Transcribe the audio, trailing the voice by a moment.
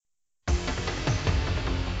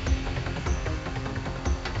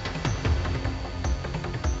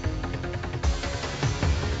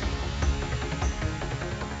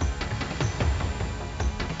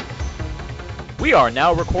We are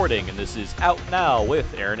now recording, and this is Out Now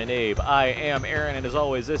with Aaron and Abe. I am Aaron, and as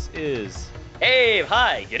always, this is Abe.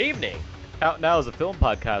 Hi, good evening. Out Now is a film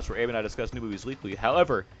podcast where Abe and I discuss new movies weekly.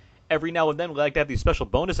 However, every now and then we like to have these special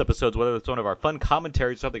bonus episodes, whether it's one of our fun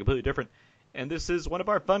commentaries or something completely different. And this is one of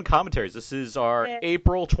our fun commentaries. This is our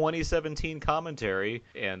April 2017 commentary,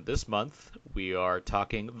 and this month we are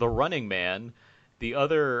talking The Running Man, the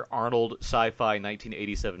other Arnold sci-fi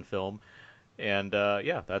 1987 film. And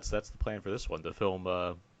that's the plan for this one. The film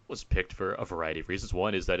was picked for a variety of reasons.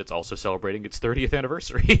 One is that it's also celebrating its 30th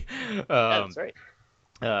anniversary. That's right.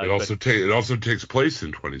 It also takes place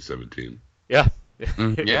in 2017. Yeah.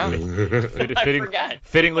 Yeah. I forgot.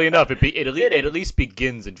 Fittingly enough, it at least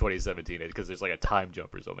begins in 2017 because there's like a time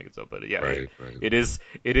jump or something. But yeah, right. It is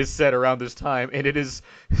set around this time, and it is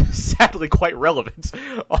sadly quite relevant.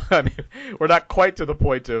 I mean, we're not quite to the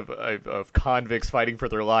point of convicts fighting for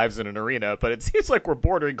their lives in an arena, but it seems like we're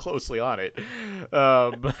bordering closely on it.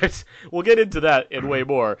 But we'll get into that and way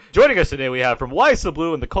more. Joining us today, we have from Why So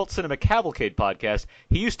Blue and the Cult Cinema Cavalcade podcast.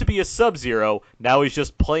 He used to be a Sub-Zero, now he's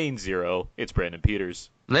just plain Zero. It's Brandon Peters.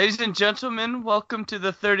 Ladies and gentlemen, welcome to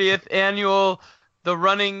the 30th annual The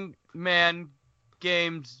Running Man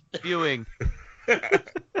Games viewing.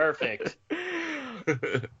 Perfect.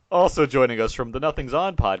 Also joining us from the Nothing's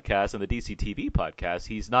On podcast and the DC TV podcast,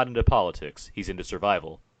 he's not into politics, he's into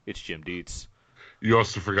survival. It's Jim Dietz. You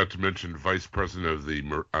also forgot to mention Vice President of the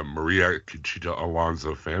Maria Conchita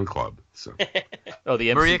Alonso fan club. So. Oh,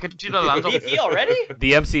 the Maria Conchita Alonso. DP already?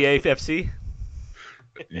 The MCAFC?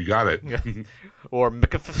 You got it. Or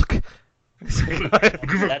McAfee.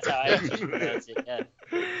 That's how I pronounce it,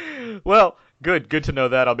 yeah. Well, good to know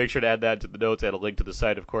that. I'll make sure to add that to the notes, add a link to the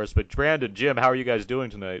site, of course. But Brandon, Jim, how are you guys doing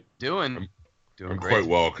tonight? Doing I'm great. quite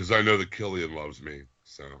well, because I know that Killian loves me,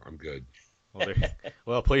 so I'm good.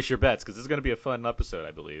 Well, place your bets, because this is going to be a fun episode,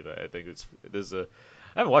 I believe. I think I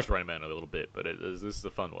haven't watched Running Man in a little bit, but this is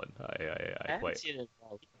a fun one.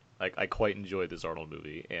 I quite enjoyed this Arnold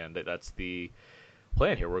movie, and that's the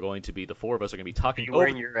plan here. We're going to be, the four of us are going to be talking. Are you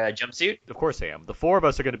wearing your jumpsuit? Of course I am. The four of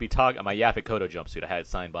us are going to be talking. My Yaphet Kotto jumpsuit, I had it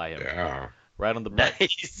signed by him. Yeah. Right on the back.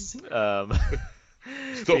 Nice.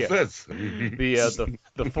 Still fits. The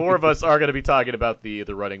four of us are going to be talking about the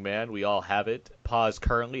Running Man. We all have it paused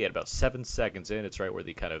currently at about 7 seconds in. It's right where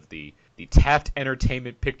the Taft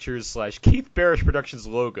Entertainment Pictures / Keith Barish Productions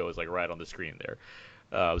logo is like right on the screen there.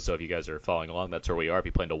 So if you guys are following along, that's where we are. If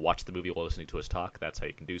you plan to watch the movie while listening to us talk, that's how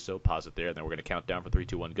you can do so. Pause it there, and then we're going to count down for 3,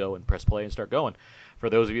 2, 1, go, and press play and start going. For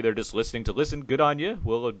those of you that are just listening to listen, good on you.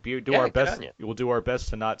 We'll do our best. We'll do our best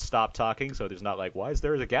to not stop talking, so there's not like, why is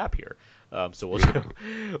there a gap here? So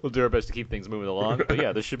we'll do our best to keep things moving along. But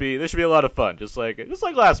yeah, this should be a lot of fun, just like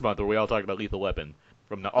last month where we all talked about Lethal Weapon.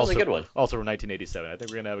 That was a good one. Also from 1987. I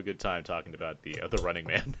think we're gonna have a good time talking about the Running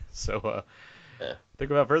Man. So I think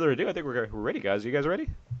without further ado, I think we're ready, guys. Are you guys ready?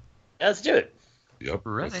 Yeah, let's do it. Yep,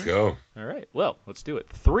 Ready. let's go. All right. Well, let's do it.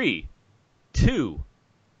 3, 2,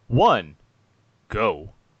 1, go.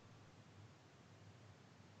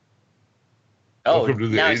 Oh, Welcome to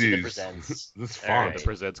the now 80s. Presents. This font. All right. The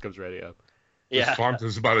presents comes ready up. This Yeah. font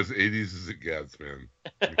is about as 80s as it gets, man.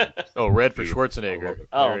 Oh, red for Beautiful. Schwarzenegger. I love it.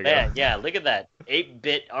 Oh, There we man, go. yeah, look at that.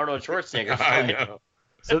 8-bit Arnold Schwarzenegger. I know.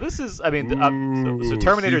 So this is, I mean, so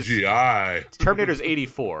Terminator's CGI. Terminator's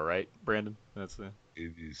 84, right, Brandon? That's the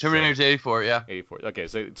 80s. Terminator's 84, yeah. 84. Okay,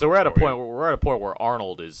 so we're at a point where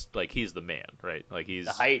Arnold is like he's the man, right? Like he's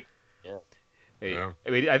The height. Yeah. I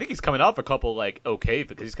mean, I think he's coming off a couple okay,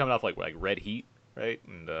 because he's coming off like Red Heat, right?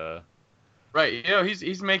 And Right,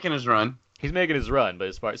 he's making his run. he's making his run, but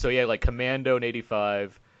as far like Commando in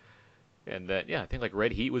 85, and then I think like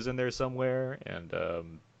Red Heat was in there somewhere,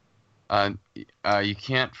 and You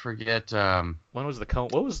can't forget. when was the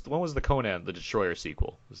Conan the Destroyer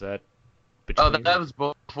sequel? Was that? Oh, between- that was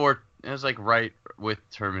before. It was like right with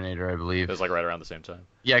Terminator, I believe. It was like right around the same time.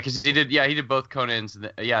 Yeah, because he did both Conans.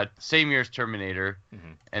 Same year as Terminator,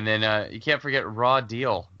 and then you can't forget Raw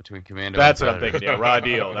Deal between Commando. That's and what I'm thinking. Yeah, Raw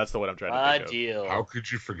Deal. That's the one I'm trying to Raw think of. deal. How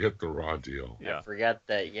could you forget the raw deal? Yeah. I forgot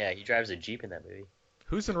that, he drives a Jeep in that movie.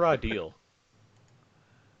 Who's in Raw Deal?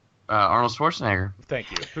 Arnold Schwarzenegger. Thank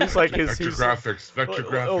you. Who's like his? Vector who's, graphics. Vector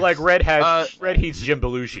graphics. Oh, like Red Heat's Jim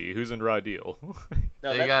Belushi. Who's in Raw Deal?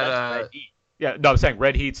 No, They that's got, Red Heat. Yeah, no, I'm saying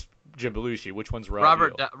Red Heat's Jim Belushi. Which one's Raw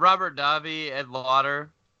Deal? Robert Davi, Ed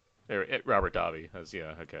Lauder, Robert Davi.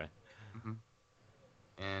 Okay.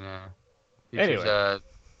 and Anyway. Arnold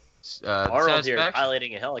here Satisfaction.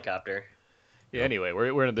 piloting a helicopter. Yeah. Anyway,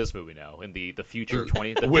 we're in this movie now, in the future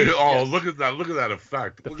 20. Wait, look at that! Look at that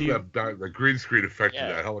effect! Look few- at that green screen effect in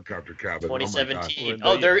Yeah. that helicopter cabin. Oh my God. 2017.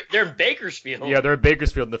 Oh, They're in Bakersfield. Yeah, they're in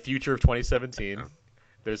Bakersfield in the future of 2017.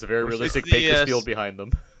 There's a very realistic the, Bakersfield behind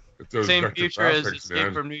them. Same vector future as graphics, Escape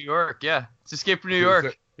man. from New York. Yeah, it's Escape from New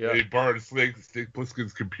York. Yeah. They borrowed Snake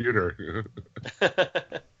Plissken's computer.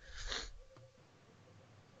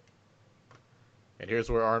 And here's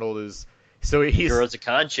where Arnold is. So he's Grows a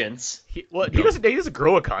conscience. he doesn't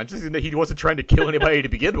grow a conscience. He wasn't trying to kill anybody to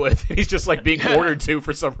begin with. He's just like being ordered to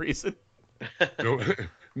for some reason. No,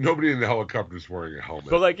 nobody in the helicopter is wearing a helmet.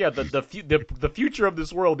 But like, yeah, the future of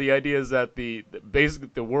this world, the idea is that basically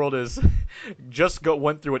the world is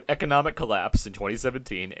went through an economic collapse in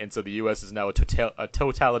 2017, and so the U.S. is now a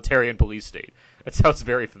totalitarian police state. That sounds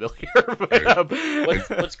very familiar. But,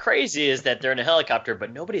 What's crazy is that they're in a helicopter,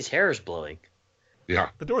 but nobody's hair is blowing. Yeah.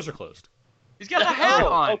 the doors are closed. He's got a hat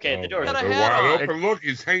on. Okay, the door's Got a They're hat wide on. open. Look,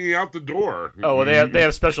 he's hanging out the door. Oh well, they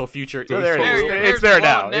have special feature. So There it it's is. blowing. It's there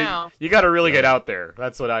now. Blowing now. You got to really get out there.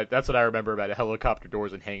 That's what I remember about helicopter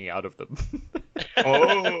doors and hanging out of them.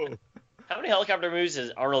 Oh. How many helicopter movies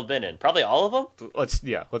has Arnold been in? Probably all of them? Let's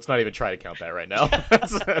not even try to count that right now.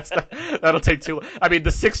 That'll take too long. I mean,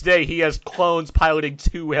 the 6th day he has clones piloting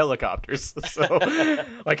 2 helicopters. So,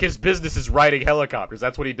 like, his business is riding helicopters.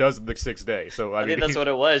 That's what he does in the 6th day. So I mean, think that's what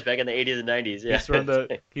it was back in the 80s and 90s. Yeah.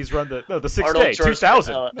 he's run the 6th Arnold day, Schwarzenegger,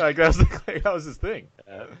 2000. Like that was his thing.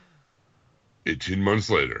 18 months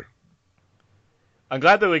later. I'm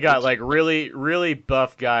glad that we got like really, really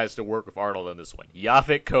buff guys to work with Arnold in this one.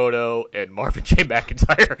 Yaphet Kotto and Marvin J.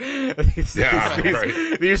 McIntyre.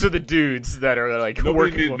 These are the dudes that are like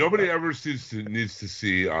working. Nobody ever needs to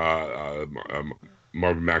see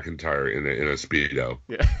Marvin McIntyre in a speedo,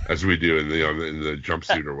 as we do in the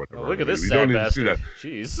jumpsuit or whatever. Oh, look at this we sad don't need bastard. to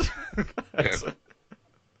Jeez. see that.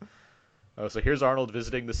 Oh, so here's Arnold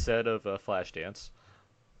visiting the set of Flashdance.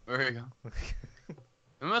 There you go.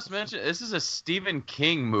 I must mention, this is a Stephen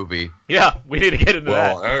King movie. Yeah, we need to get into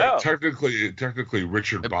Well, that. technically,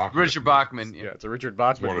 Richard Bachman. Richard Bachman. Yeah, it's a Richard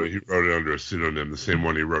Bachman movie. He wrote it under a pseudonym, the same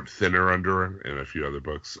one he wrote Thinner under, and a few other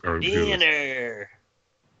books. Thinner.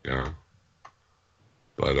 Yeah.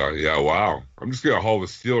 But yeah, wow. I'm just gonna haul the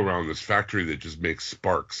steel around this factory that just makes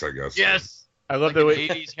sparks, I guess. Yes. I love like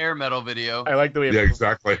that an 80s hair metal video. I like that we have. Yeah,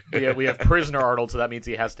 exactly. we have prisoner Arnold, so that means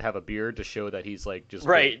he has to have a beard to show that he's like just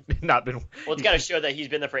Right. not been. Well, it's got to show that he's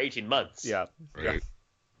been there for 18 months. Yeah. Right.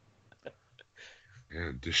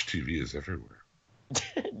 And Dish TV is everywhere.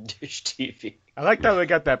 Dish TV. I like that we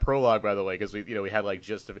got that prologue, by the way, because we had like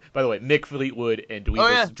by the way, Mick Fleetwood and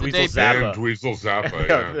Dweezil Zappa. And Dweezil Zappa,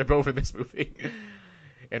 Yeah, they're both in this movie.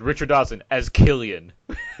 And Richard Dawson as Killian.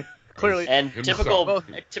 Clearly. And Himself.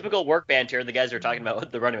 typical work banter the guys are talking about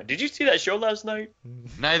with the Running Man. Did you see that show last night?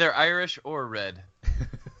 Neither Irish or red.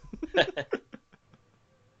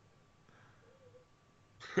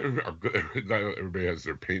 Everybody has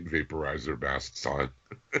their paint vaporizer masks on.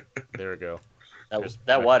 There we go.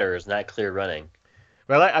 That water is not clear running.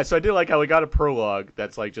 Well, so I do like how we got a prologue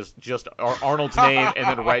that's like just Arnold's name and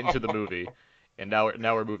then right into the movie. And now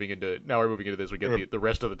we're moving into this. We get the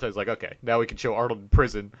rest of the time. It's like, okay, now we can show Arnold in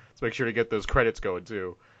prison. Let's make sure to get those credits going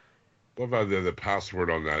too. What about the password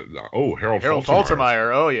on that? Oh, Harold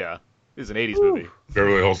Faltermeyer. Oh yeah, this is an '80s movie.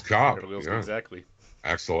 Beverly Hills Cop. Beverly Hills, yeah. exactly.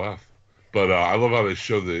 Axel F. But I love how they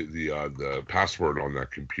show the password on that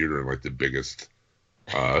computer in like the biggest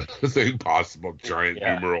thing possible, giant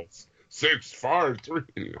numerals. 6, 5, 3.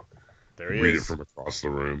 There he Read is. it from across the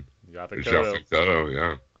room. Yaphet Yaphet Kotto,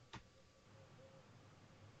 yeah.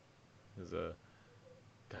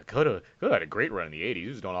 Kotto had a great run in the '80s. He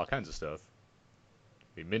was doing all kinds of stuff.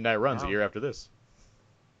 Midnight Runs a year after this.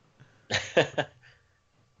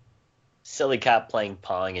 Silly cop playing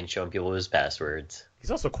Pong and showing people his passwords.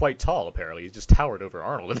 He's also quite tall, apparently. He's just towered over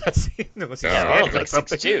Arnold in that scene. Arnold's like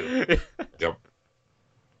 6'2". Yep.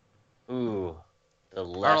 Ooh, the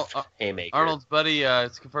left haymaker. Arnold's buddy,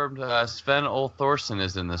 it's confirmed Sven Ole Thorsen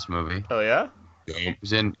is in this movie. Oh, yeah? Yep.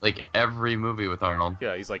 He's in like every movie with Arnold.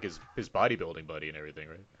 Yeah, he's like his bodybuilding buddy and everything,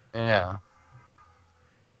 right? Yeah.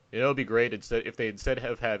 It would be great if they instead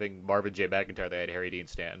of having Marvin J. McIntyre, they had Harry Dean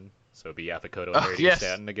Stanton. So it'd be Yaphet Kotto and Harry Dean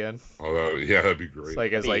Stanton again. Oh, yeah, that'd be great.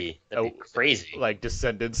 It's like that'd be crazy. Like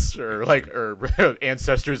descendants or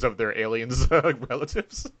ancestors of their aliens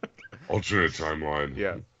relatives. Alternate timeline.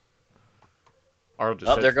 Yeah. Arnold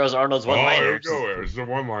just said, there goes Arnold's one-liners. Oh, there you go. There's the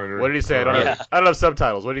one-liner. What did he say? I don't have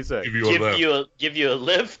subtitles. What did he say? Give you a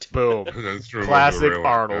lift. Boom. Classic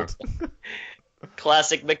Arnold.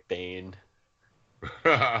 Classic McBain.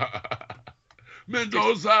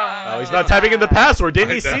 Mendoza. Oh, he's not typing in the password.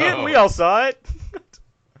 Didn't he see it? We all saw it.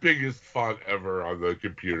 Biggest font ever on the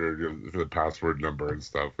computer for the password number and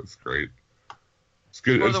stuff. It's great. It's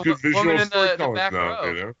good. It's good visual storytelling now.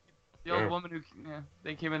 You know? The old woman who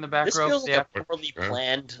they came in the back This row. feels like Yeah. a poorly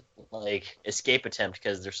planned escape attempt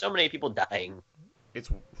because there's so many people dying. It's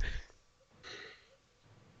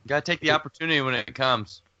Gotta take the opportunity when it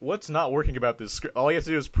comes. what's not working about this script. All you have to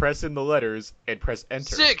do is press in the letters and press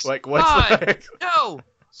enter. 6, Like what's 5, no,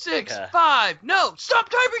 6, Yeah. 5, no, stop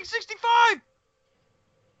typing 65.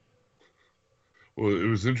 Well, it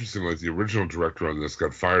was interesting. Like the original director on this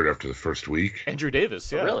got fired after the first week. Andrew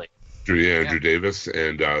Davis, yeah. Oh, really? Andrew Davis,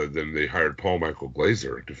 and then they hired Paul Michael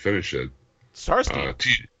Glazer to finish it. Starsky.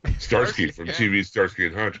 Starsky from yeah. TV, Starsky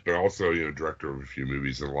and Hutch, but also director of a few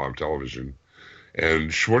movies and a lot of television. And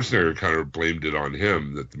Schwarzenegger kind of blamed it on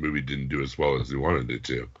him that the movie didn't do as well as he wanted it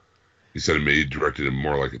to. He said he directed it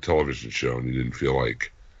more like a television show, and he didn't feel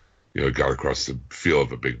like it got across the feel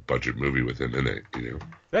of a big budget movie with him in it.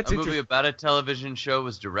 That's A movie interesting. about a television show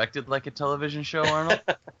was directed like a television show, Arnold.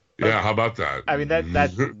 Yeah, how about that? I mean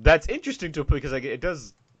that's interesting to because like it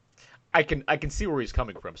does. I can see where he's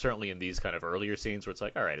coming from. Certainly in these kind of earlier scenes where it's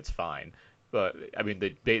like, all right, it's fine. But I mean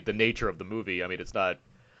the nature of the movie. I mean it's not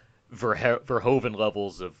Verhoeven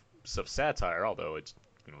levels of satire, although it's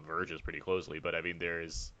verges pretty closely. But I mean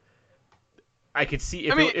I could see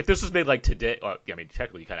if this was made like today. I mean,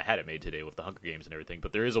 technically, you kind of had it made today with the Hunger Games and everything.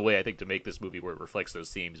 But there is a way, I think, to make this movie where it reflects those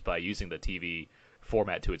themes by using the TV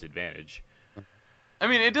format to its advantage. I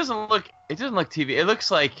mean, it doesn't look TV. It looks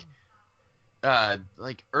like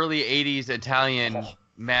early '80s Italian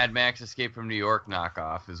Mad Max Escape from New York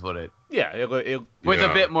knockoff is what it. Yeah, With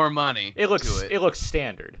a bit more money. it looks to it. it looks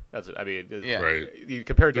standard. That's what, I mean. Yeah. Right.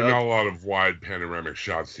 Compared to There's not a lot of wide panoramic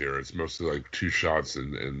shots here. It's mostly like two shots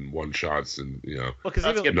and one shots, and well, because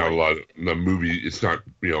That's even good. not a lot of the movie. It's not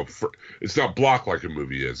it's not blocked like a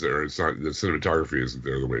movie is, or it's not the cinematography isn't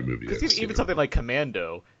there the way a movie is. Because even something like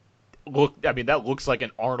Commando, that looks like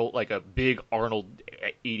a big Arnold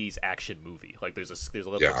 80s action movie. Like there's a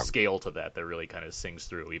level of scale to that really kind of sings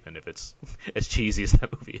through, even if it's as cheesy as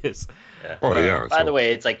that movie is. Yeah. Oh yeah. By the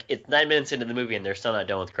way, it's 9 minutes into the movie and they're still not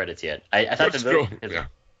done with credits yet. I thought let's the go. movie. Yeah.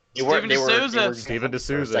 Steven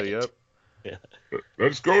D'Souza, yep. Yeah.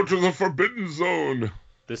 Let's go to the Forbidden Zone.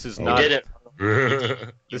 This is We not. did it. Yeah.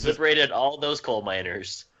 You liberated all those coal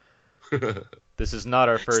miners. This is not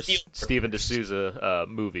our first Steel- Steven D'Souza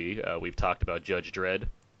movie. We've talked about Judge Dredd.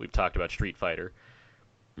 We've talked about Street Fighter.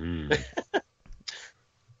 I'm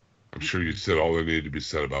sure you said all that needed to be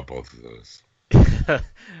said about both of those.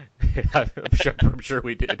 I'm sure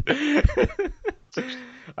we did.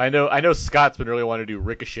 I know Scott's been really wanting to do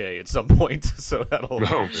Ricochet at some point, so that'll.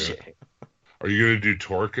 No, man. Are you going to do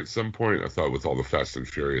Torque at some point? I thought with all the Fast and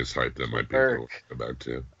Furious hype, that might be a cool about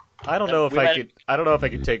too. I don't know if I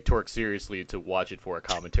could take Torque seriously to watch it for a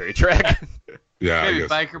commentary track. Yeah, Maybe I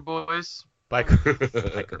guess. Biker Boys.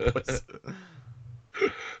 Biker Boys.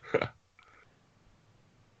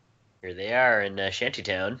 Here they are in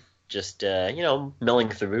Shantytown, just milling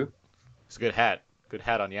through. It's a good hat. Good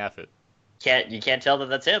hat on Yaphet. You can't tell that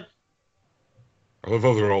that's him. I love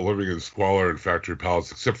how they're all living in squalor and factory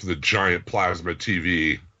palace, except for the giant plasma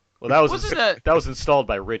TV. Well, that was Wasn't that- that was installed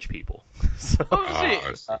by rich people. So,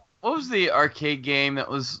 What was the arcade game that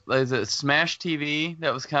was? Is it Smash TV?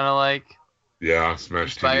 That was kind of like. Yeah,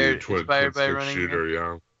 Smash TV, twin by stick Running shooter,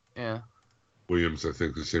 yeah. Yeah. Williams, I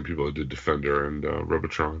think, the same people that did Defender and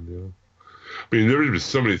Robotron, yeah. I mean, there's been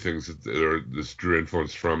so many things that this drew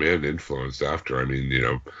influence from and influenced after. I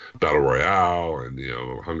mean, Battle Royale and,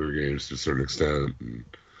 Hunger Games to a certain extent. And,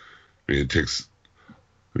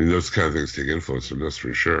 those kind of things take influence from this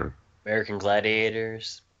for sure. American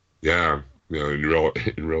Gladiators. Yeah, in real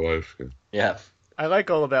life. Yeah. Yeah. I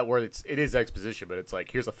like all of that where it is exposition, but it's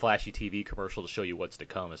like here's a flashy TV commercial to show you what's to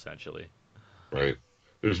come, essentially. Right.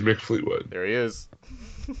 There's Mick Fleetwood. There he is.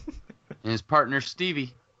 And his partner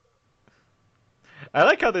Stevie. I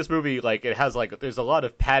like how this movie, it has, there's a lot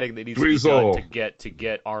of padding that needs to be done to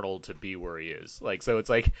get Arnold to be where he is. So it's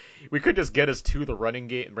like, we could just get us to the running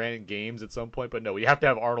games at some point, but no, we have to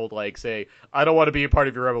have Arnold, say, I don't want to be a part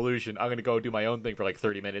of your revolution. I'm going to go do my own thing for,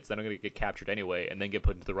 30 minutes, then I'm going to get captured anyway, and then get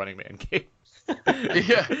put into the Running Man game.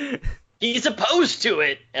 Yeah. He's opposed to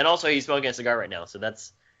it, and also he's smoking a cigar right now, so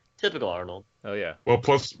that's typical Arnold. Oh, yeah. Well,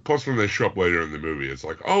 plus when they show up later in the movie, it's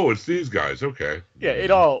like, oh, it's these guys. Okay. Yeah,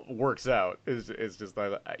 it all works out. It's just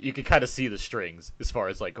you can kind of see the strings as far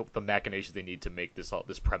as the machinations they need to make this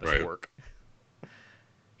premise work.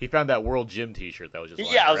 He found that World Gym T-shirt that was just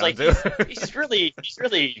I was around like, he's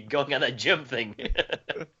really going on that gym thing.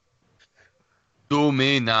 Do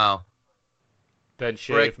me now. Then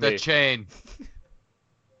shave Break me. the chain.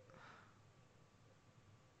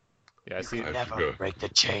 Yeah, I see. Never break the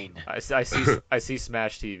chain. I see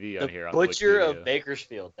Smash TV on here. On Butcher Wikipedia. of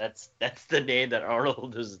Bakersfield. That's the name that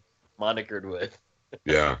Arnold is monikered with.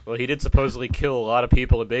 Yeah. Well, he did supposedly kill a lot of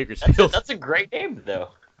people in Bakersfield. That's a great name, though.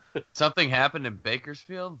 Something happened in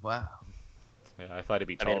Bakersfield? Wow. Yeah, I thought it'd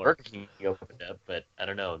be I taller. mean, Burger King opened up, but I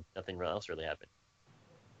don't know. Nothing else really happened.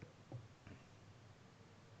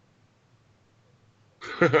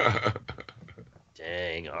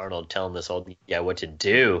 Dang, Arnold telling this old guy what to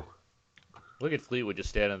do. Look at Fleetwood just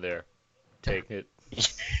standing there, taking it.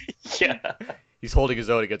 Yeah. He's holding his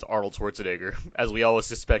own against Arnold Schwarzenegger, as we always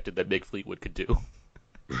suspected that Mick Fleetwood could do.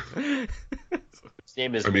 His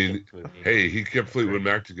name is. I mean, Movie. hey, he kept Fleetwood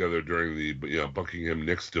Mac together during the Buckingham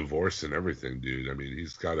Nicks divorce and everything, dude. I mean,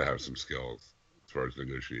 he's got to have some skills as far as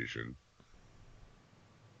negotiation.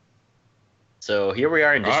 So here we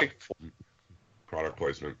are in District 4. Product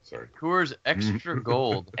placement, sorry. Coors Extra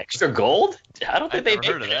Gold. Extra gold? I don't think I've they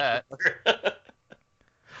never heard of that.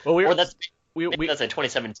 Well, Or that's we that's a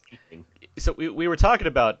 2017 thing. so we were talking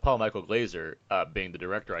about Paul Michael Glaser being the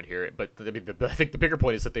director on here, but I think the bigger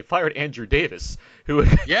point is that they fired Andrew Davis, who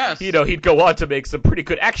Yes. he'd go on to make some pretty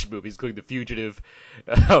good action movies, including The Fugitive,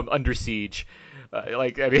 Under Siege.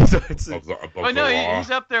 It's Above But no, the law.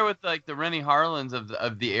 he's up there with like the Rennie Harlins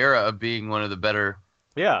of the era of being one of the better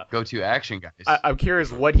yeah. go-to action guys. I'm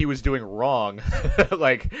curious what he was doing wrong,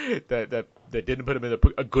 like that didn't put him in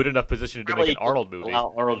a good enough position to make an Arnold movie.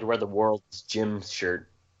 Allow Arnold to wear the world's gym shirt.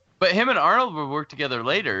 But him and Arnold would work together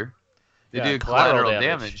later. They Yeah, do collateral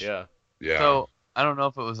damage. Yeah, Yeah. So I don't know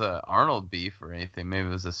if it was a Arnold beef or anything. Maybe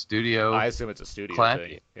it was a studio. I assume it's a studio Clap.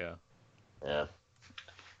 thing. Yeah, Yeah.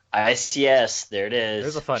 ICS, there it is.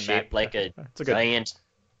 There's a fun shaped map. like a That's a good. giant.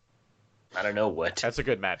 I don't know what. That's a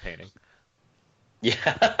good matte painting. Yeah,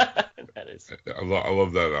 that is. I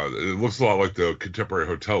love that. It looks a lot like the Contemporary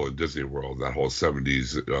Hotel in Disney World, that whole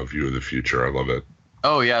 70s view of the future. I love it.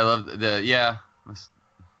 Oh yeah, I love yeah.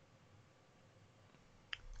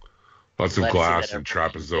 Lots of Glad to see glass that and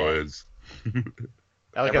everyone- trapezoids.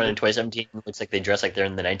 I like Everyone how in 2017 looks like they dress like they're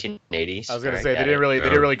in the 1980s. I was gonna Alright, say got they it.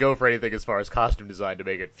 didn't really go for anything as far as costume design to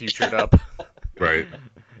make it futured up. Right.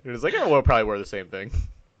 It was like, we'll probably wear the same thing.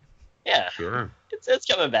 Yeah, Sure. it's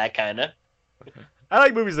coming back, kind of. I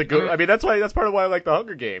like movies that go. I mean, that's part of why I like the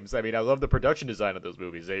Hunger Games. I mean, I love the production design of those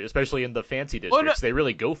movies, especially in the fancy districts. Well, no- They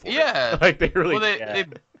really go for Yeah. it. Like they really. Well, Yeah.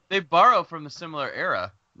 they borrow from the similar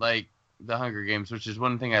era, like the Hunger Games, which is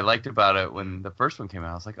one thing I liked about it when the first one came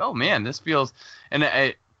out. I was like, oh man, this feels, and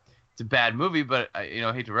it's a bad movie, but I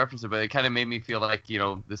hate to reference it, but it kind of made me feel like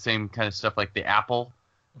the same kind of stuff like the Apple,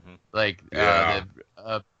 Mhm. like Yeah.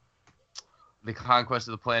 the Conquest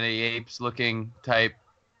of the Planet of the Apes looking type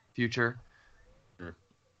future.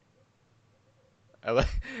 I like,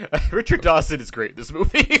 Richard Dawson is great in this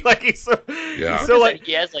movie. Like he's so. Yeah. He's so like.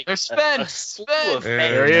 he has like There's a Sven, slew Sven. of And-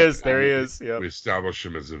 fans. There he is. There he is. Yep. We establish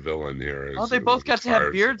him as a villain here. Oh, they both got to have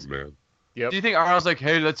tiresome, beards? Man. Yep. Do you think Arnold's like,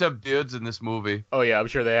 hey, let's have beards in this movie? Oh yeah, I'm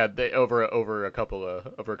sure they had over a couple of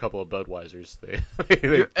Budweisers.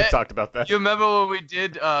 They talked about that. You remember when we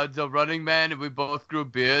did the Running Man and we both grew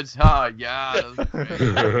beards? Yeah. That was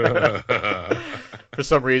great. For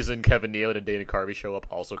some reason, Kevin Nealon and Dana Carvey show up,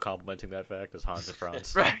 also complimenting that fact as Hans and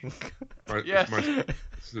Franz. Right. Yes.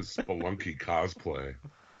 It's this Spelunky cosplay.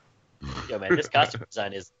 Yo, man, this costume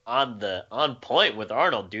design is on point with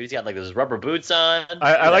Arnold, dude. He's got like those rubber boots on.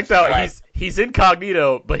 I like that Flag. he's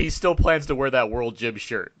incognito, but he still plans to wear that World Gym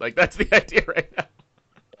shirt. Like that's the idea right now.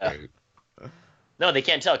 Yeah. Right. No, they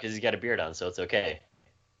can't tell because he's got a beard on, so it's okay.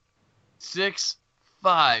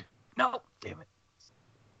 6'5". No, damn it.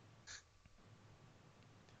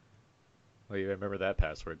 Well, you remember that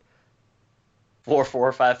password.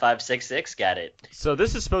 445566 got it. So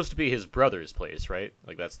this is supposed to be his brother's place, right?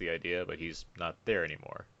 Like that's the idea, but he's not there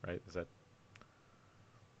anymore, right? Is that?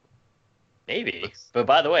 Maybe. But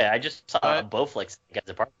by the way, I just saw What? Bowflex in the guy's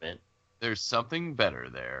apartment. There's something better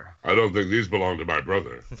there. I don't think these belong to my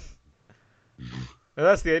brother. No,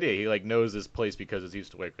 that's the idea. He like knows this place because it's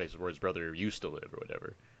used to like places where his brother used to live or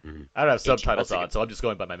whatever. Mhm. I don't have 18 subtitles months ago. on, so I'm just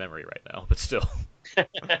going by my memory right now. But still,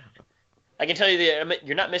 I can tell you that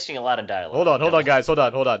you're not missing a lot of dialogue. hold on, guys, hold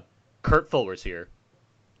on. Kurt Fuller's here.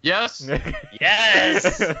 Yes.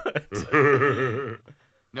 Yes!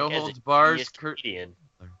 No He has holds a bars. genius Kurt. comedian.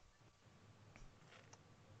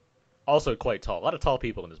 Also quite tall. A lot of tall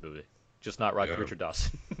people in this movie. Just not Yeah. Richard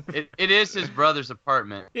Dawson. It is his brother's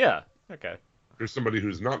apartment. Yeah. Okay. There's somebody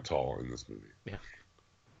who's not tall in this movie.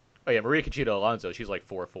 Oh yeah, Maria Conchita Alonso. She's like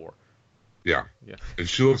 4'4". Yeah. Yeah. And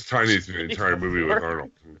she looks tiny through the entire movie with Arnold.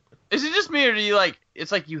 Is it just me, or do you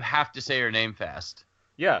it's like you have to say her name fast?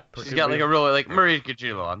 Yeah. She's got like a really Maria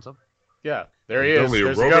Conchita Alonso. Yeah, there he is. Only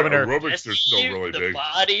There's the governor. aerobics are still Steve, really the big.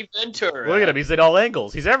 Body Ventura. Look at him. He's at all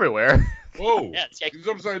angles. He's everywhere. Whoa, Yeah, it's like- he's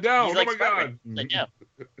upside down. He's Oh like my Spider-Man. god. Like, yeah.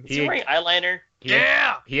 Is He- he wearing eyeliner?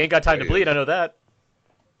 He ain't got time to Yeah, he bleed. is. I know that.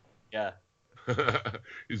 Yeah.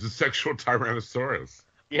 He's a sexual tyrannosaurus.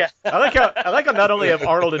 Yeah. I like how not only have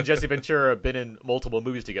Arnold and Jesse Ventura been in multiple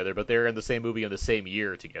movies together, but they're in the same movie in the same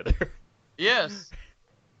year together. Yes.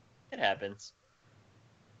 It happens.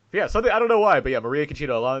 Yeah, something I don't know why, but yeah, Maria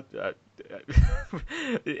Conchita Alonso.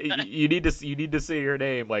 You need to say her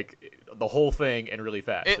name like the whole thing and really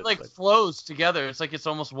fast. It It's like flows together. It's like it's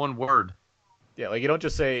almost one word. yeah, like you don't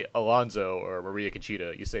just say Alonso or Maria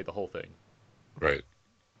Conchita. You say the whole thing. Right.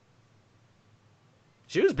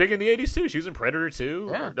 She was big in the '80s too. She was in Predator 2.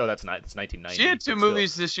 Yeah. No, that's not. It's 1990. She had two but still.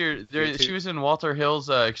 movies this year. She had two. She was in Walter Hill's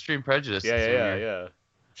Extreme Prejudice. Yeah, this yeah, year. yeah.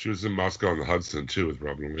 She was in Moscow on the Hudson too with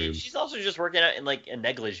Robin Williams. She's also just working out in like a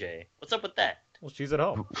negligee. What's up with that? Well, she's at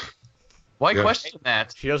home. Why Yeah. question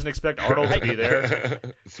that? She doesn't expect Arnold to be there.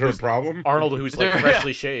 Is there a problem? Arnold, who's like Yeah.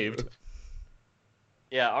 freshly shaved,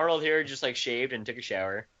 Yeah, Arnold here just like shaved and took a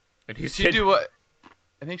shower. and he's She do what?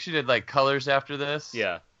 I think she did like Colors after this.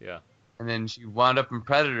 Yeah, yeah. And then she wound up in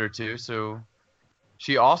Predator 2, so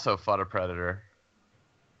she also fought a predator.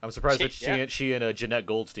 I'm surprised that Yeah. she and Jeanette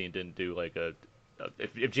Goldstein didn't do like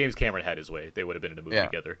if James Cameron had his way, they would have been in a movie Yeah.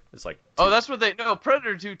 together. It's like Oh, that's what they no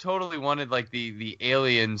Predator 2 totally wanted like the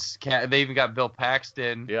aliens. They even got Bill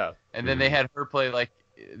Paxton, yeah, and then they had her play like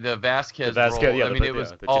the Vasquez, the Vasquez, role. yeah, I mean, it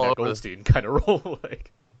was the all Jeanette over. Goldstein kind of role.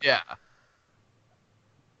 Like, Yeah.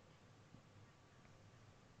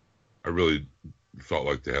 I really felt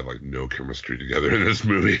like they had like no chemistry together in this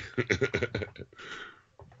movie.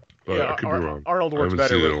 But yeah, I could be wrong. Arnold I works haven't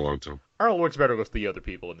better seen it with in a long time. Arnold works better with the other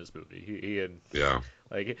people in this movie. He and Yeah.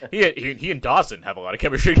 like he and Dawson have a lot of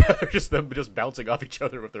chemistry together, just them just bouncing off each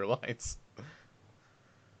other with their lines.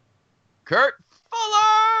 Kurt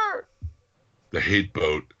Fuller. The Hate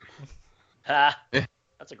Boat. Ha!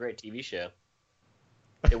 That's a great TV show.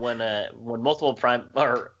 It won multiple prime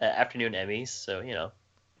or afternoon Emmys, so you know,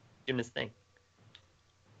 doing his thing.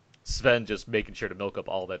 Sven just making sure to milk up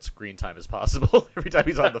all that screen time as possible every time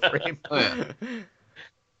he's on the frame. Oh, yeah.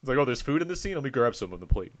 It's like, oh, there's food in the scene. Let me grab some on the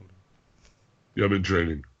plate. Yeah, I'm in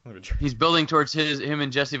training. He's building towards him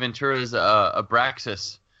and Jesse Ventura's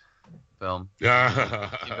Abraxas film. Yeah.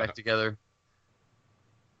 Get back together.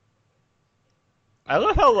 I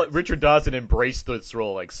love how like, Richard Dawson embraced this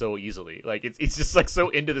role like so easily. Like it's just like so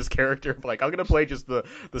into this character. Like I'm gonna play just the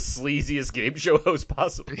sleaziest game show host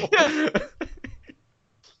possible.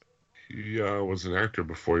 He was an actor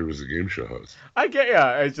before he was a game show host. I get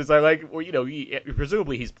yeah. It's just I like well, you know he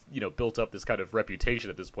presumably he's built up this kind of reputation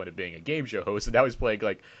at this point of being a game show host, and now he's playing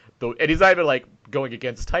like and he's not even like going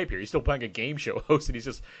against type here. He's still playing a game show host, and he's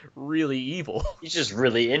just really evil. He's just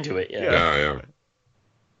really into it. Yeah. Yeah.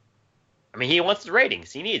 I mean, he wants the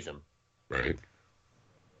ratings. He needs them. Right.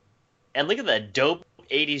 And look at that dope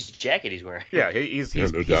 '80s jacket he's wearing. Yeah, he's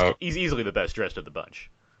no doubt. he's easily the best dressed of the bunch.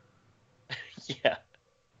 Yeah.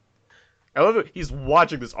 I love that he's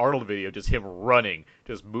watching this Arnold video, just him running,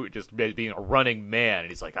 just being a running man, and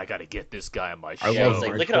he's like, I gotta get this guy on my show. I Yeah, love it's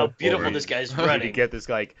like, Michael look at how beautiful Boyd. this guy's I need to running. get this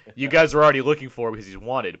guy. You guys are already looking for him because he's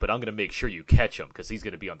wanted, but I'm gonna make sure you catch him because he's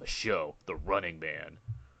gonna be on the show, the Running Man.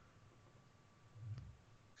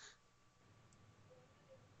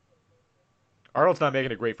 Arnold's not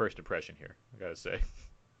making a great first impression here, I gotta say.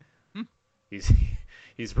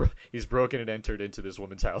 He's broken and entered into this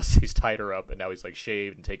woman's house. He's tied her up, and now he's like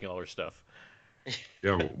shaved and taking all her stuff.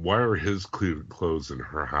 Yeah. Why are his clothes in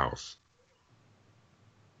her house?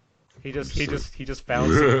 He just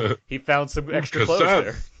found some extra clothes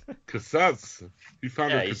there. Cassettes. He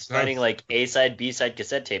found Yeah, her he's cassettes. finding like A-side, B-side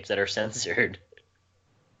cassette tapes that are censored.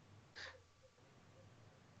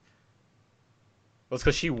 Well, it's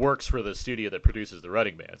because she works for the studio that produces The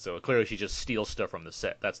Running Man, so clearly she just steals stuff from the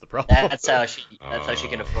set. That's the problem. That's how she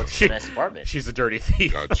can afford She- a nice apartment. She's a dirty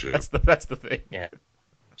thief. Gotcha. That's the thing. Yeah.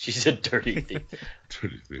 She's a dirty thief.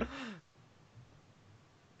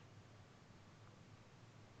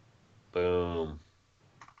 Boom.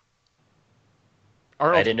 I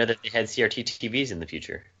Arnold, didn't know that they had CRT TVs in the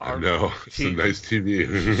future. I know. It's She- a nice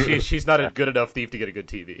TV. she's not a good enough thief to get a good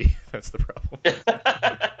TV. That's the problem.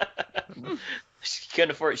 She couldn't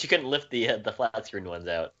afford. She couldn't lift the flat screen ones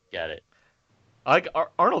out. Got it. Like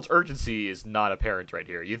Arnold's urgency is not apparent right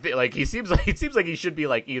here. Like it seems like he should be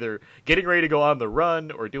like either getting ready to go on the run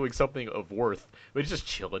or doing something of worth, but he's just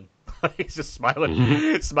chilling. He's just smiling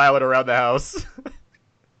around the house,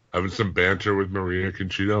 Having some banter with Maria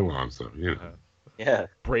Conchita Alonso. You know. Yeah.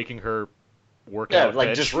 breaking her workout. Yeah, like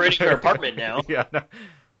bench. just ruining her apartment now. Yeah. No.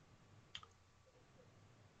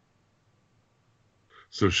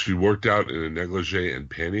 So she worked out in a negligee and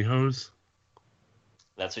pantyhose?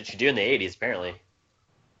 That's what you do in the 80s, apparently.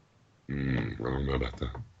 I don't know about that.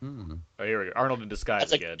 Oh, here we go. Arnold in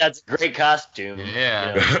disguise again. That's a great costume.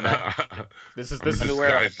 Yeah. You know, This is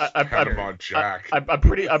Panama Jack. I'm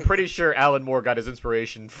pretty sure Alan Moore got his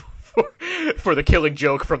inspiration for the killing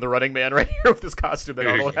joke from The Running Man right here with this costume that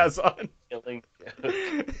Arnold has on. killing.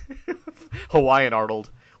 Hawaiian Arnold,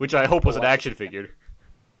 which I hope was an action figure.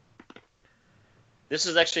 This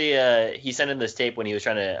is actually, he sent in this tape when he was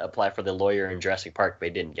trying to apply for the lawyer in Jurassic Park, but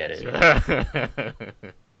he didn't get it.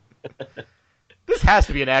 This has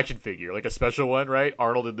to be an action figure, like a special one, right?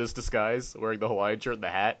 Arnold in this disguise, wearing the Hawaiian shirt and the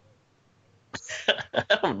hat.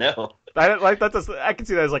 I don't know. I can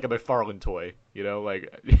see that as like a McFarlane toy, you know,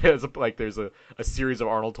 like there's a series of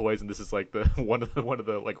Arnold toys, and this is like the one of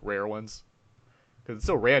the like rare ones, because it's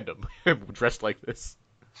so random, dressed like this.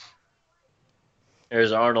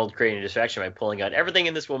 There's Arnold creating a distraction by pulling out everything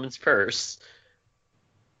in this woman's purse.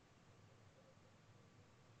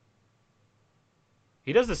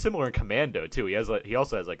 He does a similar in Commando too. He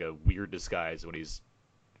also has like a weird disguise when he's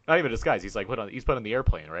not even a disguise. He's put on the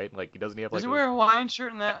airplane, right? Like doesn't he have like? Does he wear a Hawaiian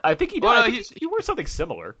shirt in that? I think he does. Well, no, he wears something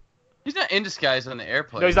similar. He's not in disguise on the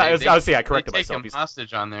airplane. No, he's not. I corrected they myself. take him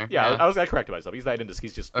hostage on there. Yeah, I corrected myself. He's not in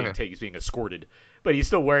disguise. He's just Okay. he's being escorted, but he's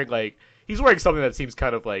still wearing something that seems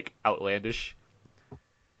kind of like outlandish.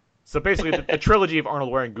 So basically, the trilogy of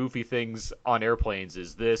Arnold wearing goofy things on airplanes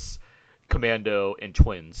is this, Commando, and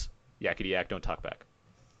Twins. Yakety yak, don't talk back.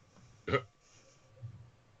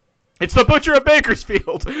 It's the Butcher of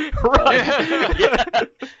Bakersfield! Run!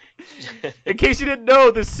 In case you didn't know,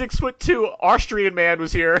 the 6'2" Austrian man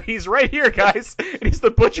was here. He's right here, guys. And he's the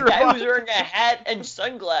Butcher The guy of who's wearing a hat and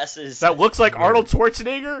sunglasses. That looks like Arnold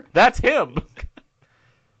Schwarzenegger? That's him!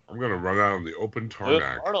 I'm gonna run out on the open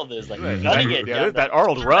tarmac. Arnold is like Yeah, gunning it. yeah, down that the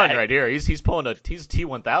Arnold run track. right here. He's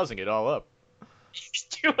T-1000 it all up. He's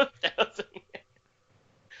doing 1,000.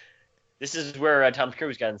 This is where Tom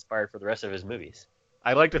Cruise got inspired for the rest of his movies.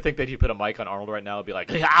 I like to think that if you put a mic on Arnold right now, it'd be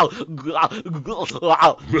like, I'm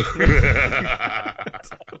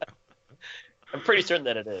pretty certain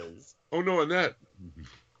that it is. Oh no, Annette.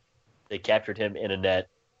 They captured him in a net.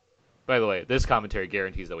 By the way, this commentary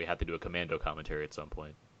guarantees that we have to do a Commando commentary at some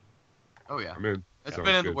point. Oh yeah. I'm in. That's Sounds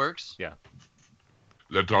been in the good. works.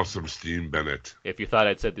 Let off some steam, Bennett. If you thought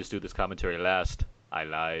I'd said do this commentary last, I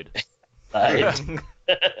lied.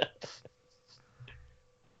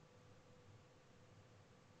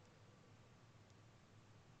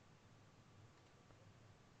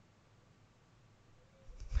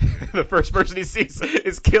 The first person he sees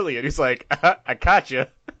is Killian. He's like, I caught you.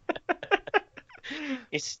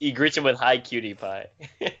 He greets him with "Hi, cutie pie."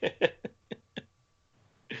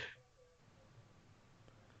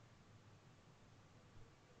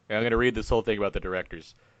 I'm going to read this whole thing about the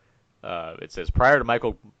directors. It says, prior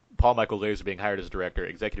to Paul Michael Laser being hired as director,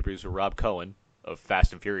 executive producer Rob Cohen, of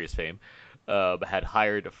Fast and Furious fame, had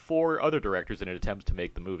hired 4 other directors in an attempt to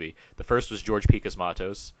make the movie. The first was George P.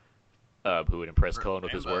 Cosmatos, who had impressed Cohen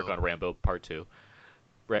with his work on Rambo Part 2.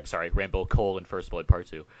 Rambo: Cole and First Blood Part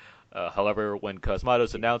 2. However, when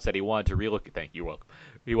Cosmatos announced that he wanted to relocate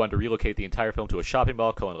the entire film to a shopping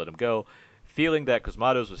mall, Cohen let him go. Feeling that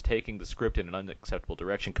Cosmatos was taking the script in an unacceptable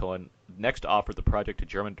direction, Cohen next offered the project to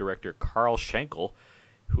German director Karl Schenkel,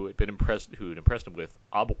 who had impressed him with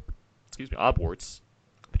Obwarts.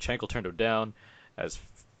 But Schenkel turned him down as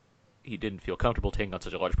he didn't feel comfortable taking on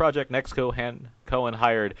such a large project. Next, Cohen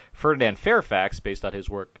hired Ferdinand Fairfax based on his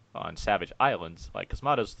work on Savage Islands. Like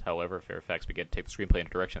Cosmatos, however, Fairfax began to take the screenplay in a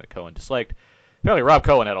direction that Cohen disliked. Apparently, Rob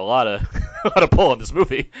Cohen had a lot of pull on this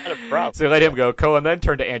movie, so they let him go. Cohen then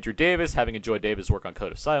turned to Andrew Davis, having enjoyed Davis' work on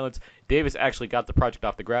Code of Silence. Davis actually got the project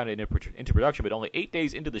off the ground and into production, but only 8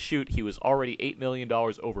 days into the shoot, he was already $8 million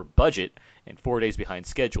over budget and 4 days behind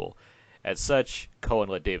schedule. As such, Cohen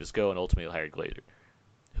let Davis go and ultimately hired Glazer,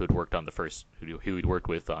 who he'd worked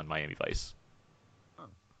with on Miami Vice.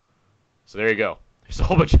 So there you go. There's a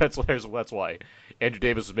whole bunch. That's why Andrew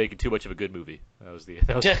Davis was making too much of a good movie. That was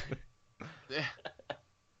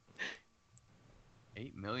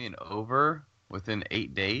 8 million over within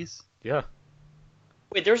 8 days. Yeah.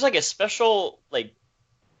 Wait, there's like a special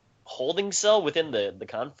holding cell within the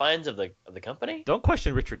confines of the company. Don't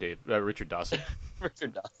question Richard Dawson.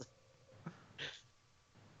 Richard Dawson.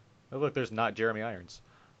 Oh, look, there's not Jeremy Irons.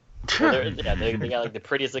 Well, they got the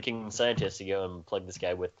prettiest looking scientist to go and plug this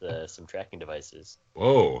guy with some tracking devices.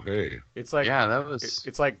 Whoa, hey. It's like that was.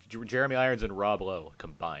 It's like Jeremy Irons and Rob Lowe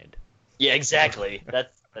combined. Yeah, exactly.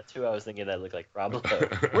 That's who I was thinking that looked like. Rob Lowe.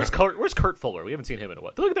 Where's Kurt Fuller? We haven't seen him in a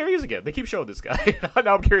while. Look, there he is again. They keep showing this guy.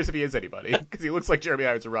 Now I'm curious if he is anybody because he looks like Jeremy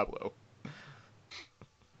Irons and Rob Lowe.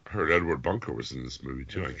 heard Edward Bunker was in this movie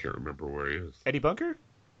too. I can't remember where he is. Eddie Bunker?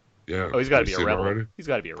 Yeah. Oh, he's got to Have be you a seen him rebel. already? He's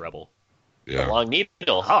got to be a rebel. Yeah. Long needle.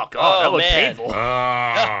 Oh God, that looked man. painful.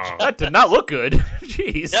 Ah. That did not look good.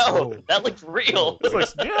 Jeez. No, that looked real. This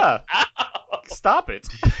looks, yeah. Ow. Stop it.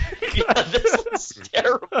 Yeah, this looks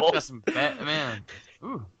terrible. Got some Batman.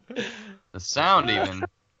 Ooh. The sound even.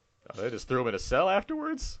 Oh, they just threw him in a cell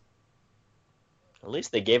afterwards. At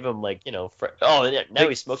least they gave him oh, yeah, now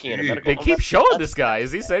he's smoking in a medical They home. keep showing this guy.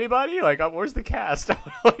 Is he anybody? Like, where's the cast?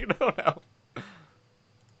 Like, no.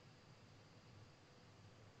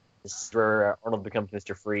 This is where Arnold becomes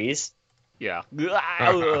Mr. Freeze. Yeah.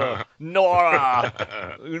 Nora.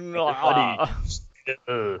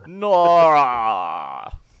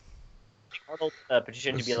 Nora. Arnold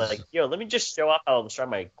petitioned to be like, yo, let me just show off how strong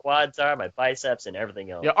my quads are, my biceps, and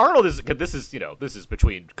everything else. Yeah, Arnold is. This is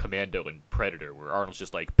between Commando and Predator, where Arnold's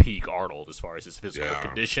just like peak Arnold as far as his physical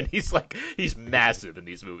condition. He's massive in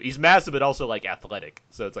these movies. He's massive, but also like athletic.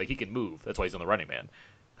 So it's like he can move. That's why he's on the Running Man.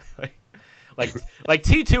 like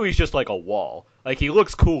T2, he's just like a wall. Like he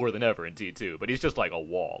looks cooler than ever in T2, but he's just like a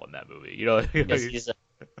wall in that movie. You know? Yes, he's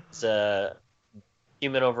a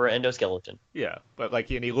human over endoskeleton. Yeah, but like,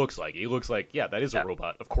 and he looks like yeah, that is a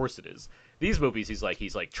robot. Of course it is. These movies, he's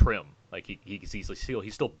like trim. Like he's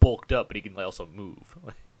still bulked up, but he can also move.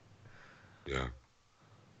 Yeah.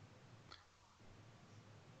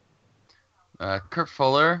 Kurt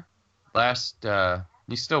Fuller,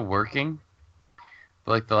 he's still working.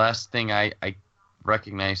 But like the last thing I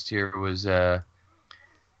recognized here was an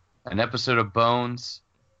episode of Bones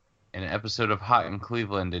and an episode of Hot in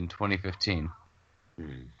Cleveland in 2015.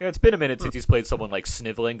 Yeah, it's been a minute since he's played someone like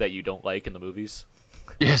sniveling that you don't like in the movies.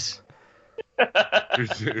 Yes.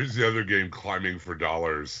 Here's the other game, Climbing for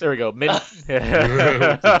Dollars. There we go. With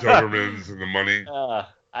the Dobermans and the money.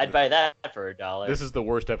 I'd buy that for $1. This is the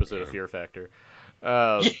worst episode of Fear Factor.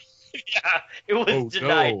 Yeah, it was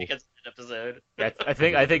denied because of that episode. Yeah, I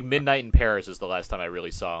think Midnight in Paris is the last time I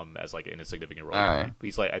really saw him as like in a significant role. Right.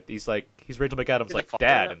 He's Rachel McAdams' He's like a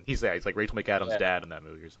dad, father? and he's like Rachel McAdams' dad in that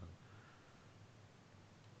movie or something.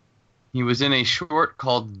 He was in a short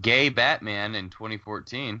called Gay Batman in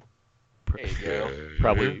 2014. There you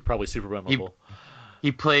go. Probably super memorable.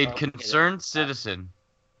 He played Oh, Concerned Citizen.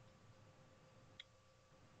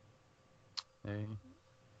 Hey.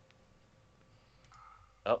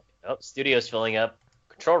 Oh, studio's filling up.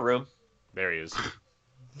 Control room. There he is.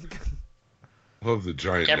 Love the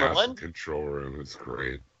giant Camera NASA one? control room. It's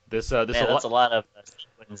great. This Man, that's a lot of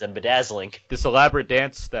sequins and bedazzling. this elaborate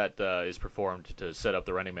dance that is performed to set up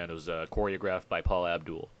the Running Man was choreographed by Paul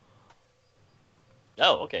Abdul.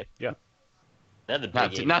 Oh, okay. Yeah. Another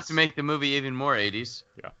big Not 80s. to make the movie even more 80s.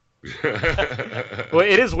 Well,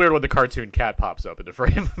 it is weird when the cartoon cat pops up in the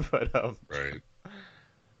frame, but Right.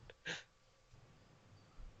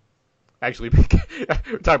 actually, we're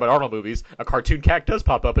talking about Arnold movies. A cartoon cat does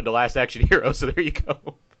pop up in The Last Action Hero, so there you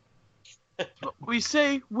go. We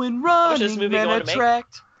say when much is this running movie men going to make?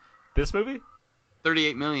 attract. This movie?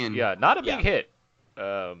 38 million. Yeah, not a big Yeah. hit.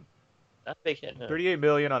 Not a big hit. No. 38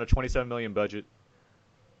 million on a 27 million budget.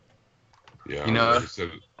 Yeah. You know- like I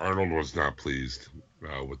said, Arnold was not pleased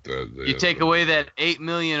with the You take away that 8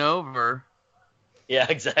 million over. Yeah,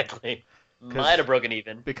 exactly. Might have broken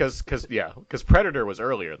even. Because Predator was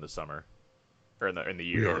earlier in the summer, or in the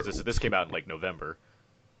year. Yeah. 'Cause this came out in like November.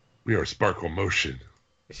 We are Sparkle Motion.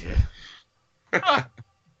 Yeah.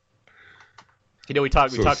 You know, we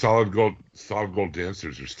talked. Solid gold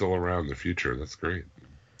dancers are still around in the future. That's great.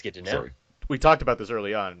 It's good to know. Sorry. We talked about this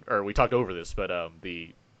early on, or we talked over this, but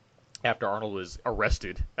after Arnold was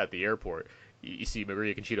arrested at the airport, you see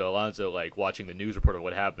Maria Conchita Alonso like watching the news report of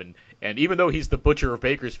what happened, and even though he's the butcher of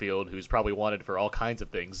Bakersfield, who's probably wanted for all kinds of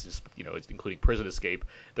things, just, including prison escape,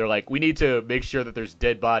 they're like, we need to make sure that there's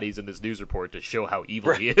dead bodies in this news report to show how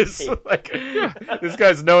evil he is. Like, this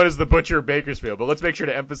guy's known as the butcher of Bakersfield, but let's make sure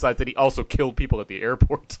to emphasize that he also killed people at the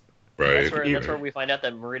airport. Right. That's where we find out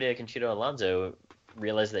that Maria Conchita Alonso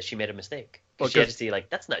realized that she made a mistake. Well, She had to 'cause- see,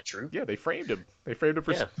 like, that's not true. Yeah, they framed him. They framed him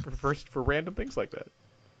Yeah. for random things like that.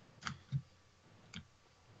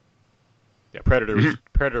 Yeah, Predator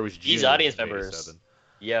was These June audience of members. 87.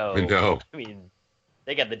 Yo. I know. I mean,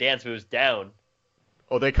 they got the dance moves down.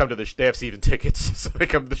 Oh, they come to they have season tickets, so they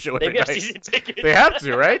come to the show They every have night. season tickets. They have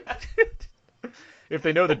to, right? If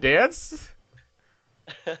they know the dance.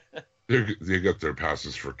 They got their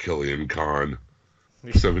passes for Killian Khan.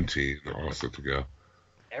 17, all set to go.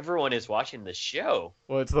 Everyone is watching the show.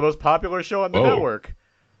 Well, it's the most popular show on the Whoa. network,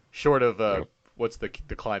 short of Yep. what's the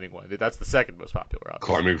climbing one? That's the second most popular.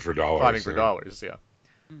 Obviously. Climbing for dollars. Climbing for yeah. dollars, yeah.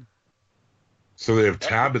 So they have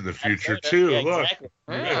Tab in the future too. Yeah, Look. exactly.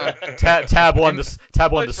 Yeah. Tab won the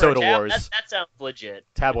Look for Soda Tab. Wars. That sounds legit.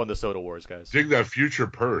 Tab won the Soda Wars, guys. Dig that future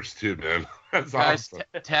purse too, man. That's Guys, awesome.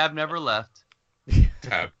 Tab never left.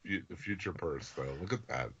 Tab, the future purse though. Look at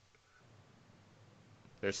that.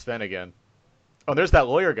 There's Sven again. Oh, there's that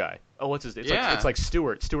lawyer guy. Oh, what's his? Yeah. It's like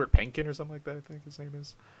Stuart Penkin or something like that. I think his name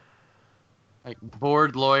is. Like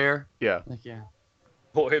bored lawyer. Yeah. Like yeah.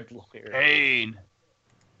 Bored lawyer. Pain.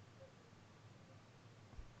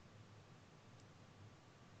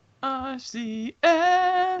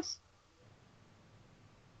 ICS.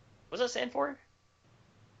 What's that stand for?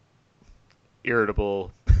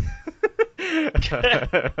 Irritable.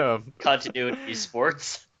 Continuity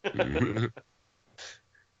sports.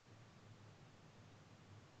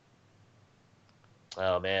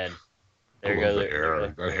 Oh man. There I you love go. the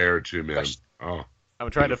hair. That hair too, man. Question. Oh, I'm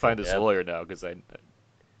trying to find this Yeah. lawyer now because I.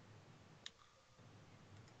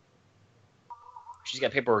 She's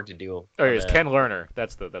got paperwork to do. Oh, here's on, Ken Lerner.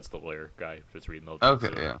 That's the lawyer guy. Just reading the. Okay,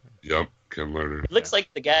 yeah. yep. Ken Lerner. It looks like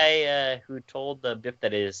the guy who told Biff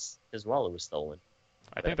that his wallet was stolen.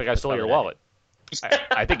 I think the guy stole your wallet.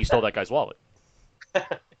 I think he stole that guy's wallet.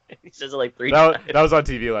 He says it like three That times. was on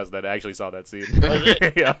TV last night. I actually saw that scene. Was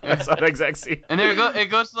it? Yeah, I saw that exact scene. And it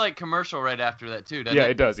goes to like commercial right after that too, doesn't Yeah,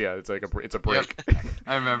 it? it does. Yeah, it's like it's a break.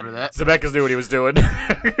 I remember that. Zemeckis knew what he was doing.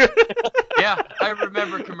 Yeah, I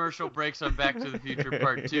remember commercial breaks on Back to the Future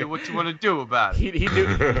Part 2. What you want to do about it?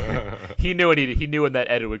 he knew he knew when that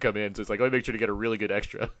edit would come in. So it's like, let me make sure to get a really good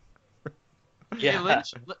extra. Yeah.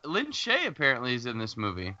 Lynn Shay apparently is in this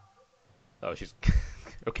movie. Oh, she's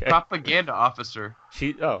okay. Propaganda officer.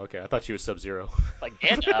 Okay. I thought she was Sub-Zero.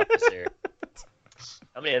 Propaganda officer.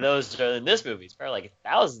 How many of those are in this movie? It's probably like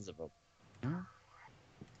thousands of them.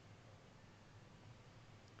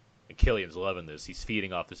 And Killian's loving this. He's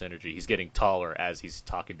feeding off this energy. He's getting taller as he's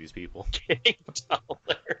talking to these people. Getting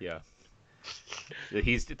taller. Yeah.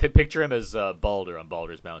 Picture him as Balder on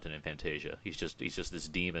Baldur's Mountain in Fantasia. He's just this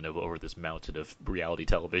demon over this mountain of reality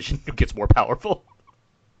television who gets more powerful.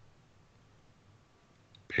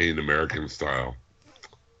 Pain American style.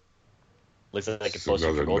 Looks like a It's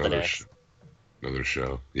poster for Golden Axe. Another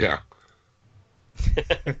show. Yeah.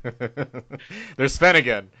 There's Sven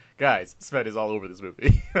again. Guys, Sven is all over this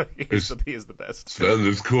movie. he is the best. Sven,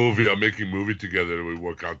 it's cool if we are making a movie together and we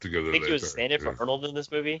work out together I think he later. was standing for Arnold in this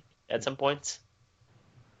movie at some points.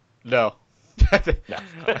 No. No.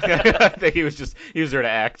 I think he was there to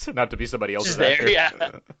act, not to be somebody else's Just there, actor.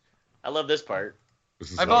 yeah. I love this part.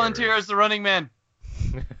 This is I volunteer as the running man.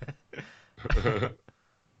 hilarious.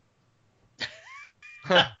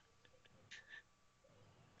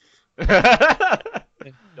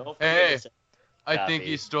 Don't forget Hey, to- I think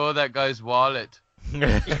Copy. he stole that guy's wallet.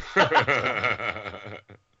 I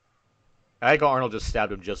think Arnold just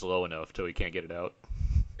stabbed him just low enough till he can't get it out.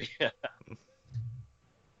 Yeah.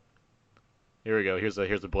 Here we go. Here's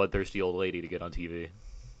a bloodthirsty old lady to get on TV.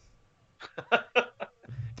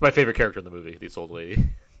 It's my favorite character in the movie, this old lady.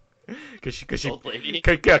 Cause she Old lady.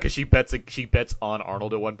 Cause she bets on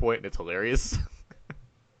Arnold at one point, and it's hilarious.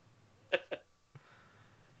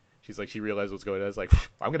 She's like, she realized what's going on. It's like,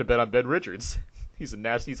 I'm gonna bet on Ben Richards. He's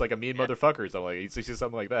like a mean motherfucker. So like, he's just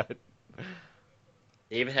something like that.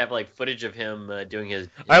 They even have like footage of him doing his.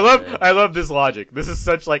 I love this logic. This is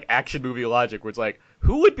such like action movie logic where it's like,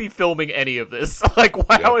 who would be filming any of this? Like,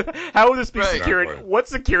 how would this be Right. security? Exactly. What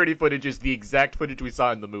security footage is the exact footage we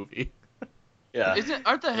saw in the movie? Yeah.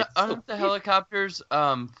 Aren't the It's so aren't the helicopters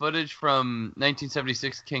footage from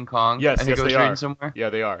 1976 King Kong? Yes, I think yes, it was they reading are. somewhere. Yeah,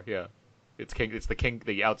 they are. Yeah,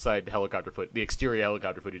 the outside helicopter the exterior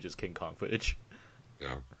helicopter footage is King Kong footage.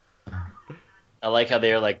 Yeah. I like how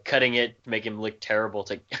they're like cutting it to make him look terrible. It's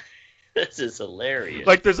like, this is hilarious.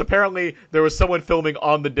 Like, there was someone filming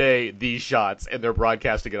on the day these shots, and they're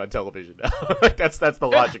broadcasting it on television now. Like, that's the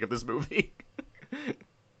logic of this movie.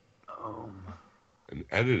 And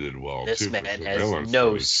edited well, This too. for man surveillance has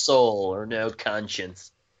no footage. soul or no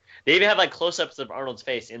conscience. They even have like close-ups of Arnold's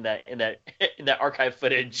face in that archive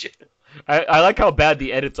footage. I like how bad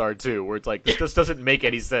the edits are too, where it's like this just doesn't make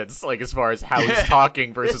any sense, like as far as how he's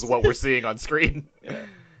talking versus what we're seeing on screen.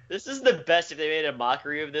 This is the best. If they made a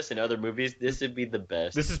mockery of this in other movies, this would be the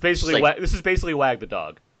best. This is basically It's like- this is basically Wag the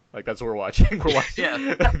Dog. Like that's what we're watching. We're watching.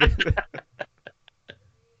 Yeah.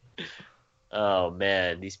 Oh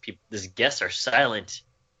man, these guests are silent.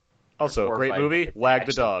 Also, great Horrifying. movie, Wag the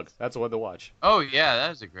Actually- Dog. That's the one to watch. Oh yeah, that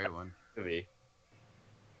was a great one. Movie.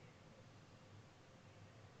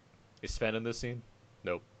 Is Sven in this scene?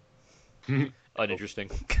 Nope. Uninteresting.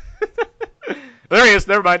 There he is.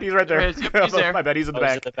 Never mind. He's right there. There he is. Yep, he's there. My bad. He's in the Oh,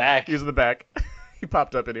 he's back. in the back. He's in the back. He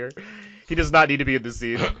popped up in here. He does not need to be in this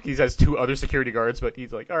scene. He has 2 other security guards, but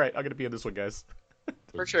he's like, all right, I'm gonna be in this one, guys.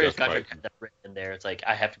 For sure, his Death contract by- had that written in there. It's like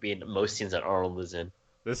I have to be in most scenes that Arnold was in.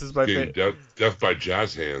 This is my Death by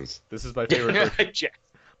jazz hands. This is my favorite. Jack.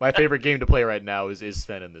 My favorite game to play right now is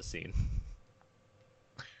Sven in this scene.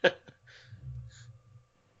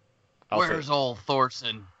 Where's old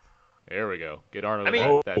Thorson? There we go. Get Arnold I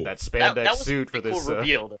mean- in that spandex that was suit a for pretty this. cool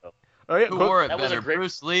reveal, though. Oh yeah, Who cool. wore it That was a better, great-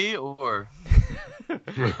 Bruce Lee or?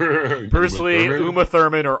 Bruce Lee, Uma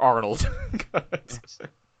Thurman, or Arnold?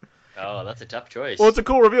 Oh, that's a tough choice. Well, it's a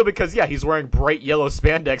cool reveal because he's wearing bright yellow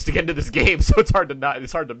spandex to get into this game, so it's hard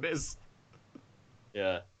to miss.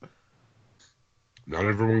 Yeah. Not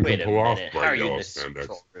everyone Wait can a pull off minute. How are bright you in yellow this spandex.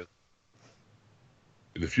 control room?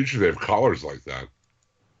 In the future, they have collars like that.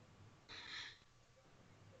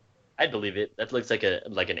 I'd believe it. That looks like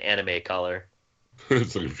an anime collar.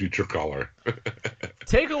 It's like a future collar.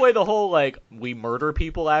 Take away the whole we murder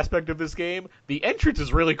people aspect of this game. The entrance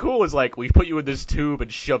is really cool. It's like we put you in this tube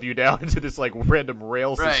and shove you down into this random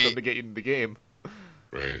rail system Right. to get you into the game.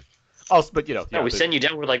 Right. Also, but No, we send you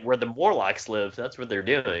down where the Morlocks live. That's what they're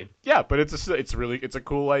doing. yeah, but it's a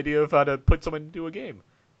cool idea of how to put someone into a game.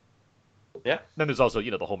 Yeah. Then there's also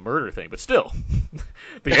the whole murder thing, but still,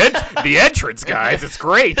 the entrance, guys, it's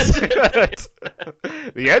great.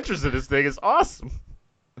 The entrance to this thing is awesome.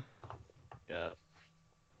 Yeah.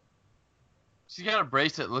 She's got a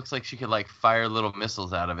bracelet. That looks like she could fire little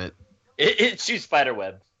missiles out of it. It shoots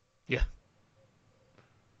spiderweb. Yeah.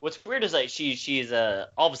 What's weird is she's all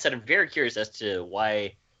of a sudden very curious as to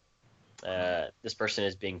why this person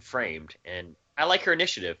is being framed, and I like her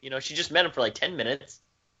initiative. She just met him for 10 minutes,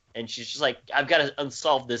 and she's just like, I've got to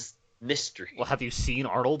unsolve this mystery. Well, have you seen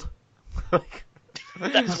Arnold?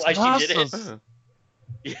 That's why she did it. Awesome.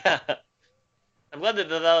 Yeah. I'm glad that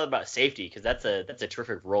they're not about safety, because that's a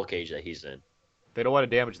terrific roll cage that he's in. They don't want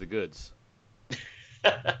to damage the goods.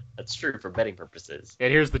 That's true for betting purposes.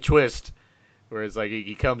 And here's the twist, where it's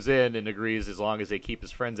he comes in and agrees as long as they keep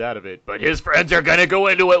his friends out of it, but his friends are gonna go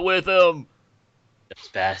into it with him. Those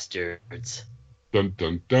bastards. Dun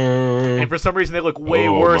dun dun. And for some reason, they look way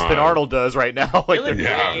Oh, worse than my. Arnold does right now. They look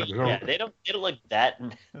Yeah, they don't look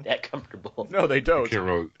that comfortable. No, they They don't.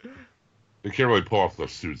 they can't really pull off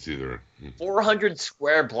those suits either. 400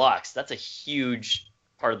 square blocks. That's a huge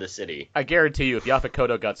part of the city. I guarantee you, if Yaphet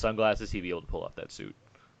Kotto got sunglasses, he'd be able to pull off that suit.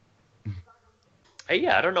 Hey,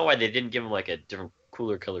 yeah, I don't know why they didn't give him a different,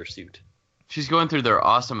 cooler color suit. She's going through their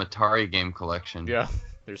awesome Atari game collection. Yeah,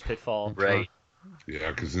 there's Pitfall. Right. Yeah,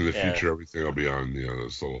 because in the Yeah. future, everything will be on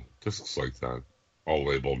those little discs like that, all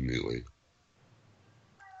labeled neatly.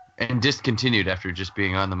 And discontinued after just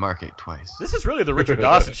being on the market twice. This is really the Richard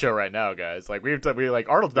Dawson show right now, guys. Arnold's not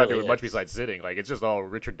Really doing much is. besides sitting. It's just all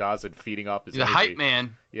Richard Dawson feeding off his He's a energy. hype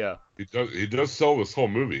man. Yeah, He does sell this whole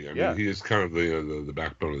movie. I Yeah. mean, he is kind of the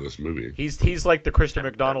backbone of this movie. he's like the Christian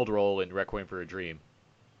McDonald role in Requiem for a Dream.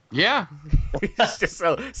 Yeah. He's just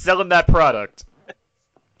selling that product.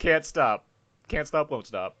 Can't stop, won't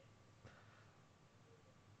stop.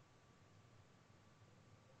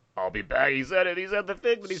 I'll be back. He said it. He said the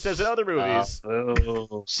thing that he says in other movies.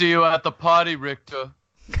 Oh. See you at the party, Richter.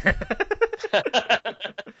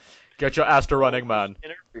 Get your ass to running, man.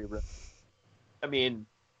 I mean,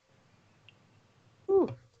 whew.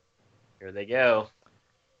 Here they go.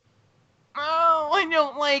 Oh, I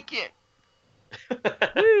don't like it.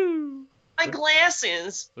 Woo. My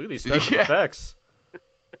glasses. Look at these special Yeah. effects.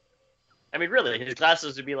 I mean, really, his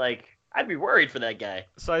glasses would be I'd be worried for that guy.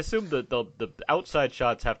 So I assume that the outside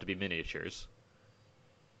shots have to be miniatures.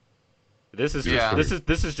 This is Yeah. this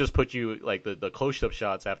is just put you the close up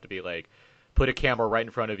shots have to be put a camera right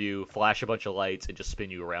in front of you, flash a bunch of lights, and just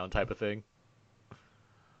spin you around type of thing.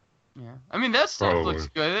 Yeah. I mean, that stuff Probably. looks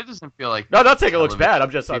good. It doesn't feel like. No, I'm not saying it looks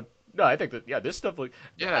television. bad. No, I think that this stuff looks.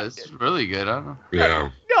 Yeah, this is really good. I don't know. Yeah.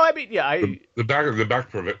 No, I mean The back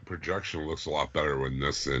projection looks a lot better when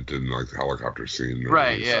this didn't the helicopter scene.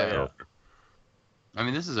 Right, It's, yeah. I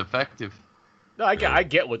mean, this is effective. No, I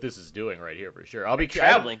get what this is doing right here for sure. I'll be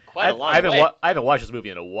Traveling quite a long I haven't way. I haven't watched this movie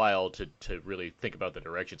in a while to really think about the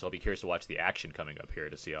direction, so I'll be curious to watch the action coming up here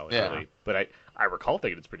to see how it Yeah. really. But I recall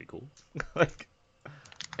thinking it's pretty cool.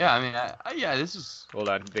 Yeah, I mean, yeah, this is. Hold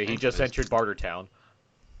on, he just entered Bartertown.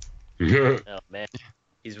 Yeah. Oh man,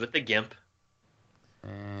 he's with the gimp.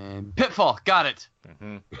 And Pitfall, got it.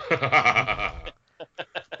 Mm-hmm.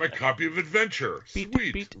 My copy of Adventure. Beat,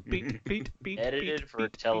 Sweet. beat, Edited for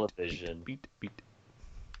television. Beat.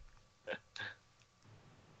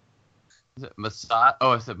 Is it massage?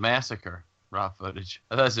 Oh, it's a massacre. Raw footage.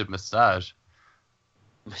 I thought it said massage.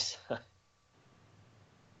 I'm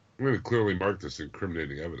going to clearly mark this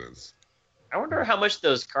incriminating evidence. I wonder how much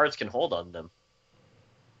those cards can hold on them.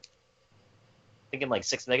 Thinking like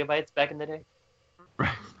 6 megabytes back in the day.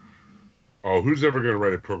 Oh, who's ever going to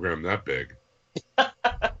write a program that big?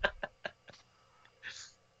 I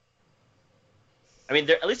mean,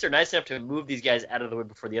 at least they're nice enough to move these guys out of the way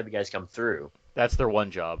before the other guys come through. That's their one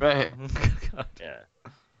job. Right. Yeah.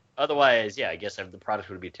 Otherwise, yeah, I guess the product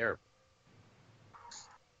would be terrible.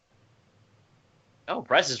 Oh,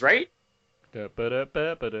 Price is Right? Come on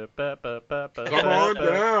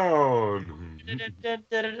down.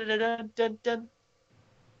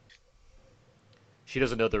 She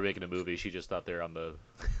doesn't know they're making a movie. She just thought they're on the.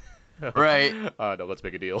 Right. No, let's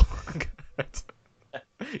make a deal.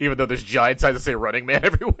 Even though there's giant signs that say Running Man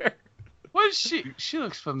everywhere. What is she? She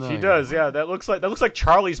looks familiar. She does, yeah. That looks like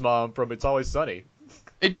Charlie's mom from It's Always Sunny.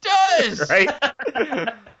 It does. Right?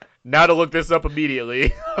 Now to look this up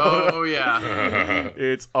immediately. Oh yeah.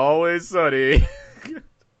 It's Always Sunny.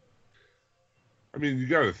 I mean, you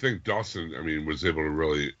got to think Dawson. I mean, was able to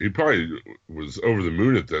really. He probably was over the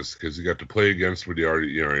moon at this because he got to play against what he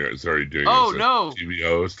already, is already doing. Oh as a no. TV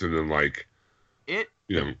host, and then like, It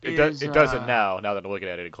It doesn't now that I'm looking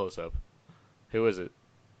at it in close up. Who is it?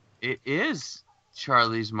 It is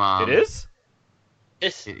Charlie's mom. It is?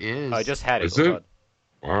 It's It is. Oh, I just had it. Is Hold it?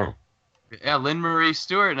 on. wow. Yeah, Lynn Marie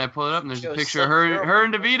Stewart, and I pulled it up, and there's a shows picture of Sub-Zero her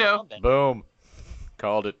and from DeVito. Mortal Kombat. Boom.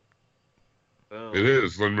 Called it. Boom. It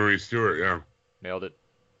is Lynn Marie Stewart. Yeah. Nailed it.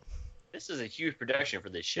 This is a huge production for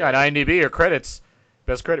this show. Yeah, and IMDb or credits.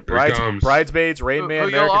 Best credit. Here it comes. Bridesmaids, Rain Who Man, you'll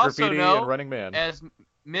American also Graffiti, know and Running Man. As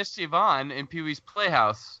Miss Yvonne in Pee Wee's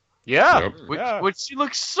Playhouse. Yeah. Yep. Which she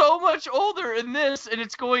looks so much older in this, and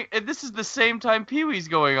this is the same time Pee Wee's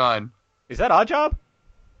going on. Is that Odd Job?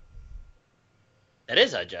 That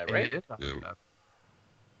is Odd Job, right? It is. Yeah.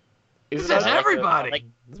 Is This it has Odd I Job? everybody. Like,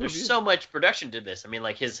 there's so much production to this. I mean,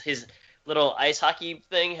 like his little ice hockey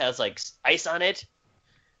thing has like ice on it.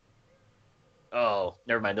 Oh,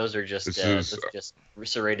 never mind. Those are just This those is, are just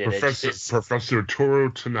serrated Professor edges. Professor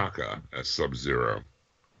Toru Tanaka as Sub-Zero.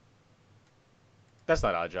 That's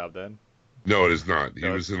not Odd Job then. No, it is not. He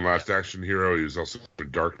No, was in Last Action Hero. He was also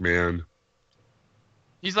in Dark Man.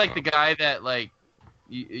 He's like the guy that like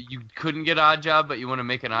you couldn't get Odd Job, but you want to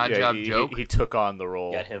make an Odd Job joke. He took on the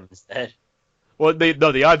role. Got him instead. Well,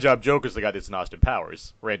 the Odd Job joke is the guy that's in Austin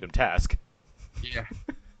Powers. Random Task. Yeah.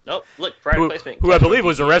 Nope. Look, product placement. Who I believe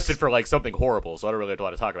was arrested for like something horrible, so I don't really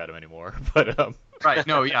want to talk about him anymore. But Right.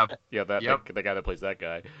 No. Yeah. yeah, Yep. the guy that plays that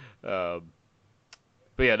guy.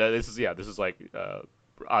 But yeah, no, this is like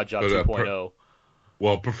Odd Job But, 2.0.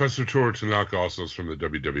 Well, Professor Toru Tanaka also is from the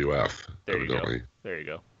WWF, There you go. evidently. There you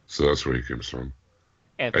go. So that's where he comes from.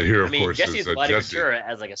 And And here, I of mean, course, Jesse's is Body Jesse. Ventura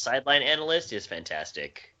as like a sideline analyst is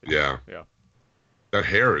fantastic. Yeah. Yeah. That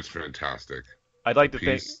hair is fantastic. I'd like to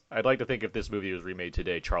think Peace. if this movie was remade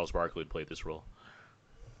today, Charles Barkley would play this role.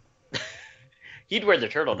 He'd wear the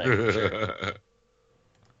turtleneck for sure.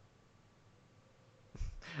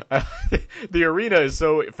 The arena is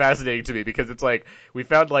so fascinating to me because it's like we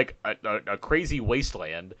found like a crazy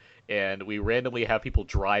wasteland, and we randomly have people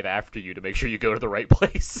drive after you to make sure you go to the right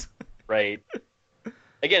place. Right.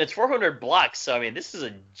 Again, it's 400 blocks, so I mean, this is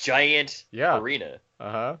a giant Yeah. arena.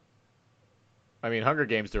 Uh-huh. I mean, Hunger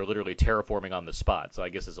Games, they're literally terraforming on the spot, so I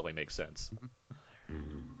guess this only makes sense.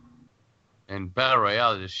 And Battle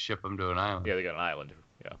Royale, just ship them to an island. Yeah, they got an island.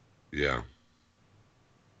 Yeah. Yeah.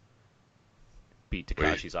 Beat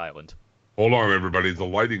Takashi's Island. Hold on, everybody. The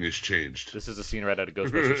lighting has changed. This is a scene right out of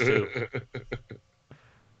Ghostbusters 2.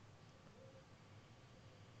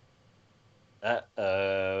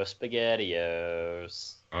 Uh-oh,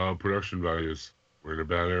 SpaghettiOs. Oh, production values. We're in a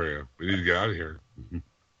bad area. We need to get out of here.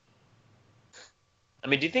 I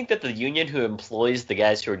mean, do you think that the union who employs the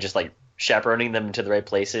guys who are just like chaperoning them to the right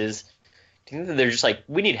places, do you think that they're just like,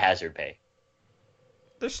 we need hazard pay?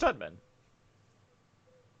 They're stuntmen.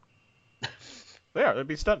 They are. They'd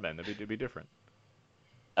be stuntmen. It'd be different.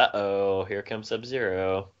 Uh-oh, here comes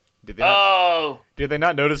Sub-Zero. Did they not, Oh! did they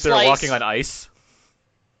not notice they were Slice. walking on ice?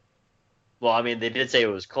 Well, I mean, they did say it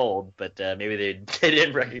was cold, but maybe they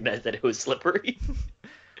didn't recognize that it was slippery.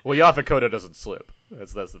 Well, Yaphet Kotto doesn't slip.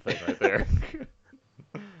 That's the thing right there.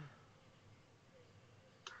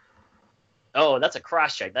 Oh, that's a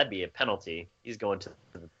cross-check. That'd be a penalty. He's going to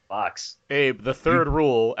the box. Abe, the third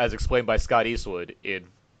rule, as explained by Scott Eastwood in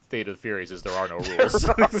Fate of the Furious, is there are no rules.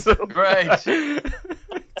 Right.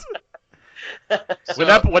 When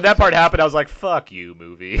that part happened, I was like, "Fuck you,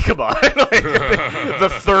 movie! Come on!" Like, the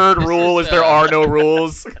third rule is there are no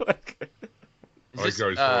rules. Is I like this, how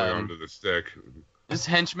he's holding onto the stick. this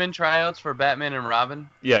henchman tryouts for Batman and Robin?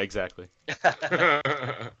 Yeah, exactly.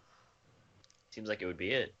 Seems like it would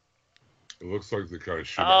be it. It looks like the kind of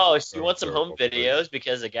shit. Oh, she wants some home videos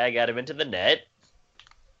because the guy got him into the net.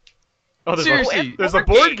 Oh, Seriously, there's a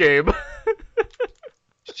board game.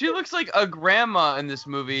 She looks like a grandma in this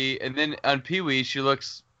movie, and then on Pee-wee, she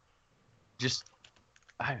looks just...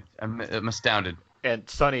 I'm astounded. And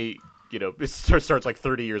Sonny, it starts like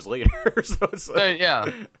 30 years later. So it's like...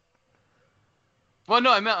 Yeah. Well,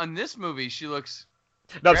 no, I meant on this movie, she looks...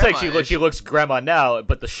 No, I'm saying she looks grandma now,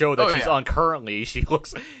 but the show that she's yeah. on currently, she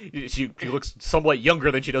looks somewhat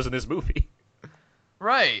younger than she does in this movie.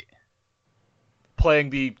 Right. Playing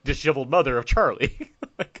the disheveled mother of Charlie.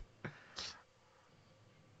 Like...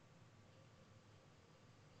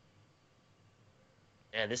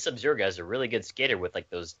 Man, this Sub-Zero guy's a really good skater with like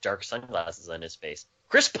those dark sunglasses on his face.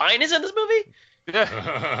 Chris Pine is in this movie?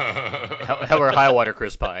 Hell or high water,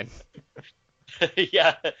 Chris Pine.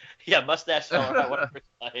 yeah, mustache fell on high water, Chris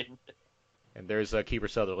Pine. And there's Kiefer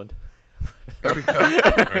Sutherland. There we go.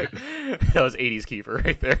 That was 80s Kiefer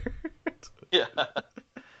right there. Yeah.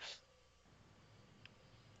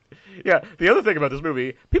 Yeah, the other thing about this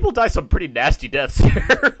movie, people die some pretty nasty deaths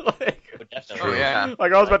here. Oh, yeah.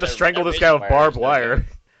 Like I was about to strangle this guy with barbed wire. Okay.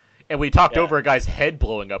 And we talked over a guy's head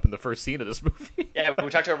blowing up in the first scene of this movie. Yeah, we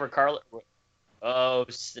talked over Carl. Oh,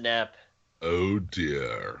 snap. Oh,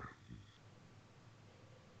 dear.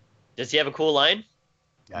 Does he have a cool line?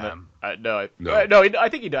 No, I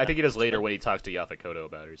think he does later when he talks to Yaphet Kotto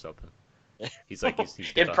about it or something. He's like,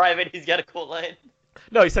 he's in private, he's got a cool line.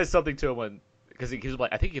 No, he says something to him because he gives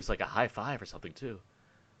like, I think he gives like a high five or something too.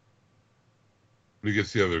 When he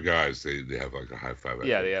gets the other guys, they have like a high five.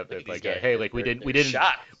 Yeah, they have like, hey, like we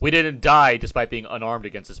shot. didn't die despite being unarmed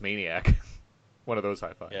against this maniac. One of those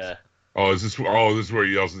high fives. Yeah. Oh, this is where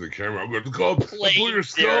he yells at the camera. I'm going to call your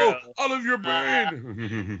skull out of your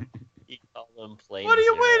brain. He called him Plane What are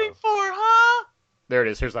you Zero. waiting for, huh? There it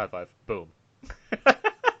is. Here's the high five. Boom. Yeah,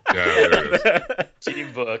 there it is.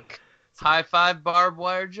 Team book. High five, barbed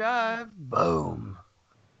wire jive. Boom.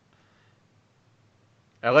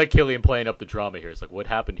 I like Killian playing up the drama here. It's like, what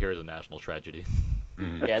happened here is a national tragedy.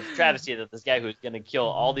 Yeah, it's a travesty that this guy who's gonna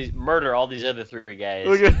murder all these other three guys.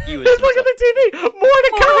 Look at he was the TV. More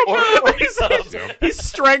to come. More to come. He's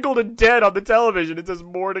strangled and dead on the television. It says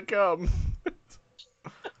more to come.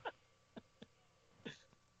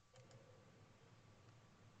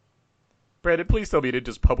 Brandon, please tell me you didn't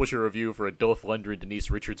just publish a review for a Dolph Lundgren Denise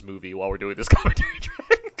Richards movie while we're doing this commentary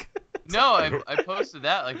track. No, I posted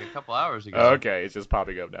that like a couple hours ago. Okay, it's just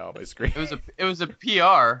popping up now on my screen. It was a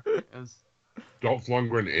PR. It was... Dolph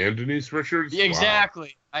Lundgren and Denise Richards? Yeah,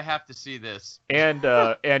 exactly. Wow. I have to see this. And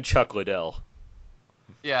Chuck Liddell.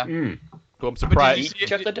 Yeah. Mm. Who I'm surprised.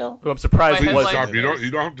 Chuck Liddell? Who I'm surprised My was. Stop. You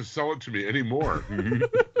don't have to sell it to me anymore.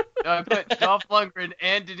 I put Dolph Lundgren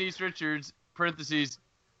and Denise Richards, parentheses,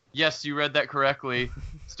 yes, you read that correctly,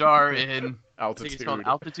 star in Altitude. I think it's called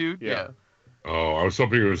Altitude? Yeah. Oh, I was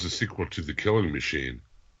hoping it was a sequel to The Killing Machine,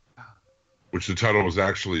 which the title was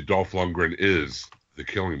actually Dolph Lundgren is The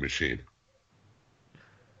Killing Machine.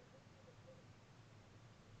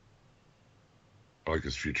 I like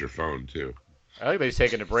his feature phone, too. I think he's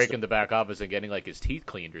taking a break in the back office and getting like his teeth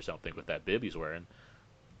cleaned or something with that bib he's wearing.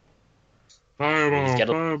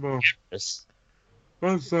 Fireball.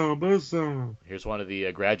 Buzzsaw. Here's one of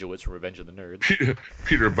the graduates from Revenge of the Nerds.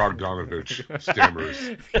 Peter Bogdanovich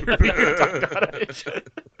stammers. Peter Bogdanovich.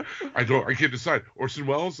 I can't decide. Orson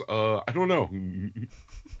Welles? I don't know.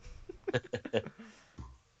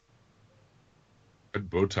 That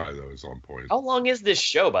bow tie though is on point. How long is this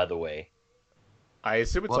show, by the way? I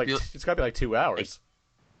assume it's it's got to be like 2 hours.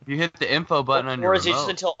 You hit the info button on your Or is it remote. just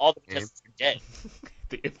until all the contestants are dead?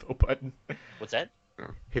 The info button. What's that?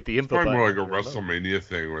 Hit the info Probably button. more like a WrestleMania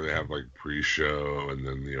thing where they have like pre-show and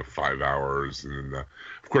then 5 hours and then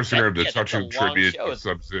of course they're gonna have the touching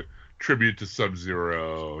tribute to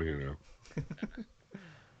Sub-Zero. Now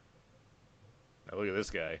look at this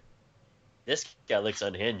guy. This guy looks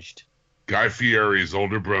unhinged. Guy Fieri's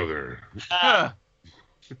older brother. Ah,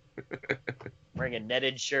 wearing a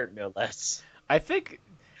netted shirt, no less. I think.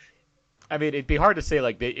 I mean, it'd be hard to say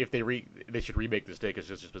like they should remake this day because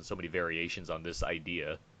there's just been so many variations on this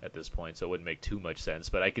idea at this point, so it wouldn't make too much sense.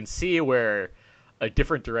 But I can see where a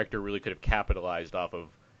different director really could have capitalized off of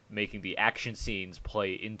making the action scenes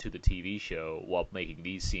play into the TV show while making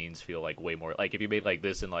these scenes feel like way more like if you made like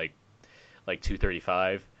this in like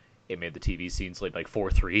 235, it made the TV scenes like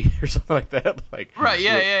 4:3 or something like that. Like Right,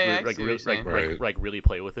 yeah. Like really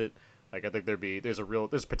play with it. Like I think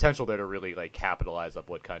there's potential there to really like capitalize on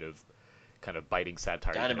what kind of biting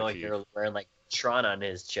satire. Dynamo here wearing like Tron on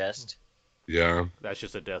his chest. Yeah. That's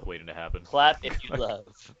just a death waiting to happen. Clap if you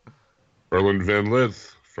love. Erland Van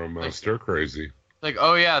Lith from Stir Crazy. Like,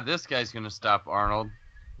 oh yeah, this guy's gonna stop Arnold.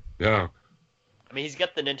 Yeah. I mean, he's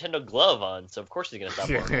got the Nintendo glove on, so of course he's gonna stop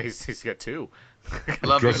Yeah, Arnold. he's got two.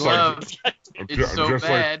 Love the Just like- glove. I'm It's so just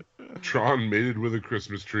bad. like Tron mated with a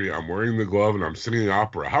Christmas tree. I'm wearing the glove and I'm singing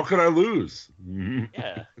opera. How could I lose?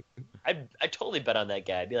 Yeah, I totally bet on that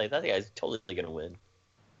guy. I'd be like, that guy's totally gonna win.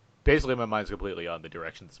 Basically, my mind's completely on the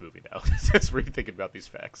direction of this movie now. Just really thinking about these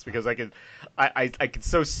facts because I can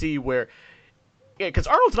so see where, yeah, because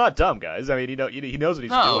Arnold's not dumb, guys. I mean, he knows what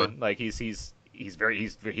he's No. doing. Like he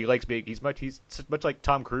likes being he's much like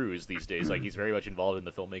Tom Cruise these days. Like he's very much involved in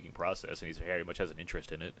the filmmaking process and he's very much has an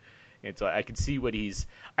interest in it. And so I can see what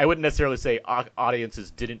I wouldn't necessarily say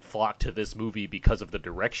audiences didn't flock to this movie because of the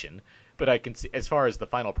direction, but I can see as far as the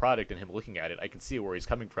final product and him looking at it, I can see where he's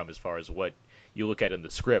coming from as far as what you look at in the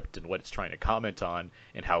script and what it's trying to comment on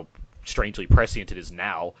and how strangely prescient it is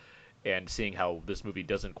now, and seeing how this movie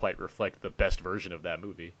doesn't quite reflect the best version of that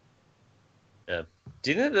movie. Do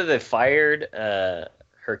you think that they fired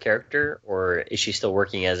her character, or is she still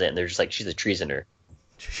working as it? And they're just like, she's a treasoner.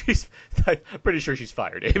 I'm pretty sure she's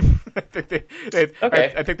fired, Abe. I think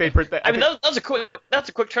they. I mean, that's a quick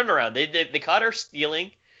turnaround. They caught her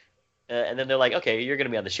stealing, and then they're like, okay, you're gonna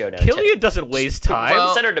be on the show now. Killian doesn't waste time.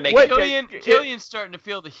 Well, Send her to make what- it. Killian's starting to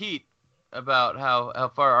feel the heat about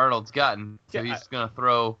how far Arnold's gotten, so Yeah, he's gonna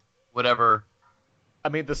throw whatever. I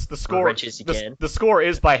mean, the score. wrenches he can. The score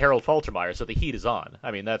is by Harold Faltermeyer, so the heat is on. I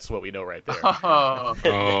mean, that's what we know right there. Oh,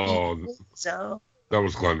 Oh, So that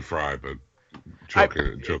was Glenn Fry, but joke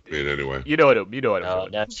made anyway. You know what? I'm no,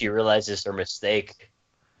 doing. now she realizes her mistake.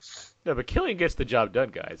 No, but Killian gets the job done,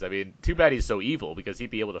 guys. I mean, too bad he's so evil because he'd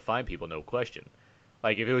be able to find people, no question.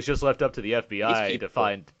 Like if it was just left up to the FBI These to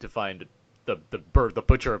people- find the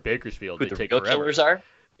butcher of Bakersfield, Who it'd the take real forever. killers are?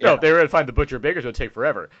 No, Yeah. if they were to find the butcher of Bakersfield, it'd take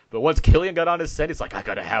forever. But once Killian got on his set, he's like, I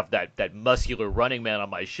gotta have that muscular running man on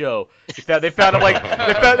my show. They found him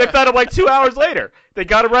like 2 hours later. They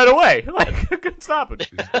got him right away. Like couldn't stop him.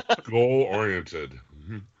 Goal oriented.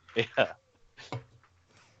 Yeah.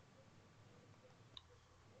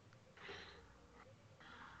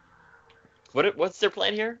 What's their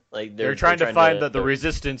plan here? Like They're trying to find the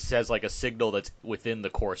resistance has like a signal that's within the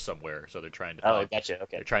core somewhere. So they're trying to Oh, find. gotcha.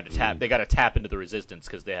 Okay. They're trying to tap. They got to tap into the resistance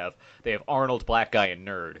because they have Arnold, Black Guy, and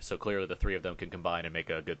Nerd. So clearly the three of them can combine and make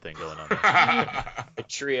a good thing going on. There. A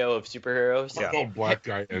trio of superheroes. Yeah. Oh, black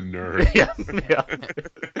guy and nerd. yeah.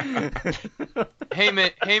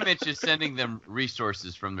 Haymitch is sending them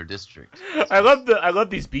resources from their district. I love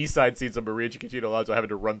these B-side scenes of Maria Chiquitino Alonso having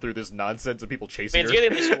to run through this nonsense of people chasing Man, her. it's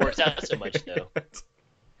good that this works out so much though.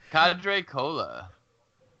 Cadre Cola.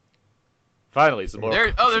 Finally, some more.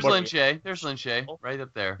 There's some more- Lin Shaye. There's Lin Shaye right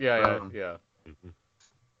up there. Yeah.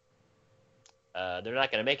 They're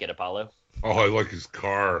not gonna make it, Apollo. Oh, I like his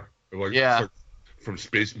car. It's like from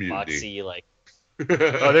Space Mutiny. Moxie, like Oh,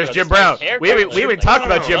 there's This Jim guy's Brown. hair We haven't color, talked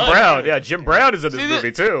about Jim oh, Brown. Yeah, Jim Brown is in this See,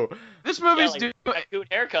 movie too. This movie's yeah, like, good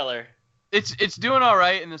hair color. it's doing all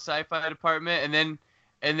right in the sci-fi department,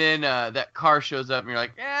 and then that car shows up, and you're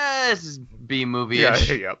like, this is B movie. Yeah,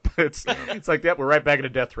 yep. It's like that. We're right back in a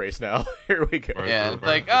death race now. Here we go. Right. Yeah,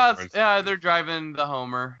 it's like, they're driving the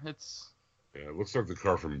Homer. Yeah, it looks like the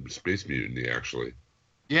car from Space Mutiny, actually.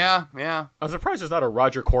 Yeah. I'm surprised there's not a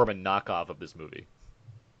Roger Corman knockoff of this movie.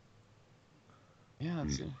 Yeah,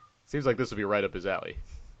 that's it. Seems like this would be right up his alley.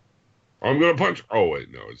 I'm gonna punch. Oh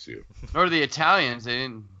wait, no, it's you. Or the Italians, they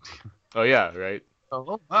didn't. Oh yeah, right.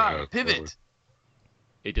 Oh, Yeah, pivot. totally.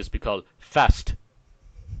 It'd just be called Fast.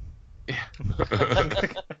 Yeah.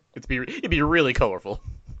 It'd be really colorful.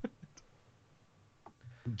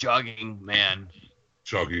 Jogging man.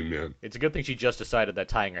 Chugging man. It's a good thing she just decided that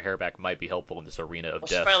tying her hair back might be helpful in this arena of Well,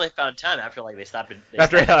 she death. finally found time after like they stopped.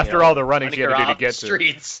 After all the running she had to do to get to.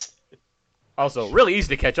 streets. Also, really easy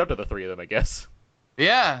to catch up to the three of them, I guess.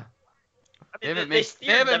 Yeah. I They mean, haven't they made,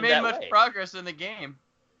 steered them that much way. progress in the game.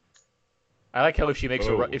 I like how if she makes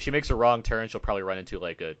Oh. if she makes a wrong turn, she'll probably run into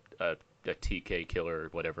like a TK killer or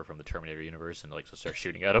whatever from the Terminator universe and like so start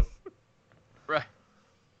shooting at him. Right.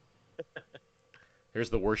 Here's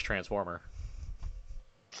the worst Transformer.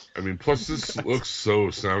 I mean, plus this looks so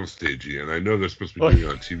soundstagey, and I know they're supposed to be doing it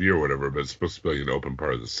on TV or whatever, but it's supposed to be like an open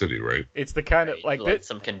part of the city, right? It's the kind of Right, like this,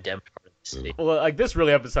 some condemned part of the city. well, like this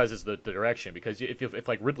really emphasizes the direction because if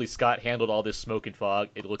like Ridley Scott handled all this smoke and fog,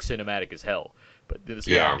 it looks cinematic as hell. But this,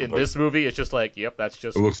 Yeah, in but- this movie, it's just like, yep, that's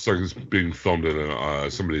just It looks like it's being filmed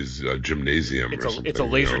in somebody's gymnasium or something. it's a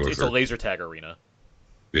laser you know, it's a laser tag arena.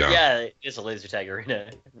 Yeah. It's a laser tag arena.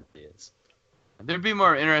 It is. There'd be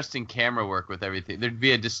more interesting camera work with everything. There'd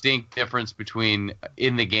be a distinct difference between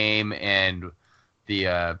in the game and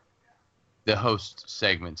the host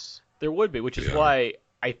segments. There would be, which is Yeah. why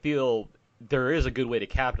I feel there is a good way to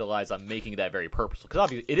capitalize on making that very purposeful. Because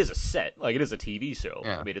obviously it is a set, like it is a TV show.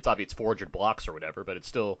 Yeah. I mean, it's obviously it's 400 blocks or whatever, but it's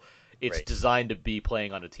still Right. designed to be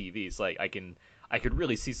playing on a TV. It's like I could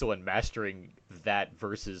really see someone mastering that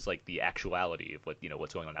versus like the actuality of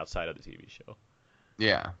what's going on outside of the TV show.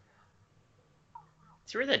 Yeah.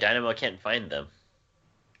 It's weird that Dynamo can't find them.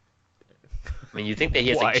 I mean, you think that he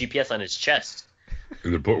has Why? like GPS on his chest.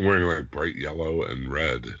 And they're wearing like bright yellow and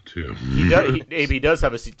red too. He does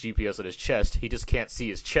have a GPS on his chest. He just can't see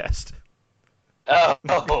his chest.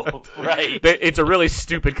 Oh, right. It's a really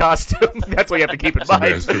stupid costume. That's what you have to keep in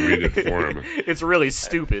Somebody mind. has to read it for him. It's really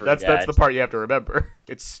stupid. That's forgot. the part you have to remember.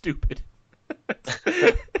 It's stupid. It's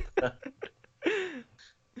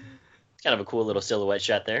kind of a cool little silhouette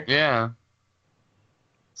shot there. Yeah.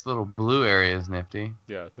 This little blue area is nifty.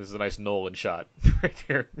 Yeah, this is a nice Nolan shot right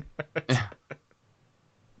here.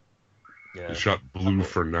 Yeah. He shot blue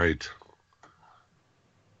for night.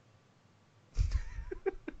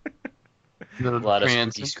 A lot of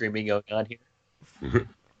Trans- spooky screaming going on here.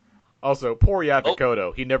 Also, poor Yaphet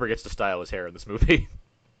Kotto. He never gets to style his hair in this movie.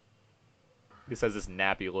 He just has this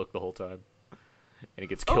nappy look the whole time. And he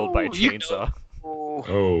gets killed by a chainsaw.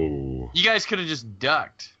 Oh, You guys could have just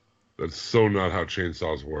ducked. that's so not how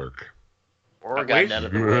chainsaws work. Or gotten out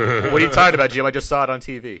of the way. What are you talking about, Jim? I just saw it on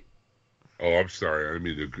TV. Oh, I'm sorry. I didn't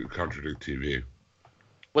mean to contradict TV.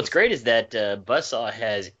 What's great is that Buzzsaw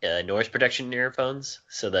has noise protection earphones,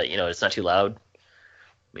 so that it's not too loud.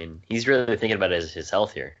 I mean, he's really thinking about his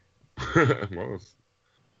health here. Well, it's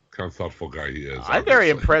kind of thoughtful guy he is. I'm very obviously.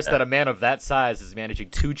 impressed that a man of that size is managing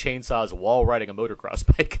 2 chainsaws while riding a motocross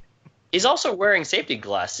bike. He's also wearing safety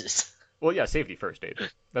glasses. Well, yeah, safety first,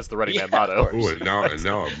 David. That's the Running Man Yeah, motto. of Ooh, and now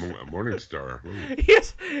a morning star. Ooh.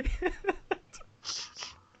 Yes.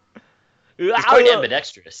 He's quite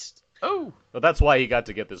ambidextrous. Oh. Well, that's why he got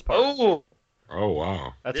to get this part. Oh, Oh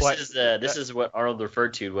wow. That's this why. is what Arnold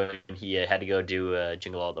referred to when he had to go do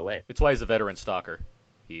Jingle All the Way. It's why he's a veteran stalker.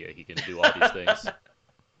 He can do all these things.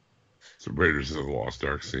 It's a Raiders of the Lost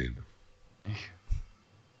Ark scene.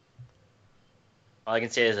 All I can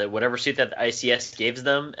say is that whatever suit that the ICS gives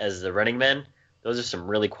them as the running men, those are some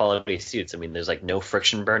really quality suits. I mean, there's like no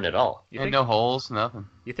friction burn at all. You And think? no holes, nothing.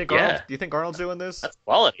 You think? Yeah. Arnold, do you think Arnold's doing this? That's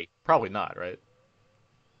quality. Probably not, right?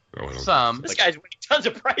 Oh, I don't Some. This guy's winning tons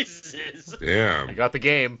of prizes Yeah. I got the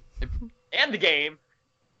game. and the game.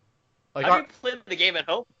 Like, How do you play the game at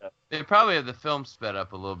home, though? They probably have the film sped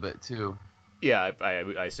up a little bit too. yeah,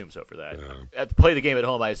 I assume so for that. Yeah. To play the game at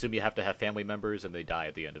home, I assume you have to have family members and they die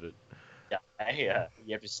at the end of it. Yeah,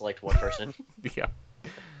 you have to select one person. Yeah.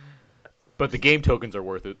 But the game tokens are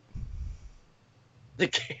worth it. The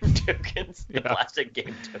game tokens, the Yeah. plastic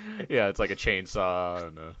game tokens. Yeah, it's like a chainsaw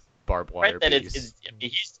and a barbed wire Right, then piece,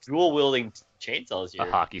 he's dual wielding chainsaws a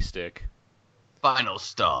here. hockey stick. Final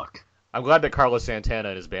stock. I'm glad that Carlos Santana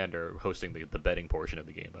and his band are hosting the betting portion of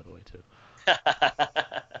the game, by the way, too.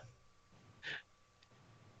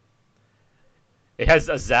 It has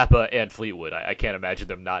a Zappa and Fleetwood. I can't imagine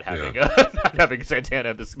them not having not having Santana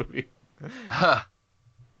in this movie. Huh.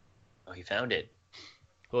 Oh, he found it.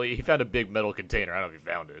 Well, he found a big metal container. I don't know if he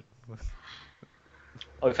found it.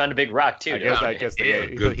 Oh, he found a big rock too. I guess didn't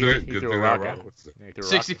he? yeah, Good he thing. Good threw a thing rock that at rock it. was there. Yeah, he threw a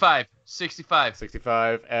rock. 65. 65.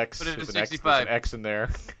 65 X. Put it There's at an X. 65. There's an X in there.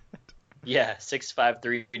 Yeah,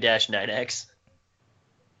 653-9X.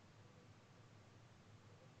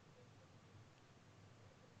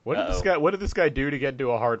 What did this Uh-oh. guy? What did this guy do to get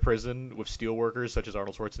into a hard prison with steel workers such as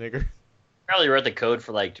Arnold Schwarzenegger? Probably wrote the code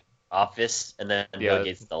for like Office, and then Yeah. Bill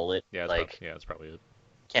Gates stole it. Yeah, Like, that's probably it.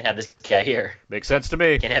 can't have this guy here. Makes sense to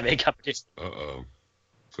me. Can't have any competition. Uh-oh.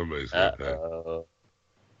 Somebody's gonna pay. Uh-oh.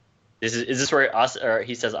 Is this where or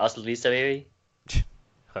he says "Hasta la vista, baby"?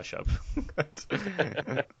 Hush up.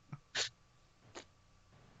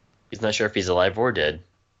 He's not sure if he's alive or dead.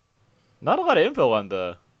 Not a lot of info on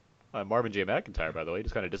the Marvin J. McIntyre, by the way. He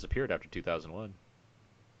just kind of disappeared after 2001.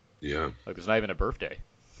 Yeah. Like, there's not even a birthday.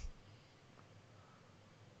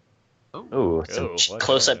 Ooh, some Oh, what?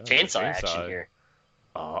 close-up Yeah, chainsaw action chainsaw. here.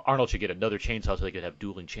 Arnold should get another chainsaw so they could have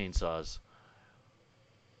dueling chainsaws.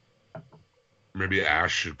 Maybe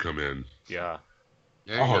Ash should come in. Yeah.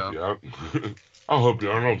 There I'll you help go. you out. I'll help you,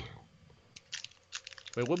 Arnold.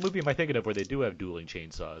 Wait, what movie am I thinking of where they do have dueling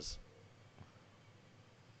chainsaws?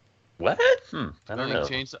 What? I don't know.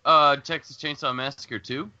 Texas Chainsaw Massacre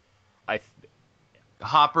 2. I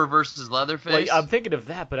Hopper versus Leatherface. I'm thinking of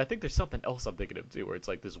that, but I think there's something else I'm thinking of too, where it's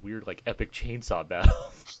like this weird, like epic chainsaw battle.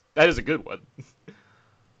 That is a good one.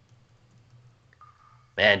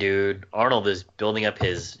 Man, dude, Arnold is building up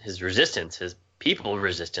his resistance, his people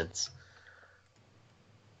resistance.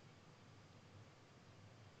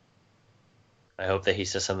 I hope that he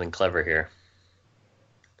says something clever here.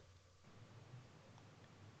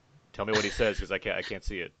 Tell me what he says, because I can't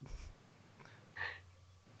see it.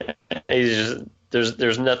 He's just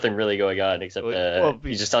there's nothing really going on except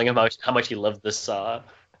he's just telling him how much he loved the Saw.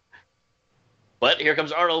 But here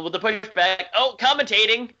comes Arnold with the pushback. Oh,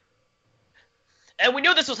 commentating. And we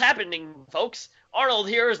knew this was happening, folks. Arnold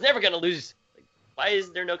here is never going to lose. Why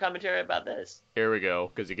is there no commentary about this? Here we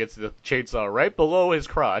go, because he gets the chainsaw right below his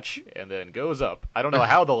crotch and then goes up. I don't know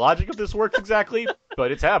how the logic of this works exactly,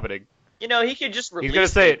 but it's happening. You know, he could just release He's gonna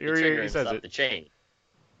say it. the trigger He and says stop it. the chain.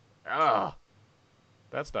 Ah,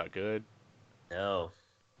 that's not good. No,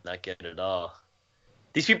 not good at all.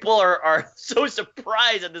 These people are so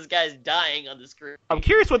surprised that this guy's dying on the screen. I'm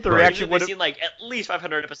curious what the reaction would They've have. seen like at least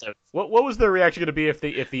 500 episodes. What was their reaction going to be if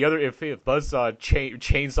Buzzsaw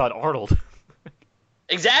chainsawed Arnold?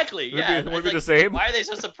 Exactly. Yeah. Would it be It's the same? Why are they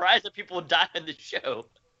so surprised that people die on the show?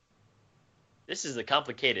 This is a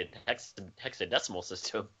complicated hexadecimal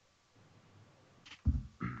system.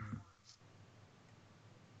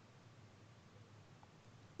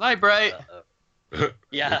 Light bright.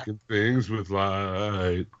 Yeah. Making things with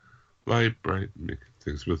light bright, making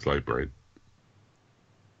things with light bright.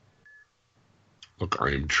 Look, I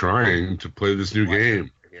am trying to play this new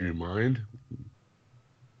game. Do you mind?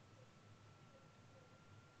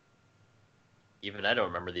 Even I don't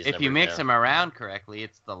remember these If you numbers mix now. them around correctly,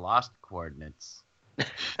 it's the lost coordinates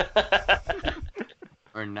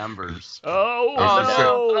or numbers. Oh,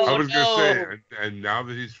 I was no. gonna say, and now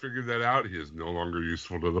that he's figured that out, he is no longer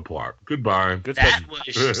useful to the plot. Goodbye. Good That stuff.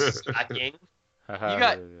 was shocking.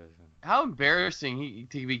 How embarrassing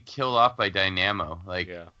to be killed off by Dynamo,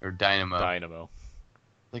 Yeah. or Dynamo. Dynamo.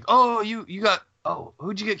 Like, oh, you got,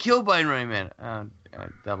 who'd you get killed by in Running Man?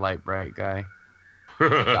 The light bright guy.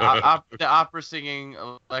 The opera singing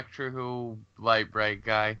Electra Who light bright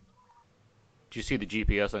guy. Did you see the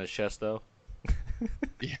GPS on his chest though?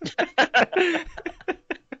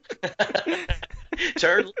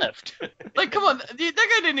 Turn left. Like, come on, that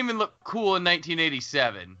guy didn't even look cool in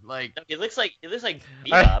 1987. Like, It looks like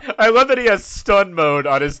Bebop. I love that he has stun mode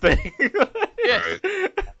on his thing. yeah,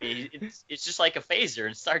 It's just like a phaser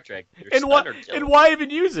in Star Trek. And why even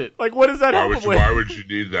use it? Like, what does that help him with? Why would you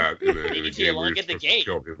need that in a Maybe to game where you're elongate the supposed to game.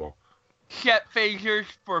 kill people? cat phasers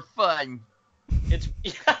for fun. It's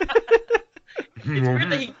weird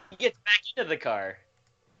that he gets back into the car.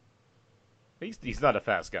 He's not a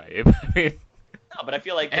fast guy. I mean, No, but I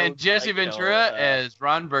feel like And Jesse Ventura as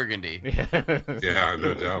Ron Burgundy. Yeah,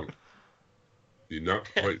 no doubt. You're not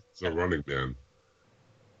quite the Running Man.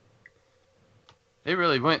 They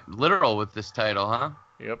really went literal with this title, huh?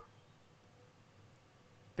 Yep.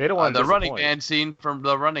 They don't want The to Running disappoint. Man scene from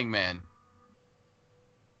The Running Man.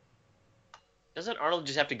 Doesn't Arnold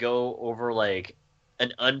just have to go over like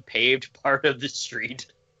an unpaved part of the street?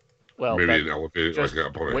 Well, Maybe that- an elevator, just like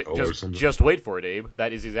up on a wait, hill or just, something. just wait for it, Abe.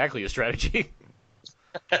 That is exactly a strategy.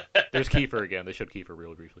 There's Kiefer again. They showed Kiefer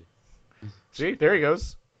real briefly. See, there he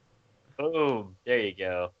goes. Boom. There you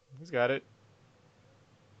go. He's got it.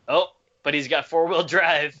 Oh, but he's got 4-wheel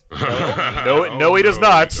drive. No, he does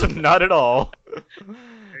not. Not at all.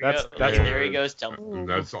 That's There he goes. Tell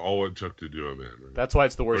That's all it took to do it, man. That's why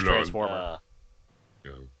it's the worst Or no, Transformer.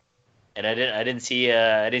 Yeah. And I didn't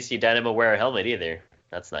see Dynamo wear a helmet either.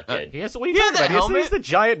 That's not good. He has what are you Yeah, talking the about? He has helmet. the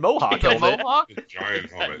giant mohawk The helmet. Mohawk? The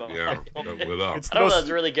giant helmet, yeah, that lit up. It's I the don't know if most. that's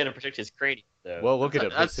really going to protect his cranium, though. Well, look at him.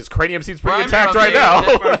 That's- His cranium seems pretty Prime intact Time right Day. now.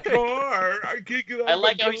 My car! I can't get out I of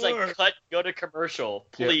like my how he's car. like, cut, go to commercial.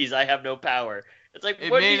 Please, I have no power. It's like,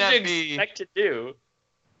 It what may did not you be- expect to do?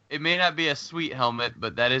 It may not be a sweet helmet,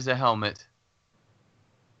 but that is a helmet.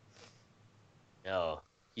 No,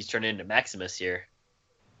 he's turned into Maximus here.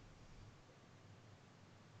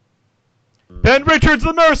 Ben Richards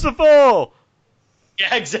the Merciful.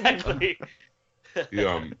 Yeah, exactly.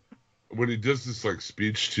 When he does this like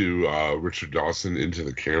speech to Richard Dawson into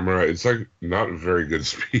the camera, it's like not a very good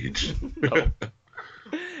speech. No.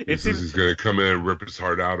 He It says he's seems gonna come in and rip his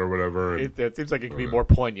heart out or whatever. And, it seems like it could be more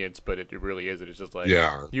poignant, but it really isn't. It's just like,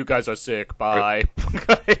 yeah, you guys are sick. Bye.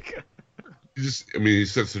 Like, he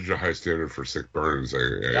set such a high standard for sick burns. I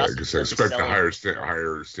Dawson guess I must be expect a selling higher himself.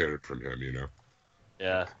 higher standard from him.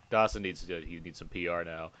 Yeah. Dawson needs some PR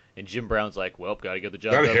now, and Jim Brown's like, well, gotta get the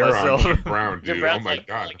job That done hair on myself. Jim Brown, Jim dude. Brown's Oh my like,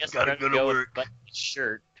 god. well, I guess Gotta I'm go gonna to go work. with his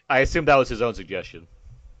shirt. I assume that was his own suggestion.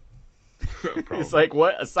 Probably. It's like,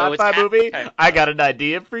 what, a it's sci-fi half the movie? time. I got an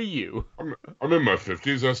idea for you. I'm in my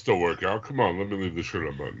 50s. I still work out. Come on, let me leave the shirt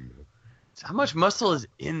unbuttoned. How much muscle is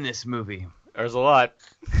in this movie? There's a lot.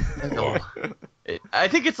 I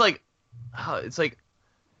think it's like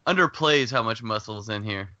underplays how much muscle is in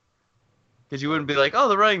here. Because you wouldn't be like, oh,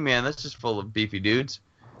 The Running Man, that's just full of beefy dudes.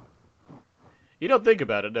 You don't think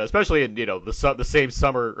about it, especially in the same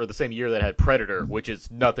summer or the same year that had Predator, which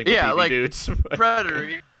is nothing but beefy dudes.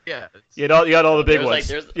 Predator, yeah. You had all the big There's ones.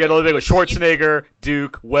 You had all the big ones: Schwarzenegger,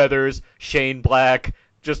 Duke, Weathers, Shane Black,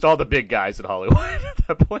 just all the big guys in Hollywood at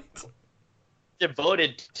that point.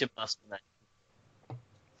 Devoted to muscle.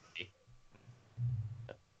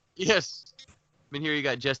 Yes. I mean, here you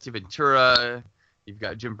got Jesse Ventura, you've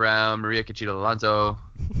got Jim Brown, Maria Conchita Alonso.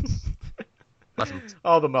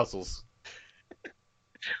 All the muscles.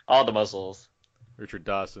 All the muscles. Richard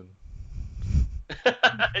Dawson.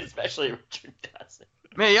 Especially Richard Dawson.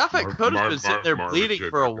 Man, Yaphet Kotto's been sitting there bleeding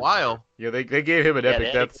for a while. Yeah, they gave him an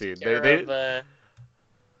epic death scene. They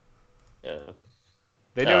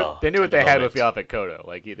knew what they had with Yaphet Kotto.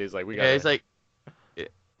 Like he's like, we got. Yeah, he's like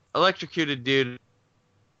electrocuted dude.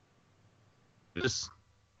 Just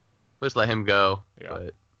let him go. Yeah.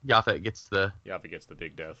 But Yaphet gets the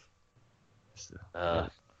big death.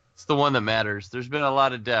 It's the one that matters. There's been a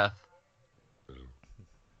lot of death.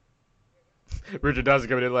 Richard Dawson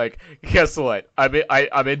coming in like, guess what?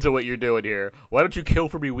 I'm into what you're doing here. Why don't you kill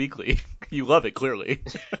for me weekly? You love it, clearly.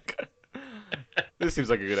 This seems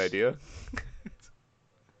like a good idea.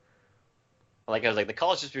 I was like, the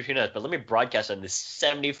call is just between us, but let me broadcast on this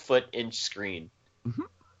 70-foot-inch screen. Mm-hmm.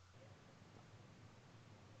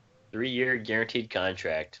 3-year guaranteed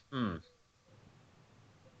contract. And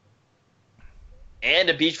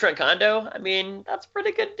a beachfront condo? I mean, that's a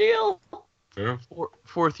pretty good deal. Yeah.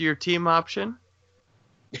 Fourth-year team option.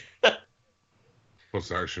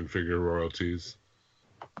 Plus action figure royalties.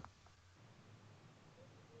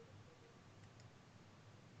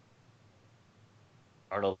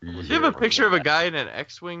 Arnold. Do you have a picture of a guy in an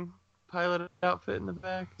X-Wing pilot outfit in the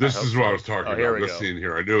back? This is what I was talking here about. we This go. scene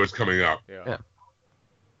here. I knew it was coming up. Yeah.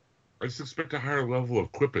 I just expect a higher level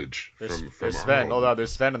of quippage from There's Sven. Arnold. Hold on,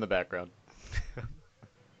 there's Sven in the background.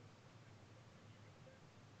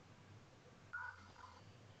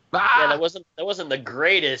 Yeah, that wasn't the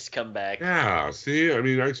greatest comeback. Yeah, see? I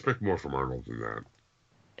mean, I expect more from Arnold than that.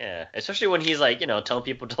 Yeah, especially when he's like, telling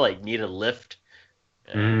people to like need a lift.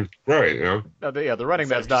 Right, yeah. No, the running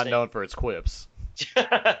man's not known for its quips.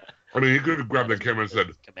 I mean, he could have grabbed the camera and said,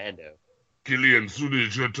 Commando. Killian, soon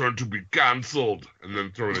is your turn to be cancelled, and then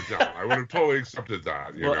thrown it down. I would have totally accepted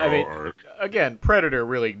that, you know? I mean, or, again, Predator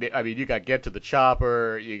really. I mean, you got Get to the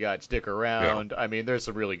Chopper, you got Stick Around. I mean, there's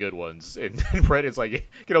some really good ones. In Predator, it's like you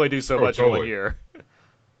can only do so much in 1 year.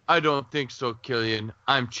 I don't think so, Killian.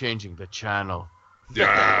 I'm changing the channel.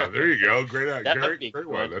 yeah, there you go. Great Great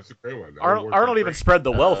one. That's a great one. Arnold even spread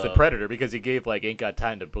the wealth in Predator because he gave like Ain't Got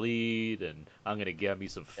Time to Bleed and I'm Gonna Get Me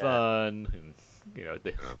Some Fun and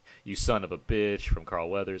You Son of a Bitch from Carl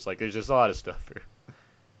Weathers. Like there's just a lot of stuff here.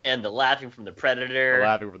 And the laughing from the Predator.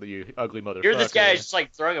 Laughing for the you ugly motherfucker. Here this guy is just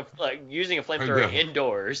like using a flamethrower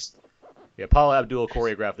indoors. Yeah, Paula Abdul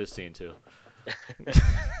choreographed this scene too.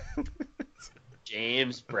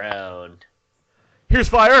 James Brown. Here's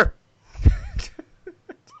fire!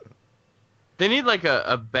 They need like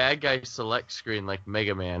a bad guy select screen like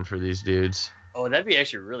Mega Man for these dudes. Oh, that'd be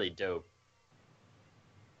actually really dope.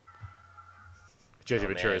 Jesse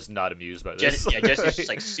Ventura is not amused by this. Jesse's just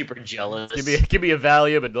like super jealous. Give me a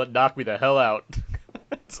Valium and knock me the hell out.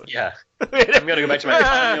 Yeah. I'm gonna go back to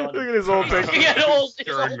my Look at his old picture. He had old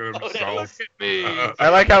Staring at himself. I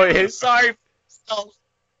like how his Sorry.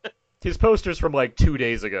 his poster's from like 2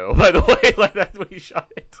 days ago. By the way, like that's when he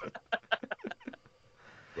shot it.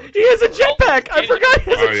 He has a jetpack. I forgot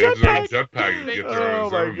he has a jetpack. He gets around Oh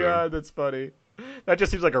his my own, god, that's funny. That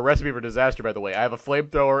just seems like a recipe for disaster. By the way, I have a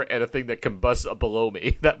flamethrower and a thing that combusts up below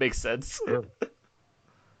me. That makes sense. Sure.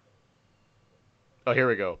 Oh, here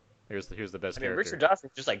we go. Here's the best character. Richard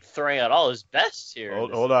Dawson's just like throwing out all his best here.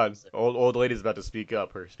 Hold on. Old lady's about to speak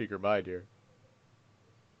up. Speak her mind here.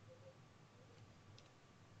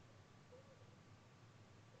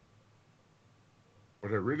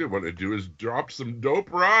 What I really want to do is drop some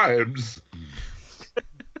dope rhymes.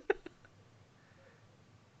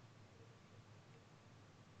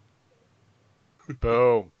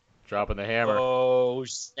 Boom. Dropping the hammer. Oh,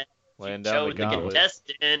 snap. Laying She down the chose the gauntlet.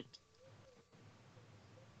 contestant.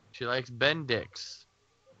 She likes Bendix.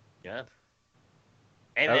 Yeah.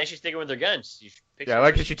 Hey man, she's sticking with her guns. Yeah, I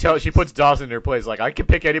like that she puts Dawson in her place. Like, I can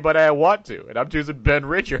pick anybody I want to, and I'm choosing Ben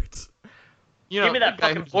Richards. You know, Give me that the guy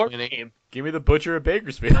fucking who's board winning. game. Give me the Butcher of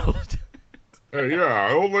Bakersfield. Hey,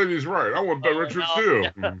 yeah, old lady's right. I want Ben Richards too.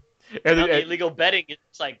 Yeah. and, Now the illegal betting,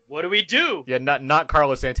 it's like, what do we do? yeah, not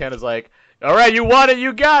Carlos Santana's like, all right, you want it,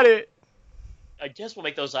 you got it. I guess we'll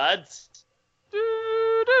make those odds.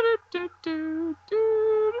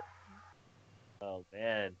 Oh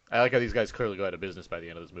man. I like how these guys clearly go out of business by the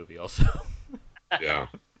end of this movie. Also, Yeah.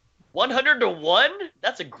 100 to 1?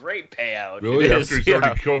 That's a great payout. Really? It After is, he's already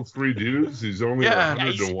yeah. killed 3 dudes, he's only Yeah.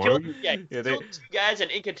 100 he's to killed, 1? he's Yeah, killed 2 guys and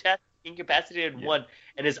incapacitated Yeah. 1,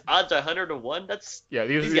 and his odds are 100 to 1. That's yeah,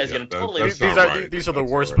 these guys yeah, gonna that- totally. that's these not are right. these are the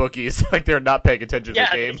That's worst not right. bookies. Like they're not paying attention to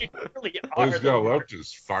Yeah, the game. they really All are. he's the got worst. left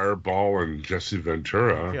is Fireball and Jesse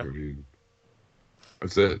Ventura. Yeah. I mean,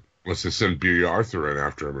 that's it. Unless they send B. Arthur in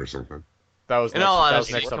after him or something. That was In next, all that was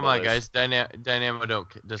honesty, next come on on, the guys. list. Dynamo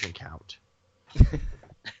doesn't count.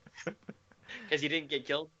 Because he didn't get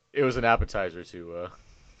killed. It was an appetizer to.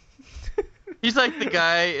 He's like the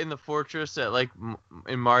guy in the fortress at like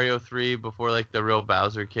in Mario 3 before like the real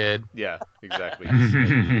Bowser kid. Yeah, exactly.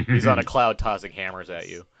 He's on a cloud tossing hammers at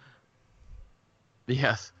you.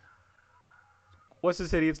 Yes. What's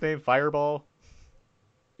this idiot's name? Fireball.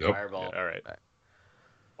 Yep. Fireball. Yeah, all right.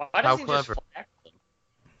 Why How doesn't he clever. just fly after them?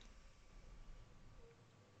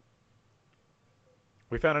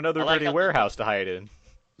 We found another I like dirty how- warehouse to hide in.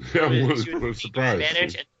 Yeah, She what was a speaking surprise.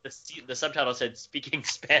 Spanish, and the subtitle said "speaking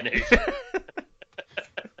Spanish."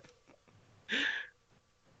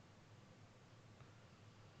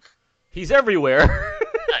 He's everywhere.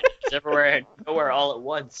 He's everywhere and nowhere all at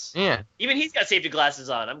once. Yeah. Even he's got safety glasses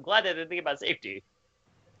on. I'm glad they didn't think about safety.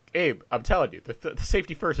 Abe, I'm telling you, the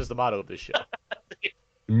safety first is the motto of this show. He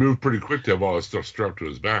moved pretty quick to have all his stuff strapped to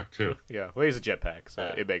his back, too. Yeah, well, he's a jetpack,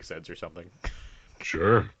 so it makes sense or something.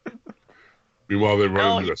 Sure. Meanwhile, they No,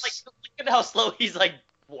 run into he's like, look at how slow he's like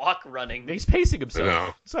walk running. He's pacing I himself.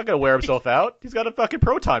 know. He's not gonna wear himself out. He's got a fucking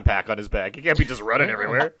proton pack on his back. He can't be just running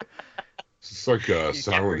everywhere. It's like a He's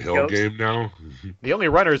Silent different Hill ghosts. game now. The only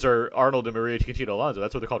runners are Arnold and Maria Cantino Alonso.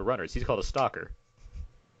 That's what they're called, runners. He's called a stalker.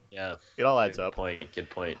 Yeah, It all adds good up. point. Good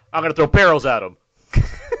point. I'm gonna throw barrels at him.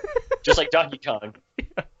 Just like Donkey Kong.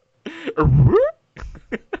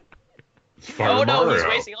 It's Fire Oh no, Mario. he's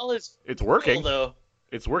wasting all his It's working. fuel, though.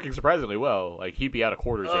 It's working surprisingly well. Like he'd be out of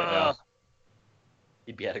quarters right now.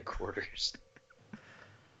 He'd be out of quarters.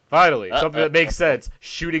 Finally, something that makes sense.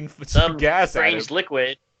 Shooting some Some gas at him. strange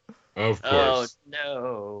liquid. Of Oh course.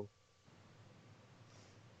 no.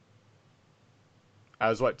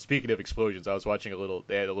 Speaking of explosions, I was watching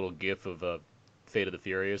they had a little gif of Fate of the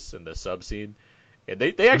Furious and the sub scene. And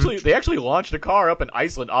they actually launched a car up in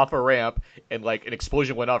Iceland off a ramp, and like an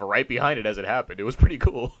explosion went off right behind it as it happened. It was pretty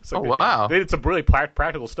cool. It's like Oh, wow. They did some really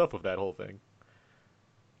practical stuff with that whole thing.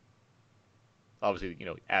 Obviously,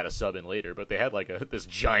 add a sub in later, but they had like this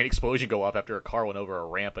giant explosion go off after a car went over a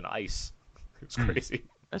ramp in ice. It was crazy.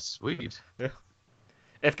 That's sweet.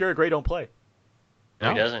 F. Gary Gray don't play. No,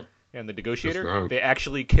 he No. doesn't. And the negotiator, not. they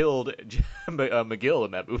actually killed McGill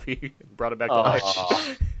in that movie and brought him back to life.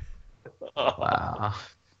 Oh.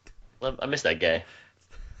 Wow. I miss that guy.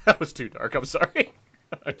 That was too dark. I'm sorry.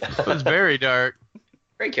 It was very dark.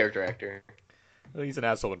 Great character actor. Well, he's an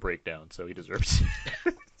asshole in Breakdown, so he deserves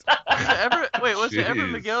it. Was it Everett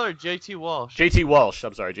Jeez. McGill or JT Walsh? JT Walsh.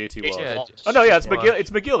 I'm sorry, JT Walsh. Yeah, Oh no, yeah, it's Walsh. McGill. It's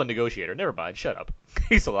McGill, the negotiator. Never mind. Shut up.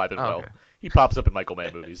 He's alive and Oh, well. okay. He pops up in Michael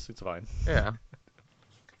Mann movies. It's fine. Yeah.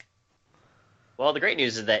 Well, the great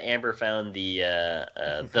news is that Amber found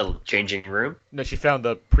the changing room. No, she found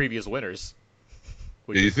the previous winners.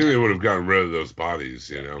 Which Yeah, you is- think they would have gotten rid of those bodies,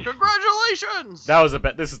 you know? Congratulations. that was a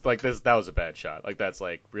bad. That was a bad shot. Like that's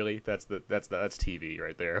like really that's TV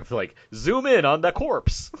right there. Like zoom in on the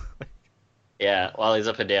corpse. Yeah, while he's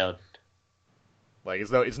up and down. Like it's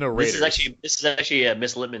no Raiders. This is actually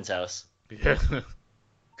Miss Littman's house. Yeah.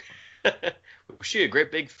 Was she a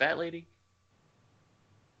great big fat lady?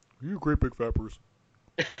 You great big fat person.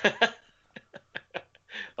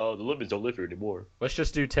 Oh, the Littmans don't live here anymore. Let's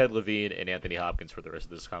just do Ted Levine and Anthony Hopkins for the rest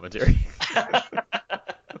of this commentary.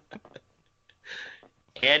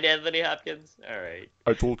 And Anthony Hopkins. All right.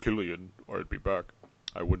 I told Killian I'd be back.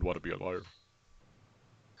 I wouldn't want to be a liar.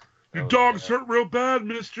 Your Oh, dog's yeah. hurt real bad,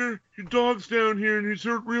 mister. Your dog's down here and he's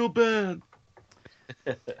hurt real bad.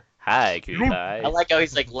 Hi, cutie don't- pie. I like how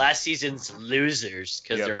he's like last season's losers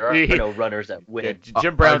because Yeah. there are no runners that win. Yeah,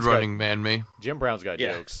 Jim Brown's got running man me. Jim Brown's got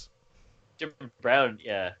Yeah. jokes. Jim Brown,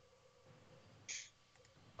 yeah.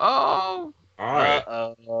 Oh. All right.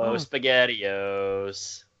 Uh-oh,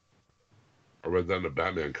 SpaghettiOs. I read that in a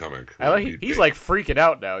Batman comic. I like he's like freaking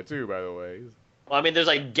out now too. By the way, Well, I mean, there's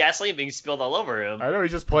like gasoline being spilled all over him. I know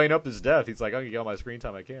he's just playing up his death. He's like, I'm gonna get all my screen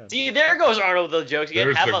time I can. See, there goes Arnold with the jokes again.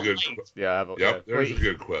 There's Have a a good. light. Yeah, Yep, yeah. there's Well, a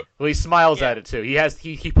good quip. he smiles Yeah. at it too.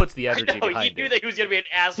 He puts the I energy know, he behind knew it. that he was going to be an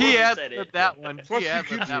asshole He when had said it. that one. Plus, He he had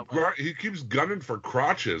keeps, that one. he keeps gunning for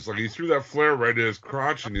crotches. Like, he threw that flare right at his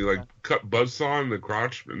crotch, and he, like, cut Buzzsaw in the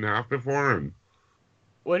crotch in half before him.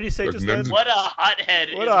 What did he say Like just then? men's- What a hothead.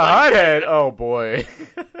 What is a what he hothead! said. Oh boy.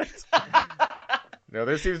 No,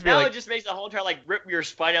 there seems to be Now like it just makes the whole entire like rip your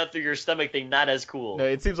spine out through your stomach thing not as cool. no,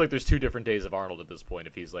 it seems like there's 2 different days of Arnold at this point.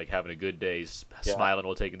 If he's like having a good day, Yeah. smiling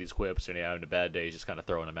while taking these quips, and having a bad day, he's just kind of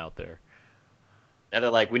throwing them out there. Now they're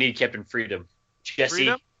like, we need Captain Freedom. Jesse,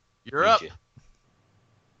 Freedom, you're need up. you.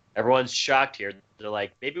 Everyone's shocked here. They're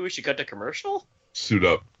like, maybe we should cut to commercial. Suit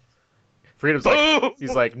up. Freedom's like, Boom!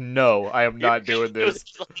 he's like, no, I am not doing this.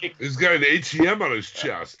 Like, He's got an ATM on his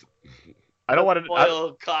chest. I don't want to.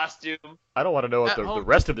 foil costume. I don't want to know what At the home.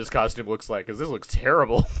 rest of this costume looks like, because this looks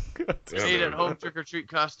terrible. Yeah, Stayed man. at home trick or treat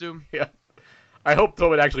costume. I hope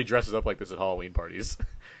someone actually dresses up like this at Halloween parties.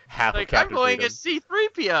 Half of Like, I'm Captain going Freedom. as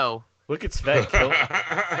C-3PO. Look at Sven.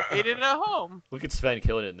 Ate it at home. Look at Sven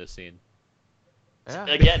killing it in this scene. Yeah.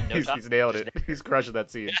 Again, no He's nailed it. He's crushing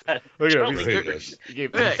that scene. Yeah, Look at him. totally. There He's, he is. he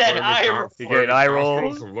gave, Look at that One of eye his roll. nostrils- He gave an eye roll.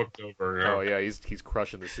 nostrils and looked over. Yeah. Oh yeah, he's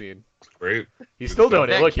crushing the scene. Great. He's Good still stuff. doing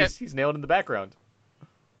it. That Look, kept- he's nailed in the background.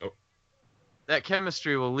 That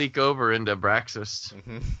chemistry will leak over into Braxis,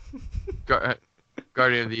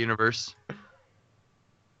 Guardian of the Universe.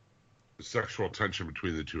 The sexual tension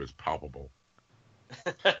between the two is palpable.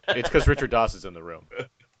 It's because Richard Doss is in the room.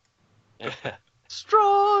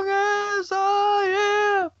 Strong as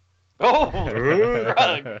I am. Oh,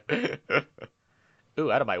 run.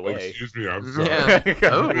 Ooh, out of my Oh, way. excuse me, I'm sorry. Yeah.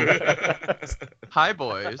 Oh. Hi,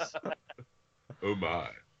 boys. Oh my.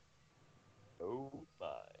 Oh my.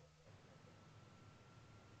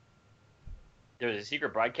 There's a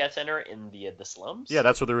secret broadcast center in the slums. Yeah,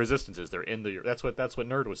 that's where the resistance is. They're in the. That's what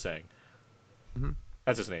Nerd was saying. Mhm.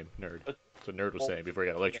 That's his name, Nerd. That's what Nerd was saying before he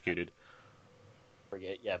got electrocuted.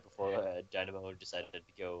 Forget. Yeah, before Dynamo decided to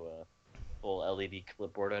go full LED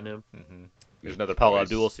clipboard on him. Hmm There's another Paula Nice.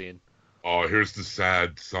 Abdul scene. Oh, here's the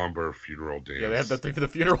sad, somber funeral dance. Yeah, they have the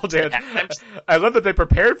funeral dance. I love that they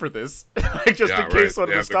prepared for this, like just Yeah, in case right. one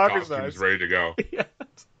They of the have stalkers costumes dies. ready to go. Yeah.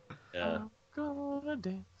 Yeah. I'm gonna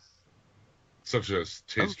dance. Such a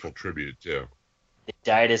tasteful tribute, too. They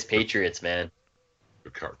died as patriots, man. The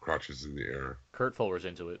crotches in the air. Kurt Fuller's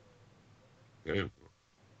into it. Yeah.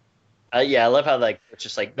 Yeah, I love how like it's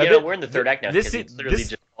just like Now, we're in the third act now this because is- it's literally this-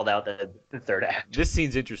 just called out the third act. This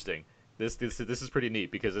scene's interesting. This is pretty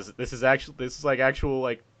neat because this is actual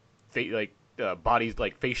like bodies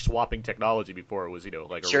like face swapping technology before it was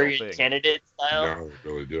like a Sure, real your thing. candidate style. Now they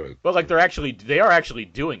really do it. But like they are actually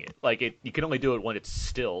doing it. Like you can only do it when it's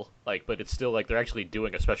still but it's still like they're actually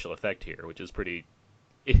doing a special effect here, which is pretty.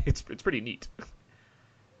 It's pretty neat.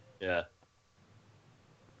 Yeah.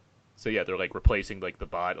 So yeah, they're like replacing like the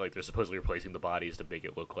body, like they're supposedly replacing the bodies to make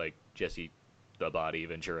it look like Jesse, the body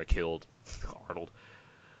Ventura killed Arnold,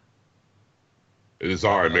 It is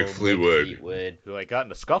I, Mick Fleetwood. Fleetwood. who like got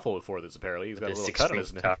in a scuffle before this. Apparently, he's got a The little six cut on his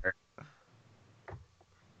string neck. guitar.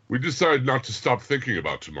 We decided not to stop thinking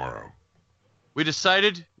about tomorrow. We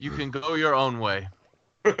decided you can go your own way.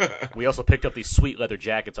 We also picked up these sweet leather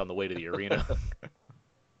jackets on the way to the arena.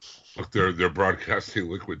 Look, they're broadcasting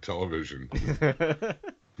liquid television.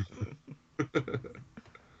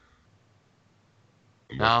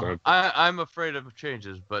 Now, Almost I'm afraid of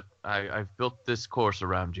changes, but I've built this course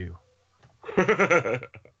around you. done.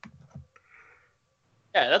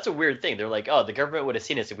 Yeah, that's a weird thing. They're like, oh, the government would have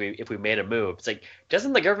seen us if we made a move. It's like,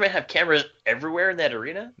 doesn't the government have cameras everywhere in that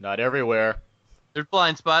arena? Not everywhere. There's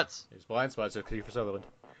blind spots. There's blind spots. There's Kiefer Sutherland.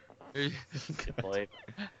 Good point.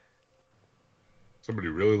 Somebody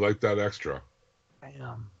really liked that extra.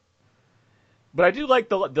 But I do like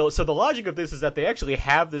so the logic of this is that they actually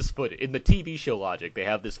have this footage in the TV show logic. They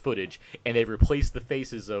have this footage and they've replaced the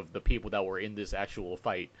faces of the people that were in this actual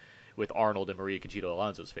fight with Arnold and Maria Conchita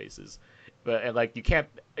Alonso's faces. And like you can't,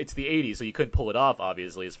 it's the 80s, so you couldn't pull it off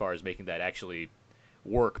obviously as far as making that actually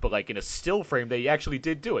work. But like in a still frame, they actually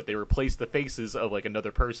did do it. They replaced the faces of like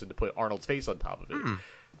another person to put Arnold's face on top of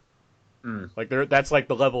it. Like that's like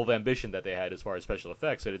the level of ambition that they had as far as special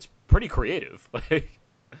effects, and it's pretty creative. Like.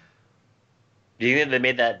 Do you think they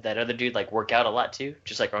made that other dude like work out a lot too,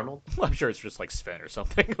 just like Arnold? Well, I'm sure it's just like Sven or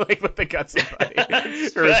something. Like, but they got somebody.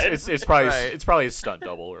 Sven. Or it's probably Right. it's probably a stunt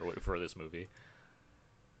double or for this movie.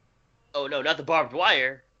 Oh no, not the barbed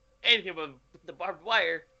wire. Anything but the barbed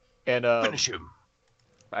wire. And Finish him.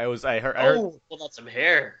 I heard Oh, pulled out some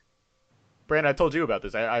hair. Brandon, I told you about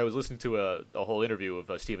this. I was listening to a whole interview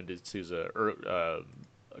of Steven D'Souza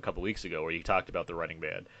a couple weeks ago where he talked about the Running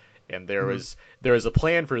Man. And there was a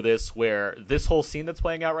plan for this where this whole scene that's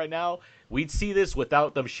playing out right now, we'd see this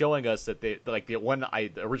without them showing us that they the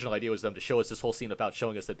original idea was them to show us this whole scene without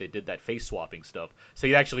showing us that they did that face swapping stuff. So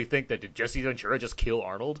you'd actually think that did Jesse Ventura just kill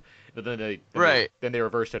Arnold? But then they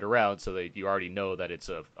reversed it around so that you already know that it's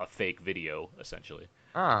a fake video essentially.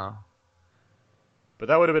 Oh. But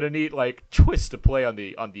that would have been a neat like twist to play on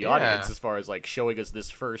the Yeah. audience as far as like showing us this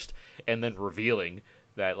first and then revealing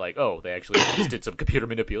that like they actually just did some computer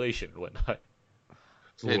manipulation and whatnot.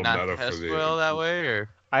 It's a Did it little not meta for test the well that way, or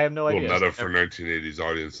I have no little idea. meta for 1980s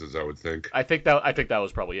audiences, I would think. I think that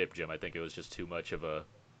was probably it, Jim. I think it was just too much of a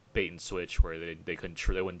bait and switch where they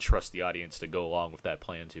wouldn't trust the audience to go along with that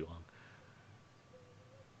plan too long.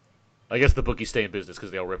 I guess the bookies stay in business because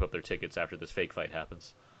they'll rip up their tickets after this fake fight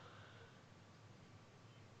happens.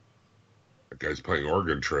 That guy's playing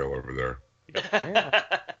Oregon Trail over there.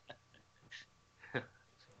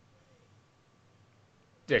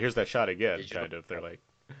 Yeah, here's that shot again, Digital. kind of. They're like,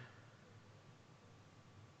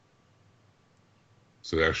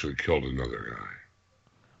 So they actually killed another guy.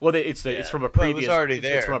 well, it's from a Well, it was previous already it's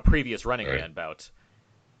there. from a previous Running Right. Man bout.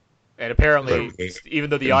 And apparently, Right. even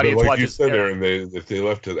though the But audience like watches, you said there, and if they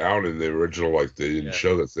left it out in the original, like they didn't Yeah.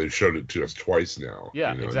 show that, they showed it to us twice now.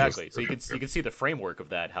 yeah, you know, exactly. just- So you can see the framework of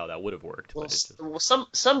that, how that would have worked. Well, But it's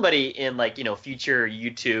just, somebody in future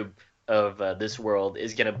YouTube of this world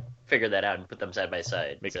is gonna figure that out and put them side by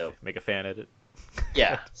side. make So a fan edit.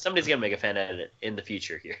 yeah, somebody's gonna make a fan edit in the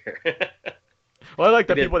future here. Well, I like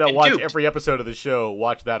that Been- people that been watch duped. every episode of the show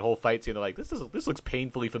watch that whole fight scene. They're like, this looks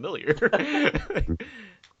painfully familiar.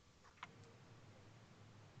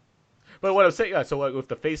 But what I'm saying, so like, with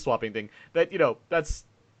the face swapping thing, that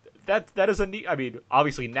that is a neat. I mean,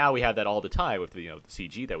 obviously now we have that all the time with the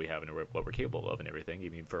CG that we have and what we're capable of and everything. I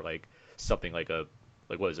mean, for like something like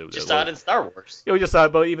what is it? Just odd in Star Wars. We just saw,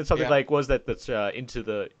 but even something Yeah. like that's into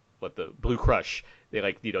the Blue Crush. They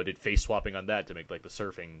did face swapping on that to make like the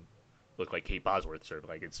surfing look like Kate Bosworth surfing.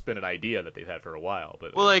 Like it's been an idea that they've had for a while.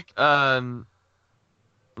 But well,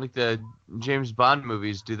 like the James Bond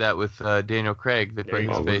movies do that with Daniel Craig. They put you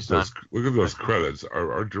his go. face on. Look at those credits.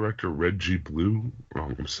 Our director Reggie Blue.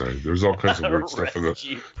 Oh, I'm sorry. There's all kinds of weird stuff in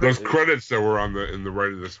Reggie those Blue. credits that were in the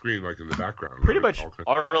right of the screen, like in the background. Pretty right? much All kinds-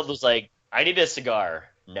 Arnold was like, "I need a cigar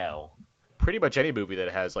now." pretty much any movie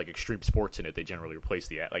that has like extreme sports in it, they generally replace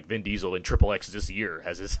like Vin Diesel in Triple X this year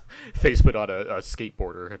has his face put on a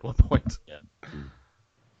skateboarder at one point.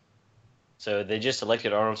 So they just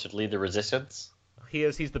elected Arnold to lead the resistance,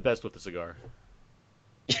 He's the best with the cigar.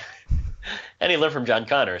 and he learned from John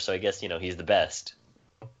Connor, so I guess he's the best.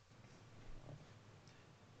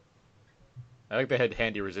 I think they had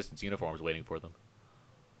handy resistance uniforms waiting for them.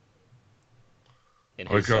 In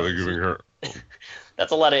I like his how they're suit. giving her.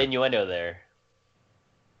 That's a lot of innuendo there.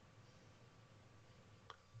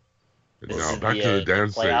 This Now is back to the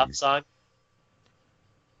dancing. playoff song.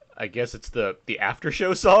 I guess it's the after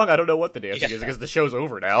show song. I don't know what the dancing is because the show's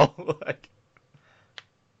over now. Like,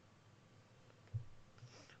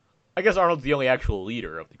 I guess Arnold's the only actual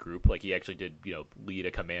leader of the group. Like he actually did, lead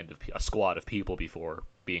a squad of people before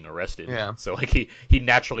being arrested. Yeah. So like he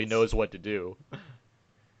naturally knows what to do.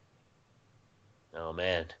 Oh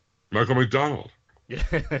man. Michael McDonald. Yeah.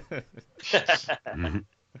 Mhm.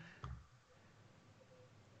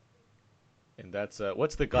 And that's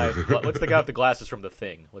what's the guy with the glasses from The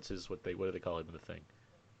Thing? What do they call him in The Thing?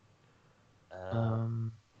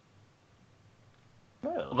 Oh.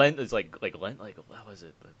 Len is like Len, like what was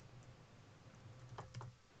it?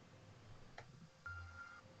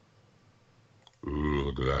 Ooh,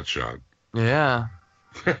 look at that shot. Yeah.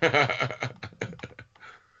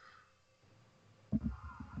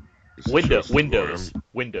 Is it Windows. Joseph Gordon?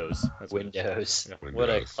 Windows. That's what it is. Windows. Yeah. What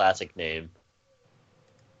a Windows. classic name.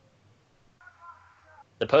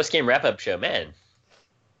 The post-game wrap-up show, man.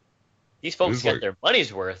 These folks is got like- their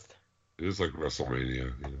money's worth. It is like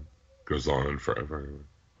WrestleMania. Goes on forever.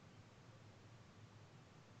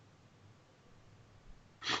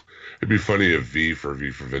 It'd be funny if V for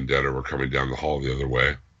Vendetta were coming down the hall the other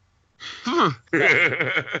way,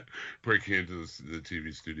 breaking into the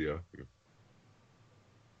TV studio.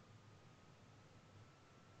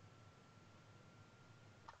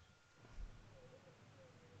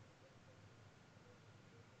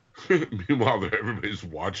 Meanwhile, everybody's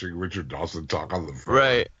watching Richard Dawson talk on the phone.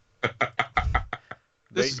 Right.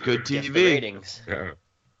 This They- is good Get the TV. ratings. Yeah.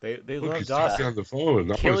 They Look, love he's talking Dawson. on the phone. I want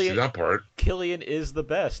to see Killian- that part. Killian is the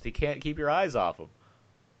best. He can't keep your eyes off him.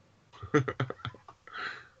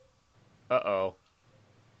 Uh-oh.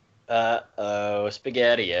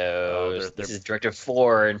 SpaghettiOs. they're- This is Directive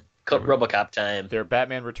 4 and RoboCop time. They're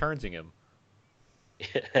Batman returnsing him.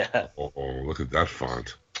 Oh, look at that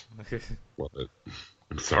font. Love it.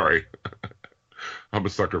 I'm sorry. I'm a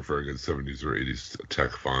sucker for a good 70s or 80s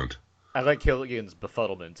tech font. I like Killian's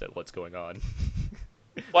befuddlement at what's going on.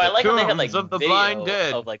 Well, I like how they had Tombs like of the video Blind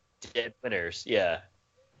Dead. of like dead winners. Yeah,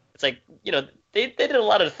 it's like they did a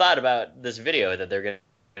lot of thought about this video that they're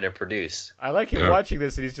gonna produce. I like him Yeah. watching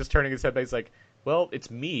this, and he's just turning his head back. He's like, well, it's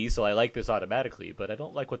me, so I like this automatically, but I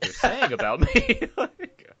don't like what they're saying about me.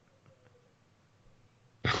 Like,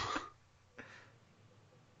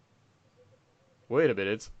 wait a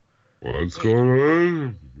minute. What's going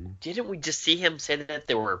on? Didn't we just see him say that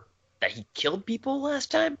he killed people last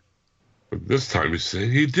time? But this time he's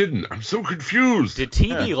saying he didn't. I'm so confused. Did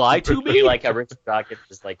TV lie to Be me? like how Richard Dawkins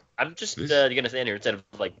is like, I'm just gonna stand here instead of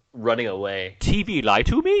like running away. TV lie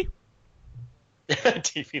to me?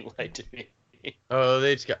 TV lied to me. Oh,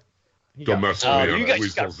 they just got. Don't mess with Oh, me on you that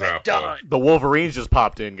guys got Weasel red Zappa. done. The Wolverines just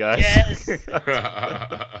popped in, guys. Yes.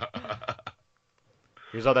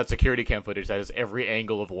 Here's all that security cam footage that has every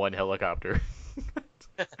angle of one helicopter.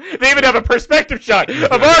 They even have a perspective shot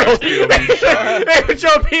of Arnold. They even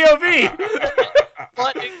show POV.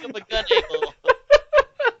 Buttoning of a gun angle.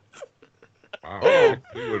 Wow,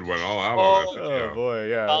 he would went all out on that. Oh boy,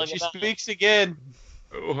 yeah. Calling She him out. speaks again.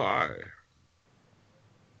 Oh hi.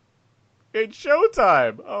 It's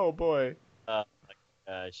showtime. Oh boy.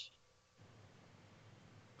 Gosh.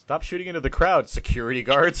 Stop shooting into the crowd, security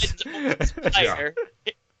guards. Fire.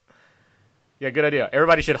 Yeah, good idea.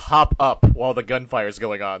 Everybody should hop up while the gunfire is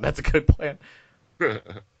going on. That's a good plan.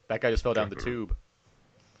 That guy just fell down the tube.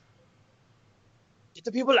 Get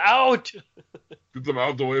the people out. Get them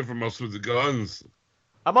out the way from us with the guns.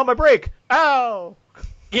 I'm on my break. Ow!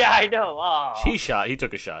 Yeah, I know. Oh. He shot. He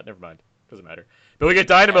took a shot. Never mind. Doesn't matter. But we get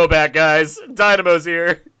Dynamo back, guys. Dynamo's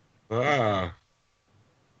here. Ah.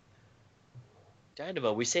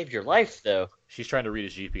 Dynamo, we saved your life though. She's trying to read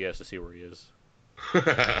his GPS to see where he is.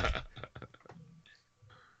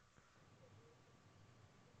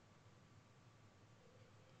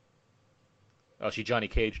 Oh, she Johnny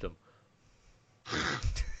Caged him.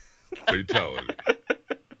 Fatality.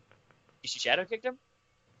 She shadow kicked him.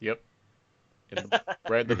 Yep.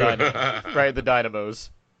 Right in the right in the dynamos.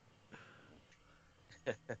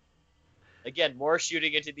 Again, more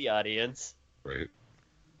shooting into the audience. Right.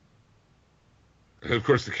 And of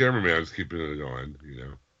course, the cameraman's keeping it going, you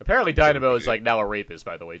know. Apparently, Dynamo is like now a rapist,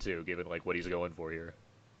 by the way, too, given like what he's going for here.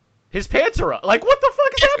 His pants are up. Like, what the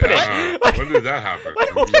fuck is happening? Like, When did that happen?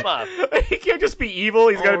 like, what Come on. the- he can't just be evil.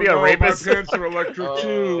 He's got to be a no, rapist. My pants are electric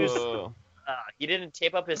too. Oh. He didn't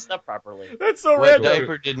tape up his stuff properly. That's so Wet random.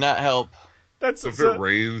 diaper did not help. That's So if so- it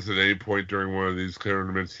rains at any point during one of these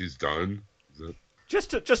tournaments, he's done. Is it?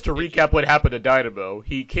 just to recap what happened to Dynamo.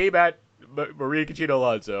 He came at Maria Conchita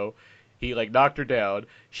Alonso. He like knocked her down.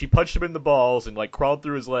 She punched him in the balls and like crawled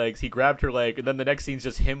through his legs. He grabbed her leg, and then the next scene's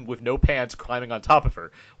just him with no pants climbing on top of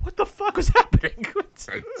her. What the fuck was happening? He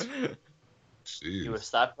was Jeez.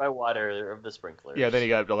 stopped by water of the sprinklers. Yeah, then he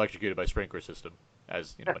got electrocuted by sprinkler system,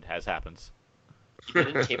 as you know, it has happens. He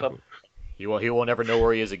didn't tape up. He will never know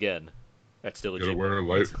where he is again. That's still a Gotta G- wear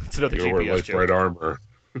light. It's another Gotta wear GPS light joke. bright armor.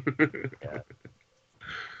 Yeah.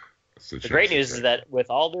 That's The great news is that with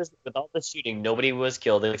all this shooting, nobody was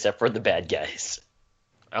killed except for the bad guys.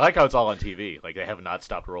 I like how it's all on TV. Like they have not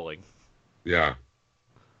stopped rolling. Yeah.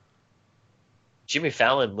 Jimmy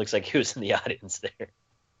Fallon looks like he was in the audience there,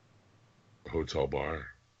 Hotel bar.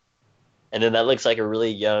 and then that looks like a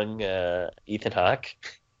really young Ethan Hawke.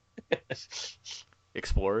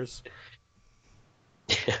 Explorers.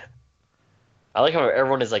 I like how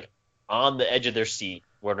everyone is like on the edge of their seat,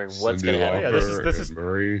 wondering what's Cyndi going to happen. Yeah, Lauper this and is-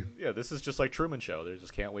 Murray. Yeah, this is just like Truman Show. They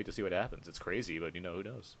just can't wait to see what happens. It's crazy, but you know who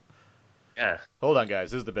knows. Yeah. Hold on,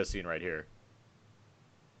 guys. This is the best scene right here.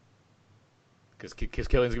 Because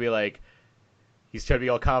Killian's gonna be like, he's trying to be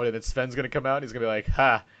all confident, and Sven's gonna come out, and he's gonna be like,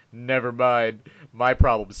 "Ha, never mind, my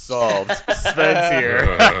problem's solved. Sven's here."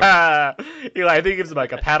 He like, I think he gives him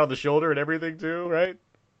like a pat on the shoulder and everything too, right?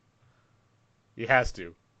 He has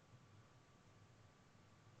to.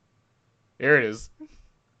 Here it is.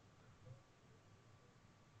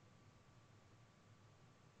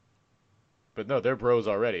 But no, they're bros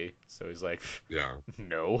already. So he's like, Yeah.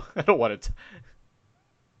 no, I don't want to.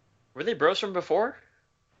 Were they bros from before?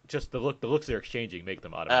 Just the looks they're exchanging make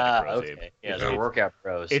them automatic bros. Abe. Okay. Yeah, It's- they're workout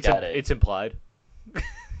bros. It's Got it. it's implied.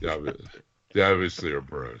 Yeah. They obviously are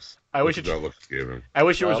bros. I wish That's it. what that look gave him. I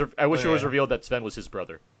wish it was. Well, I wish it was yeah. revealed that Sven was his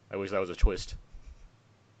brother. I wish that was a twist.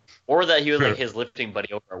 Or that he was like his lifting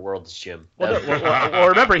buddy over at World's Gym. Well, That no, was- well,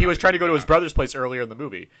 remember he was trying to go to his brother's place earlier in the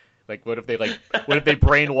movie. Like, what if they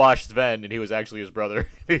brainwashed Sven and he was actually his brother?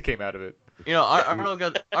 He came out of it. You know,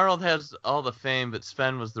 Arnold has all the fame, but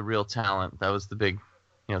Sven was the real talent. That was the big,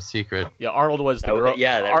 secret. Yeah, Arnold was the that, girl.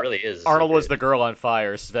 yeah, that really is. Arnold was the girl on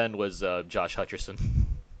fire. Sven was Josh Hutcherson.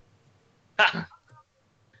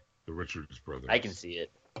 The Richards brothers. I can see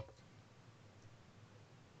it.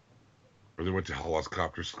 Or they went to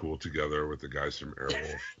helicopter school together with the guys from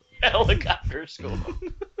Airwolf. Helicopter school.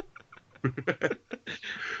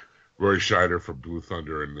 Roy Scheider for Blue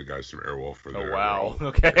Thunder and the guys from Airwolf for Oh their wow. all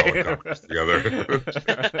Okay. helicopters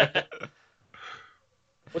together.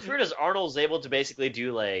 What's weird is Arnold's able to basically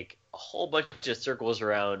do like a whole bunch of circles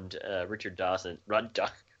around Richard.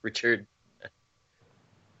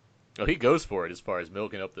 Oh, he goes for it as far as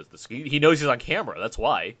milking up the ski. He knows he's on camera. That's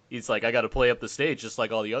why he's like, I got to play up the stage just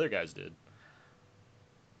like all the other guys did.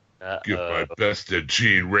 Give my best to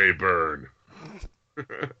Gene Rayburn.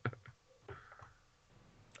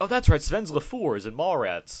 Oh, that's right. Sven's LaFours in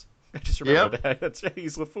Mallrats. I just remember that. That's right.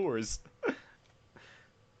 He's LaFours.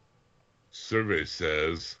 Survey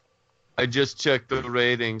says I just checked the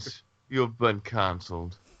ratings. You've been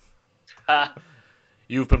cancelled.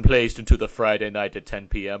 You've been placed into the Friday night at 10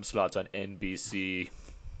 p.m. slots on NBC,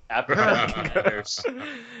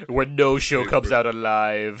 where no show comes out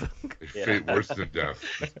alive. a fate worse than death.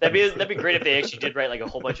 That'd be great if they actually did write like a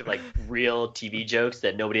whole bunch of like real TV jokes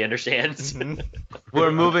that nobody understands.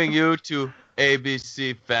 We're moving you to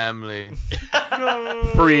ABC Family.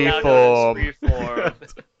 Freeform. Freeform.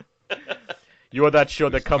 You're that show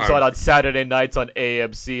that comes out on Saturday nights on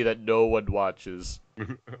AMC that no one watches, but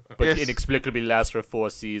Yes. inexplicably lasts for 4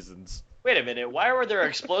 seasons. Wait a minute. Why were there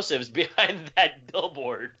explosives behind that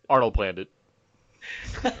billboard? Arnold planned it.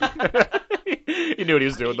 He knew what he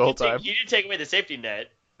was doing the whole time. You didn't take away the safety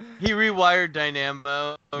net. He rewired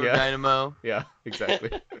Dynamo. Yeah,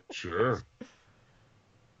 exactly. Sure.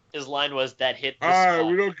 His line was that hit the spot.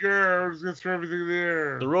 We don't care. We're just gonna throw everything in the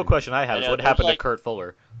air. The real question I have is I know, what there's happened like- to Kurt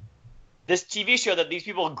Fuller? This TV show that these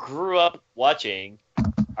people grew up watching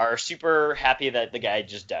are super happy that the guy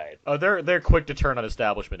just died. Oh, they're quick to turn on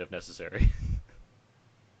establishment if necessary.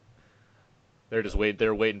 They're just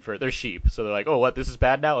waiting for they're sheep, so they're like, oh, what? This is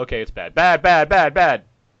bad now? Okay, it's bad. Bad.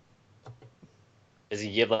 Does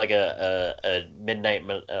he give like a midnight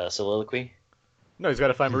soliloquy? No, he's got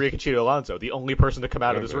to find Maria Conchita Alonso, the only person to come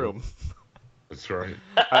out of this room. That's right.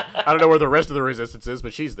 I don't know where the rest of the resistance is,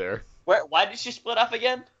 but she's there. Why did she split up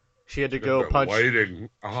again? She had to go That punch. lighting.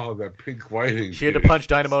 Oh, that pink lighting. She had to punch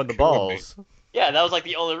Dynamo in the Killing me. balls. Yeah, that was like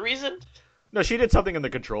the only reason. No, she did something in the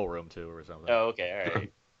control room too, or something. Oh, okay, all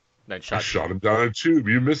right. Then I shot. shot him down a tube.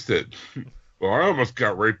 You missed it. Well, I almost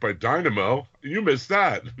got raped by Dynamo. You missed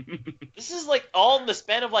that. This is like all in the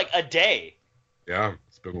span of like a day. Yeah,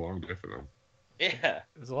 it's been a long day for them. Yeah.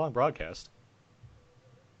 It was a long broadcast.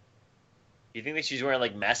 You think that she's wearing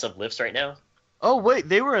like massive lifts right now? Oh, wait,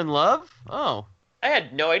 they were in love? Oh. I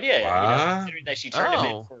had no idea. You know, What? considering that she turned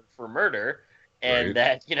him in for murder, and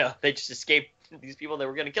Right. that they just escaped these people that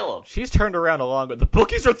were gonna kill him. She's turned around along, but the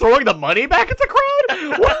bookies are throwing the money back at the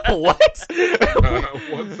crowd. What?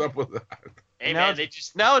 What's up with that? Hey Now man, they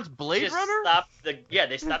just Now it's Blade just Runner? they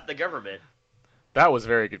stopped the government. That was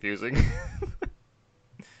very confusing.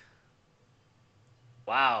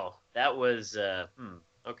 Wow, that was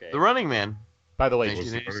okay. The Running Man. By the way,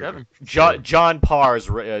 1987. John Parr's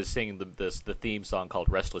singing the theme song called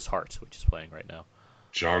 "Restless Heart," which is playing right now.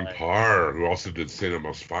 John Parr, who also did St.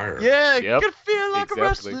 Elmo's Fire. Yeah, Yep, could feel like exactly. a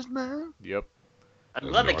restless man. Yep. I'm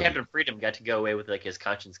glad that No, Captain Freedom got to go away with like his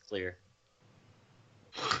conscience clear.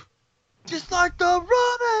 Just like the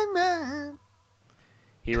Running Man.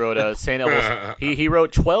 He wrote St. Elmo's. He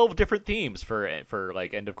wrote 12 different themes for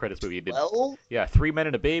like end of credits movie. He did, Well, yeah, 3 Men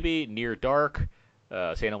and a Baby, Near Dark,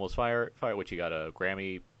 St. Elmo's Fire, which he got a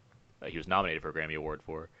Grammy. He was nominated for a Grammy Award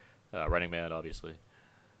for. Running Man, obviously.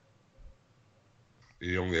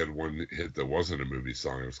 He only had one hit that wasn't a movie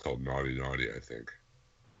song. It was called Naughty Naughty, I think.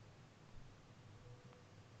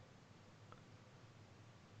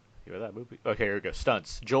 You know that movie? Okay, here we go.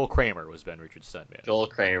 Stunts. Joel Kramer was Ben Richards' stuntman. Joel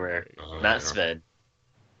Kramer, Yeah. not Sven.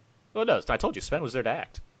 Oh no, I told you Sven was there to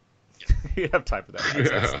act. He didn't have time for that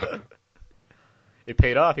nonsense. It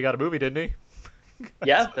paid off. He got a movie, didn't he?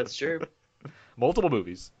 Yeah, that's true. Multiple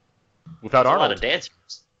movies. Without That's a lot Arnold. of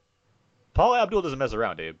dancers. Paul Abdul doesn't mess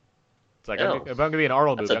around, Abe. It's like No. if I'm gonna be an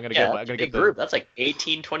Arnold That's movie, a, I'm gonna yeah, get. that's I'm a gonna big get the group. That's like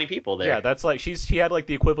 18, 20 people there. Yeah, that's like he had like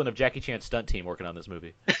the equivalent of Jackie Chan's stunt team working on this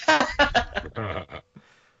movie.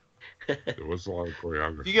 There was a lot of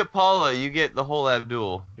choreography. If you get Paula, you get the whole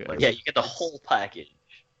Abdul. Yeah, you get the whole package.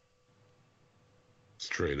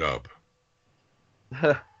 Straight up.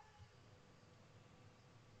 I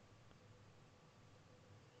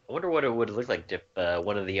wonder what it would look like if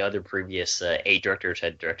one of the other previous 8 directors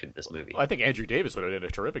had directed this movie. I think Andrew Davis would have done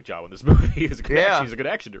a terrific job on this movie. He's a good Yeah. he's a good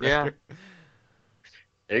action director.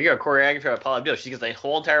 There you go, choreography by Paula Abdul. She gets the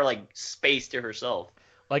whole entire like space to herself.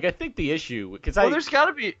 Like I think the issue because Well, there's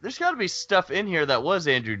gotta be stuff in here that was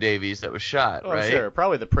Andrew Davies that was shot, oh, right? sure,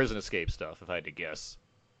 probably the prison escape stuff if I had to guess.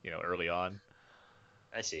 You know, early on.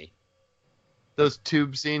 I see. Those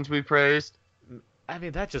tube scenes we praised. I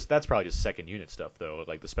mean, that's probably just second unit stuff, though.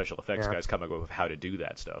 Like the special effects Yeah. guys coming up with how to do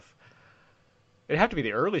that stuff. It'd have to be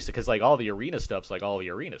the earliest, because like all the arena stuff's like all the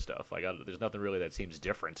arena stuff. Like there's nothing really that seems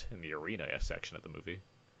different in the arena section of the movie.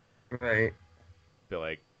 Right. But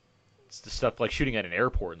like it's the stuff like shooting at an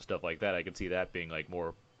airport and stuff like that, I can see that being like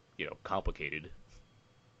more, complicated.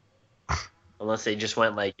 Unless they just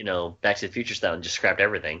went like, Back to the Future style and just scrapped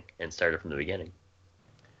everything and started from the beginning.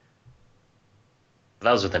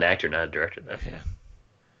 That was with an actor, not a director, though. Yeah.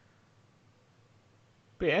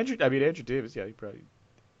 But yeah, Andrew Davis, yeah, he probably.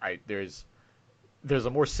 There's a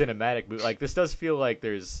more cinematic movie. Like this does feel like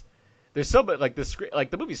there's some, like the script,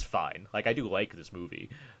 like the movie's fine. Like I do like this movie.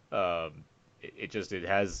 It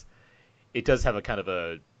does have a kind of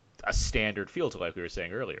a standard feel to it, like we were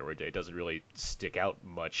saying earlier, where it doesn't really stick out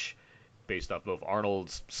much based off of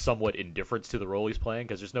Arnold's somewhat indifference to the role he's playing,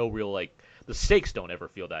 because there's no real, like, the stakes don't ever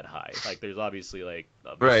feel that high. Like there's obviously like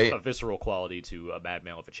a visceral quality to a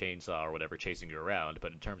madman with a chainsaw or whatever chasing you around,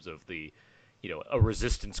 but in terms of the a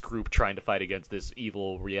resistance group trying to fight against this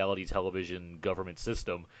evil reality television government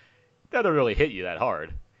system, that don't really hit you that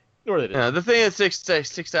hard. Nor did it. Yeah, the thing that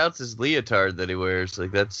sticks out is his leotard that he wears.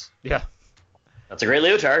 Like that's That's a great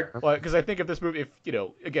leotard. Well, because I think if this movie,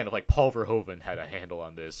 if like Paul Verhoeven had a handle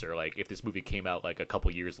on this, or like if this movie came out like a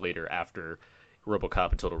couple years later after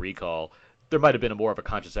RoboCop and Total Recall, there might have been more of a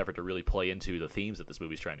conscious effort to really play into the themes that this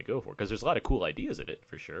movie's trying to go for. Because there's a lot of cool ideas in it,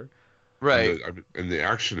 for sure. right. And the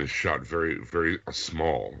action is shot very, very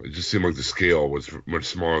small. It just seemed like the scale was much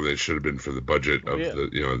smaller than it should have been for the budget of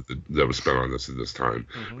that was spent on this at this time.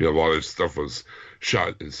 Mm-hmm. A lot of stuff was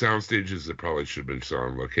shot in sound stages that probably should have been shot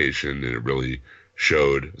on location, and it really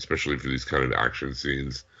showed, especially for these kind of action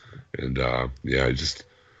scenes. And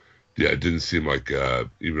it didn't seem like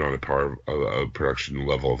even on a production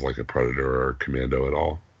level of like a Predator or Commando at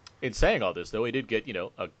all. In saying all this, though, we did get,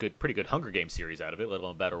 a pretty good Hunger Games series out of it, let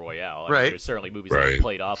alone Battle Royale. Right. There's certainly movies that have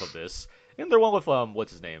played off of this. And there's one with,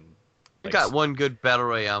 what's his name? We got one good Battle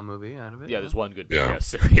Royale movie out of it. Yeah, there's one good. Yeah.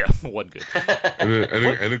 Yes, one good. and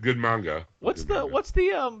a good manga. Is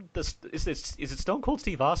it Stone Cold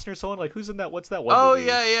Steve Austin or someone? Like, who's in that? What's that one Oh, movie?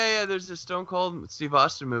 yeah. There's a Stone Cold Steve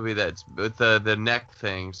Austin movie that's with the neck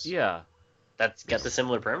things. Yeah. That's got the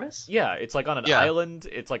similar premise? Yeah, it's like on an island.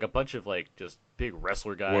 It's like a bunch of like just big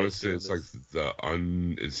wrestler guys. Well, it's like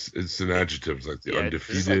it's an adjective. It's like the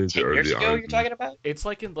undefeated Is this like 10 or years the ago you're talking about? It's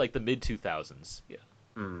like in like the mid 2000s. Yeah.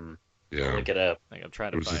 Yeah. Look it up. I'm trying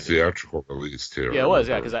It to was a find it. theatrical release too. Yeah, it was.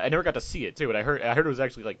 Yeah, because I never got to see it too, but I heard it was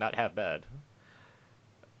actually like not half bad.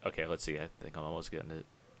 Okay, let's see. I think I'm almost getting it.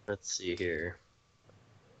 Let's see here.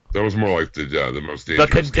 That was more like the most The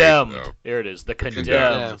dangerous. Condemned. Game, There it is. The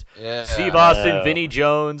Condemned. Yeah. Steve Austin, Vinnie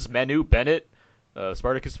Jones, Manu Bennett,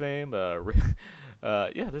 Spartacus fame. All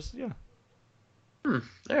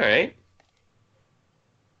right.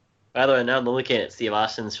 By the way, now I'm looking at Steve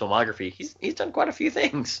Austin's filmography. He's done quite a few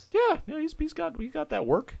things. Yeah, he's got that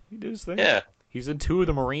work. He did his thing. Yeah. He's in 2 of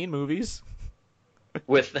the Marine movies.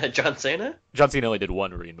 With John Cena? John Cena only did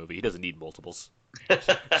 1 Marine movie. He doesn't need multiples.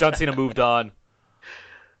 John Cena moved on.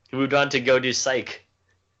 He moved on to go do Psych.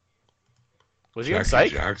 Was he in Jackie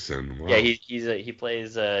Psych? Jackson. Wow. Yeah, he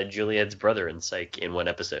plays Juliet's brother in Psych in one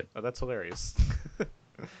episode. Oh, that's hilarious.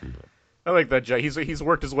 I like that. He's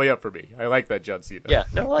worked his way up for me. I like that John Cena. Yeah,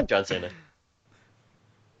 no, I like John Cena.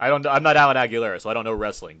 I'm not Alan Aguilera, so I don't know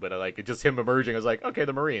wrestling, but I like just him emerging. I was like, okay,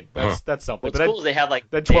 the Marine. That's something. What's but cool is they had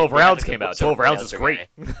like then 12 they had, rounds like, the came out. voiceover 12 rounds is announcer great.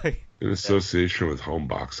 guy. In association with Home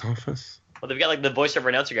Box Office. Well, they've got like the voiceover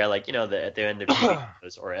announcer guy, like at the end of TV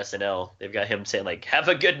shows or SNL, they've got him saying like "Have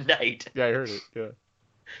a good night." Yeah, I heard it. Yeah.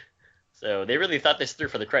 So they really thought this through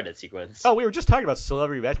for the credit sequence. Oh, we were just talking about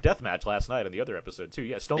Celebrity Deathmatch last night in the other episode too.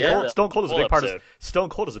 Yeah, Stone Cold is a big part of Stone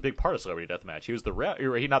Cold is a big part of Celebrity Deathmatch. He was the ref,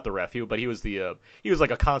 he not the ref, but he was he was like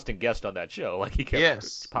a constant guest on that show. Like he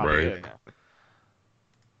kept popping in.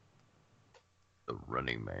 The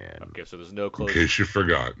Running Man. Okay, so there's no In close. case you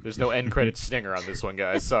forgot. There's no end credit stinger on this one,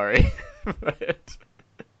 guys. Sorry. But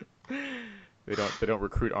they don't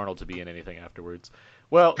recruit Arnold to be in anything afterwards.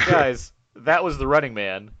 Well, guys, that was The Running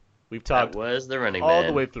Man. We've talked That was The Running all Man.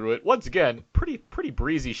 the way through it. Once again, pretty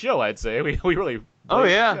breezy show, I'd say. We really we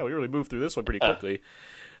really moved through this one pretty quickly.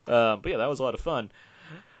 But yeah, that was a lot of fun.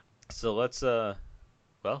 So let's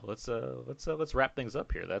wrap things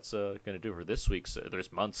up here. That's gonna do it for this week's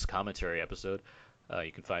this month's commentary episode.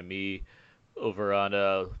 You can find me over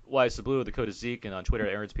on Why Is the Blue with the code is Zeke, and on Twitter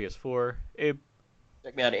at Aaron's PS4. Abe.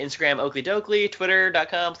 Check me out at Instagram, Oakley Dokley,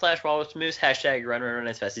 Twitter.com/WalrusMoose, hashtag run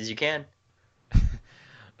as fast as you can.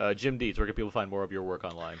 Jim Dietz, where can people find more of your work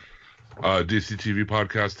online? DCTV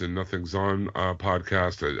podcast and Nothing's On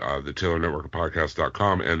podcast at the Taylor Network of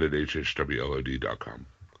Podcast.com and at hhwlod.com.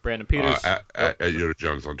 Brandon Peters. At Yoda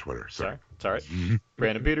Jones on Twitter. Sorry. It's all right.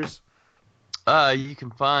 Brandon Peters. You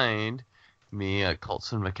can find me at Cult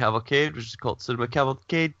Cinema Cavalcade, which is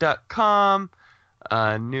cultcinemacavalcade.com.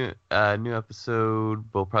 New episode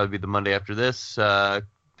will probably be the Monday after this. The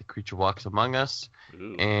Creature Walks Among Us.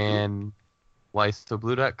 Ooh. And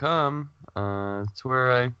whysoblue.com. It's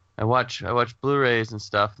where I watch Blu-rays and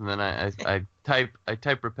stuff, and then I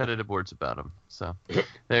type repetitive words about them. So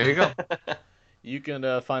there you go. You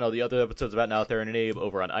can find all the other episodes about Now There and Abe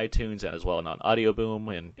over on iTunes and as well on Audio Boom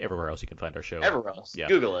and everywhere else you can find our show. Everywhere else. Yeah.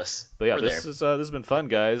 Google us. But yeah, We're this there. has been fun,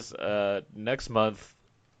 guys. Next month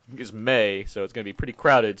is May, so it's going to be pretty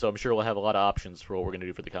crowded, so I'm sure we'll have a lot of options for what we're going to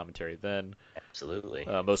do for the commentary then. Absolutely.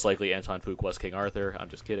 Most likely Anton Fuqua was King Arthur. I'm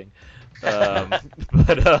just kidding. Please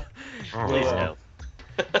no.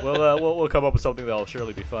 We'll come up with something that'll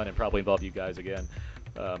surely be fun and probably involve you guys again,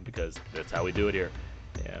 because that's how we do it here.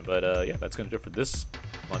 Yeah, but that's going to do it for this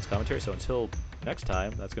month's commentary. So until next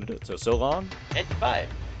time, that's going to do it. So long. And goodbye.